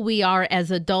who we are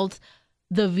as adults.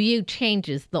 The view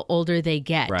changes the older they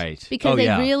get. Right. Because they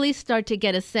really start to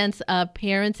get a sense of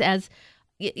parents as,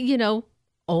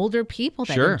 older people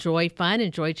that enjoy fun,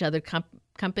 enjoy each other's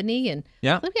company. And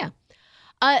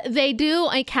they do,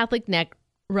 a Catholic Net,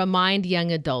 remind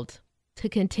young adults to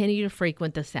continue to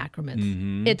frequent the sacraments.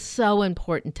 It's so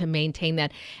important to maintain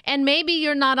that. And maybe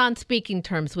you're not on speaking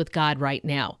terms with God right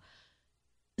now.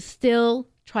 Still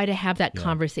try to have that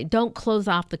conversation. Don't close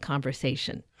off the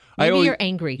conversation. Maybe you're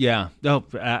angry. Yeah, no,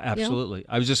 absolutely.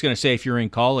 I was just going to say, if you're in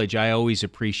college, I always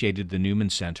appreciated the Newman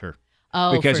Center.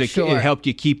 Because it helped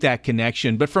you keep that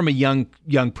connection, but from a young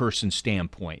person's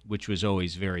standpoint, which was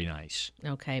always very nice.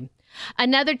 Okay.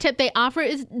 Another tip they offer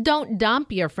is don't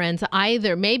dump your friends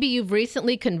either. Maybe you've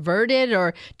recently converted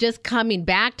or just coming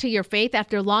back to your faith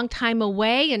after a long time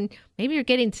away, and maybe you're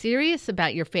getting serious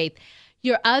about your faith.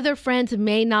 Your other friends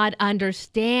may not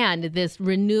understand this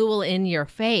renewal in your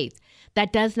faith.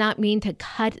 That does not mean to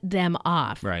cut them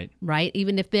off. Right?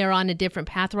 Even if they're on a different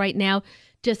path right now,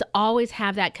 just always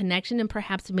have that connection, and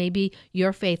perhaps maybe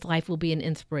your faith life will be an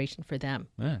inspiration for them.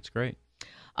 Yeah, that's great.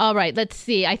 All right, let's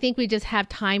see. I think we just have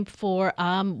time for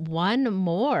one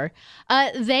more.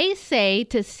 They say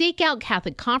to seek out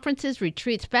Catholic conferences,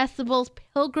 retreats, festivals,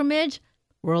 pilgrimage,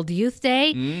 World Youth Day.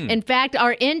 In fact,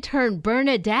 our intern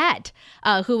Bernadette,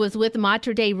 who was with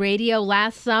Mater Dei Radio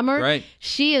last summer,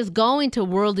 she is going to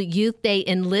World Youth Day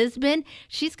in Lisbon.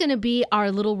 She's going to be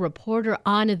our little reporter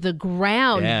on the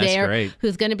ground there,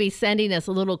 who's going to be sending us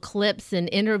little clips and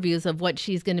interviews of what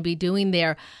she's going to be doing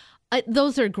there.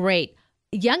 Those are great.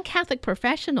 Young Catholic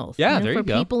professionals. There for you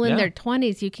go. People in their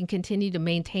 20s, you can continue to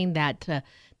maintain that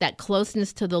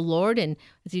closeness to the Lord, and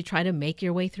as you try to make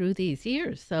your way through these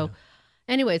years. So.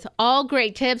 Anyways, all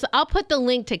great tips. I'll put the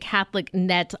link to Catholic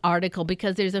Net's article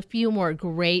because there's a few more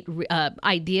great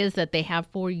ideas that they have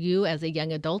for you as a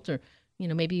young adult, or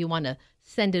maybe you want to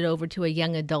send it over to a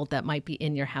young adult that might be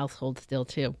in your household still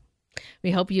too.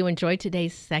 We hope you enjoyed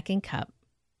today's Second Cup.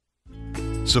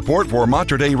 Support for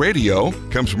Mater Dei Radio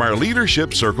comes from our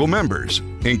Leadership Circle members,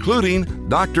 including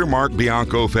Dr. Mark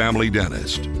Bianco, family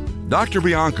dentist. Dr.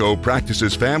 Bianco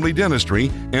practices family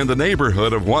dentistry in the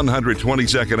neighborhood of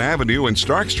 122nd Avenue and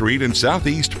Stark Street in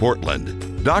Southeast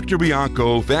Portland. Dr.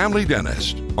 Bianco, family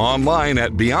dentist, online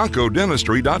at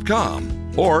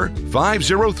biancodentistry.com or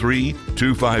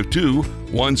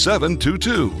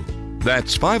 503-252-1722.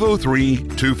 That's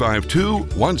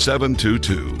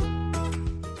 503-252-1722.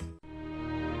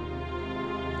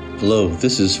 Hello,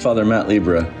 this is Father Matt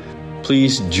Libra.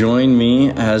 Please join me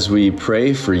as we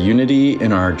pray for unity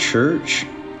in our church,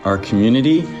 our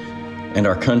community, and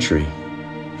our country.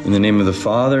 In the name of the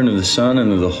Father, and of the Son,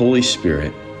 and of the Holy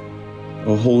Spirit.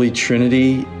 O Holy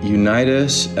Trinity, unite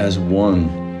us as one.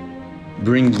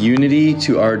 Bring unity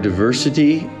to our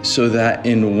diversity so that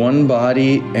in one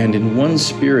body and in one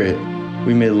spirit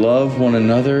we may love one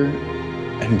another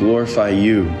and glorify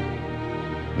you.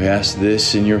 We ask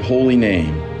this in your holy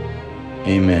name.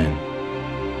 Amen.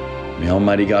 May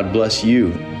Almighty God bless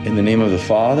you in the name of the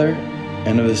Father,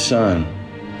 and of the Son,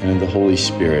 and of the Holy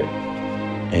Spirit.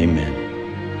 Amen.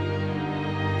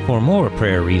 For more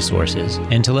prayer resources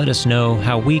and to let us know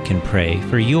how we can pray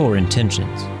for your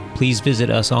intentions, please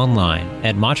visit us online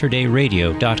at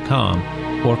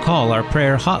materdeiradio.com or call our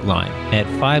prayer hotline at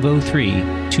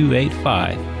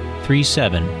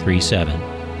 503-285-3737.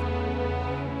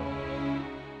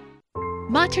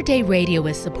 Mater Dei Radio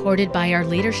is supported by our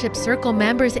Leadership Circle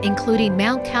members, including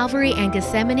Mount Calvary and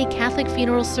Gethsemane Catholic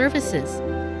Funeral Services.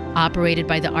 Operated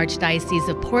by the Archdiocese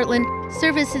of Portland,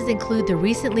 services include the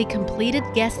recently completed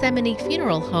Gethsemane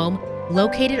Funeral Home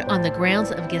located on the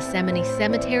grounds of Gethsemane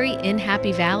Cemetery in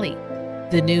Happy Valley.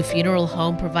 The new funeral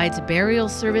home provides burial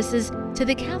services to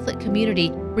the Catholic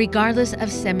community regardless of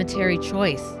cemetery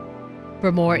choice.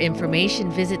 For more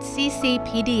information, visit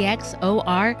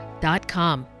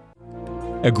ccpdxor.com.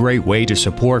 A great way to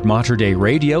support Mater Dei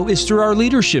Radio is through our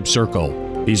Leadership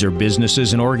Circle. These are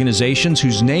businesses and organizations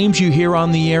whose names you hear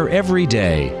on the air every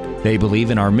day. They believe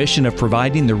in our mission of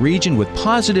providing the region with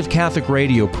positive Catholic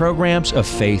radio programs of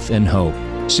faith and hope.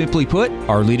 Simply put,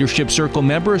 our Leadership Circle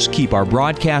members keep our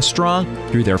broadcast strong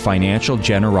through their financial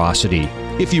generosity.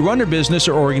 If you run a business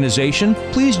or organization,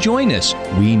 please join us.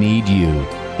 We need you.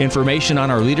 Information on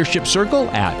our Leadership Circle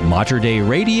at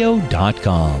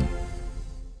materdeiradio.com.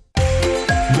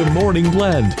 The Morning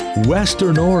Blend,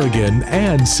 Western Oregon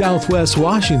and Southwest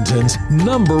Washington's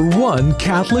 #1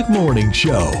 Catholic morning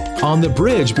show. On the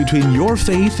bridge between your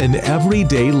faith and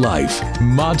everyday life.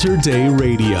 Mater Dei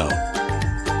Radio.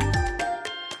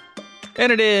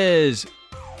 And it is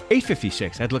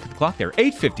 8:56. I had to look at the clock there.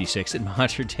 8:56 at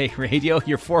Mater Dei Radio.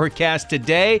 Your forecast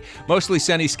today, mostly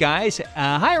sunny skies.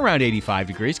 High around 85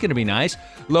 degrees. Going to be nice.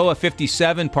 Low of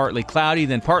 57, partly cloudy.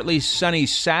 Then partly sunny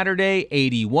Saturday,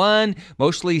 81.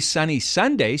 Mostly sunny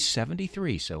Sunday,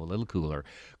 73. So a little cooler.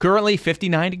 Currently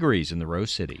 59 degrees in the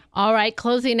Rose City. All right,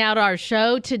 closing out our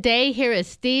show today, here is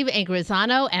Steve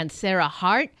Angrisano and Sarah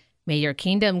Hart. May your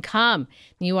kingdom come.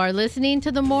 You are listening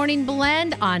to The Morning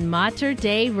Blend on Mater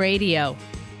Dei Radio.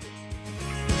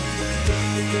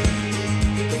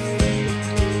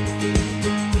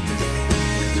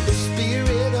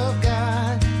 Spirit of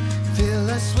God, fill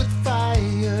us with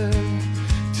fire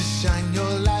to shine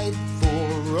your light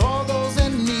for all those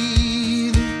in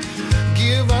need.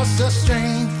 Give us the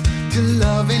strength to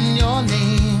love in your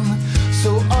name,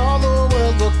 so all the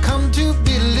world will come to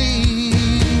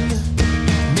believe.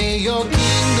 May your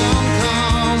kingdom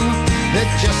come, that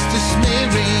justice may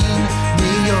reign.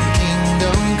 May your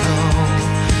kingdom come,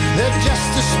 that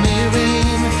justice may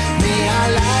reign. May our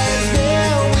lives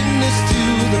bear witness to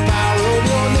the power of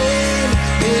your name.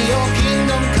 May your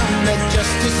kingdom come, that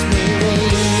justice may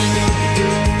reign.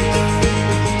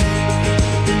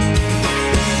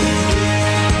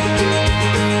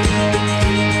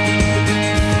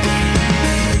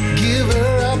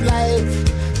 Giver of life,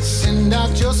 send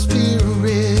out your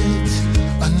spirit.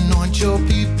 Anoint your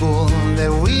people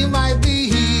that we might be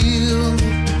healed.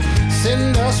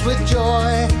 Send us with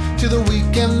joy to the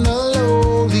weak and the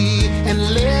lowly,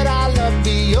 and let our love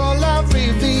be your love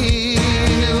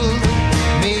revealed.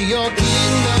 May your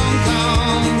kingdom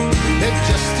come, that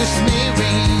justice may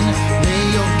reign. May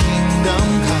your kingdom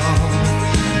come,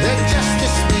 that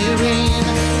justice may reign.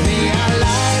 May our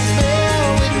lives bear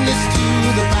witness to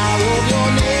the power of your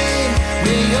name.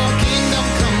 May your kingdom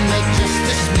come, that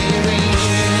justice may reign.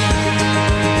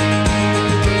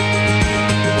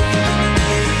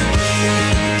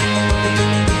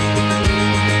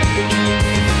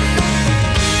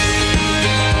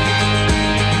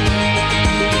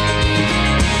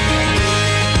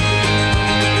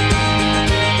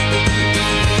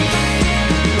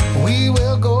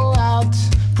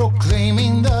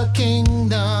 Proclaiming the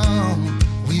kingdom,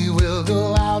 we will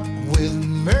go out with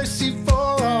mercy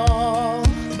for all.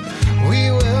 We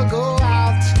will go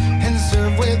out and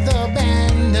serve with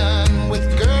abandon,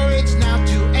 with courage now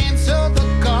to answer the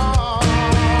call.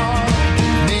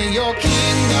 May your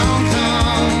kingdom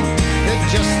come,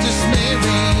 that justice may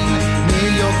reign. May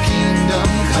your kingdom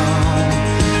come,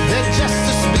 that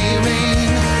justice may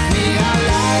reign. May our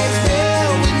lives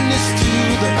bear witness to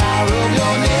the power of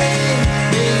your name.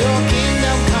 May your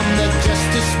kingdom come, that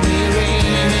justice may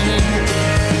reign.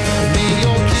 May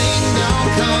your kingdom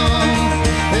come,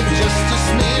 that justice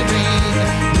may reign.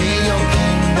 May your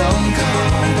kingdom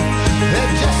come, that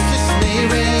justice may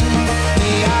reign.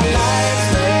 May our lives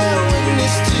bear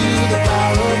witness to the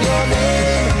power of your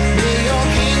name. May your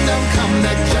kingdom come,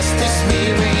 that justice may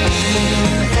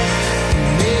reign.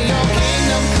 May your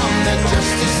kingdom come, that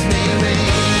justice may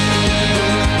reign.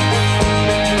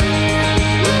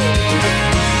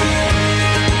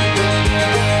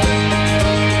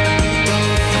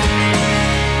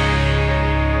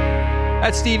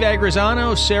 That's Steve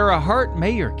Angrisano, Sarah Hart.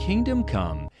 May your kingdom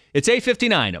come. It's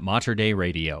 8:59 at Mater Dei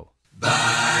Radio.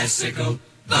 Bicycle,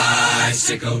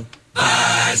 bicycle,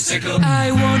 bicycle.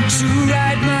 I want to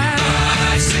ride my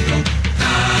bicycle,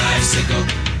 bicycle,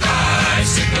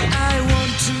 bicycle. I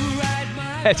want to ride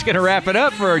my... That's going to wrap it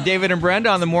up for David and Brenda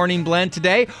on the Morning Blend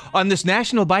today on this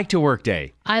National Bike to Work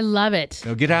Day. I love it.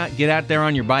 So get out there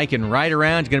on your bike and ride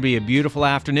around. It's going to be a beautiful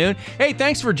afternoon. Hey,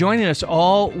 thanks for joining us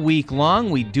all week long.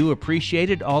 We do appreciate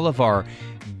it. All of our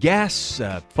guests,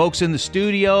 folks in the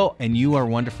studio, and you are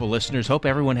wonderful listeners. Hope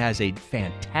everyone has a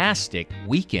fantastic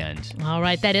weekend. All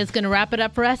right, that is going to wrap it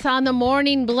up for us on the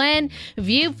Morning Blend.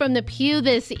 View from the pew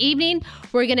this evening.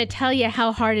 We're going to tell you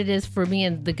how hard it is for me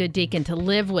and the good deacon to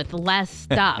live with less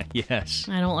stuff. Yes.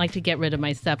 I don't like to get rid of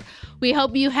my stuff. We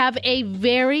hope you have a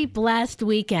very blessed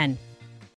weekend.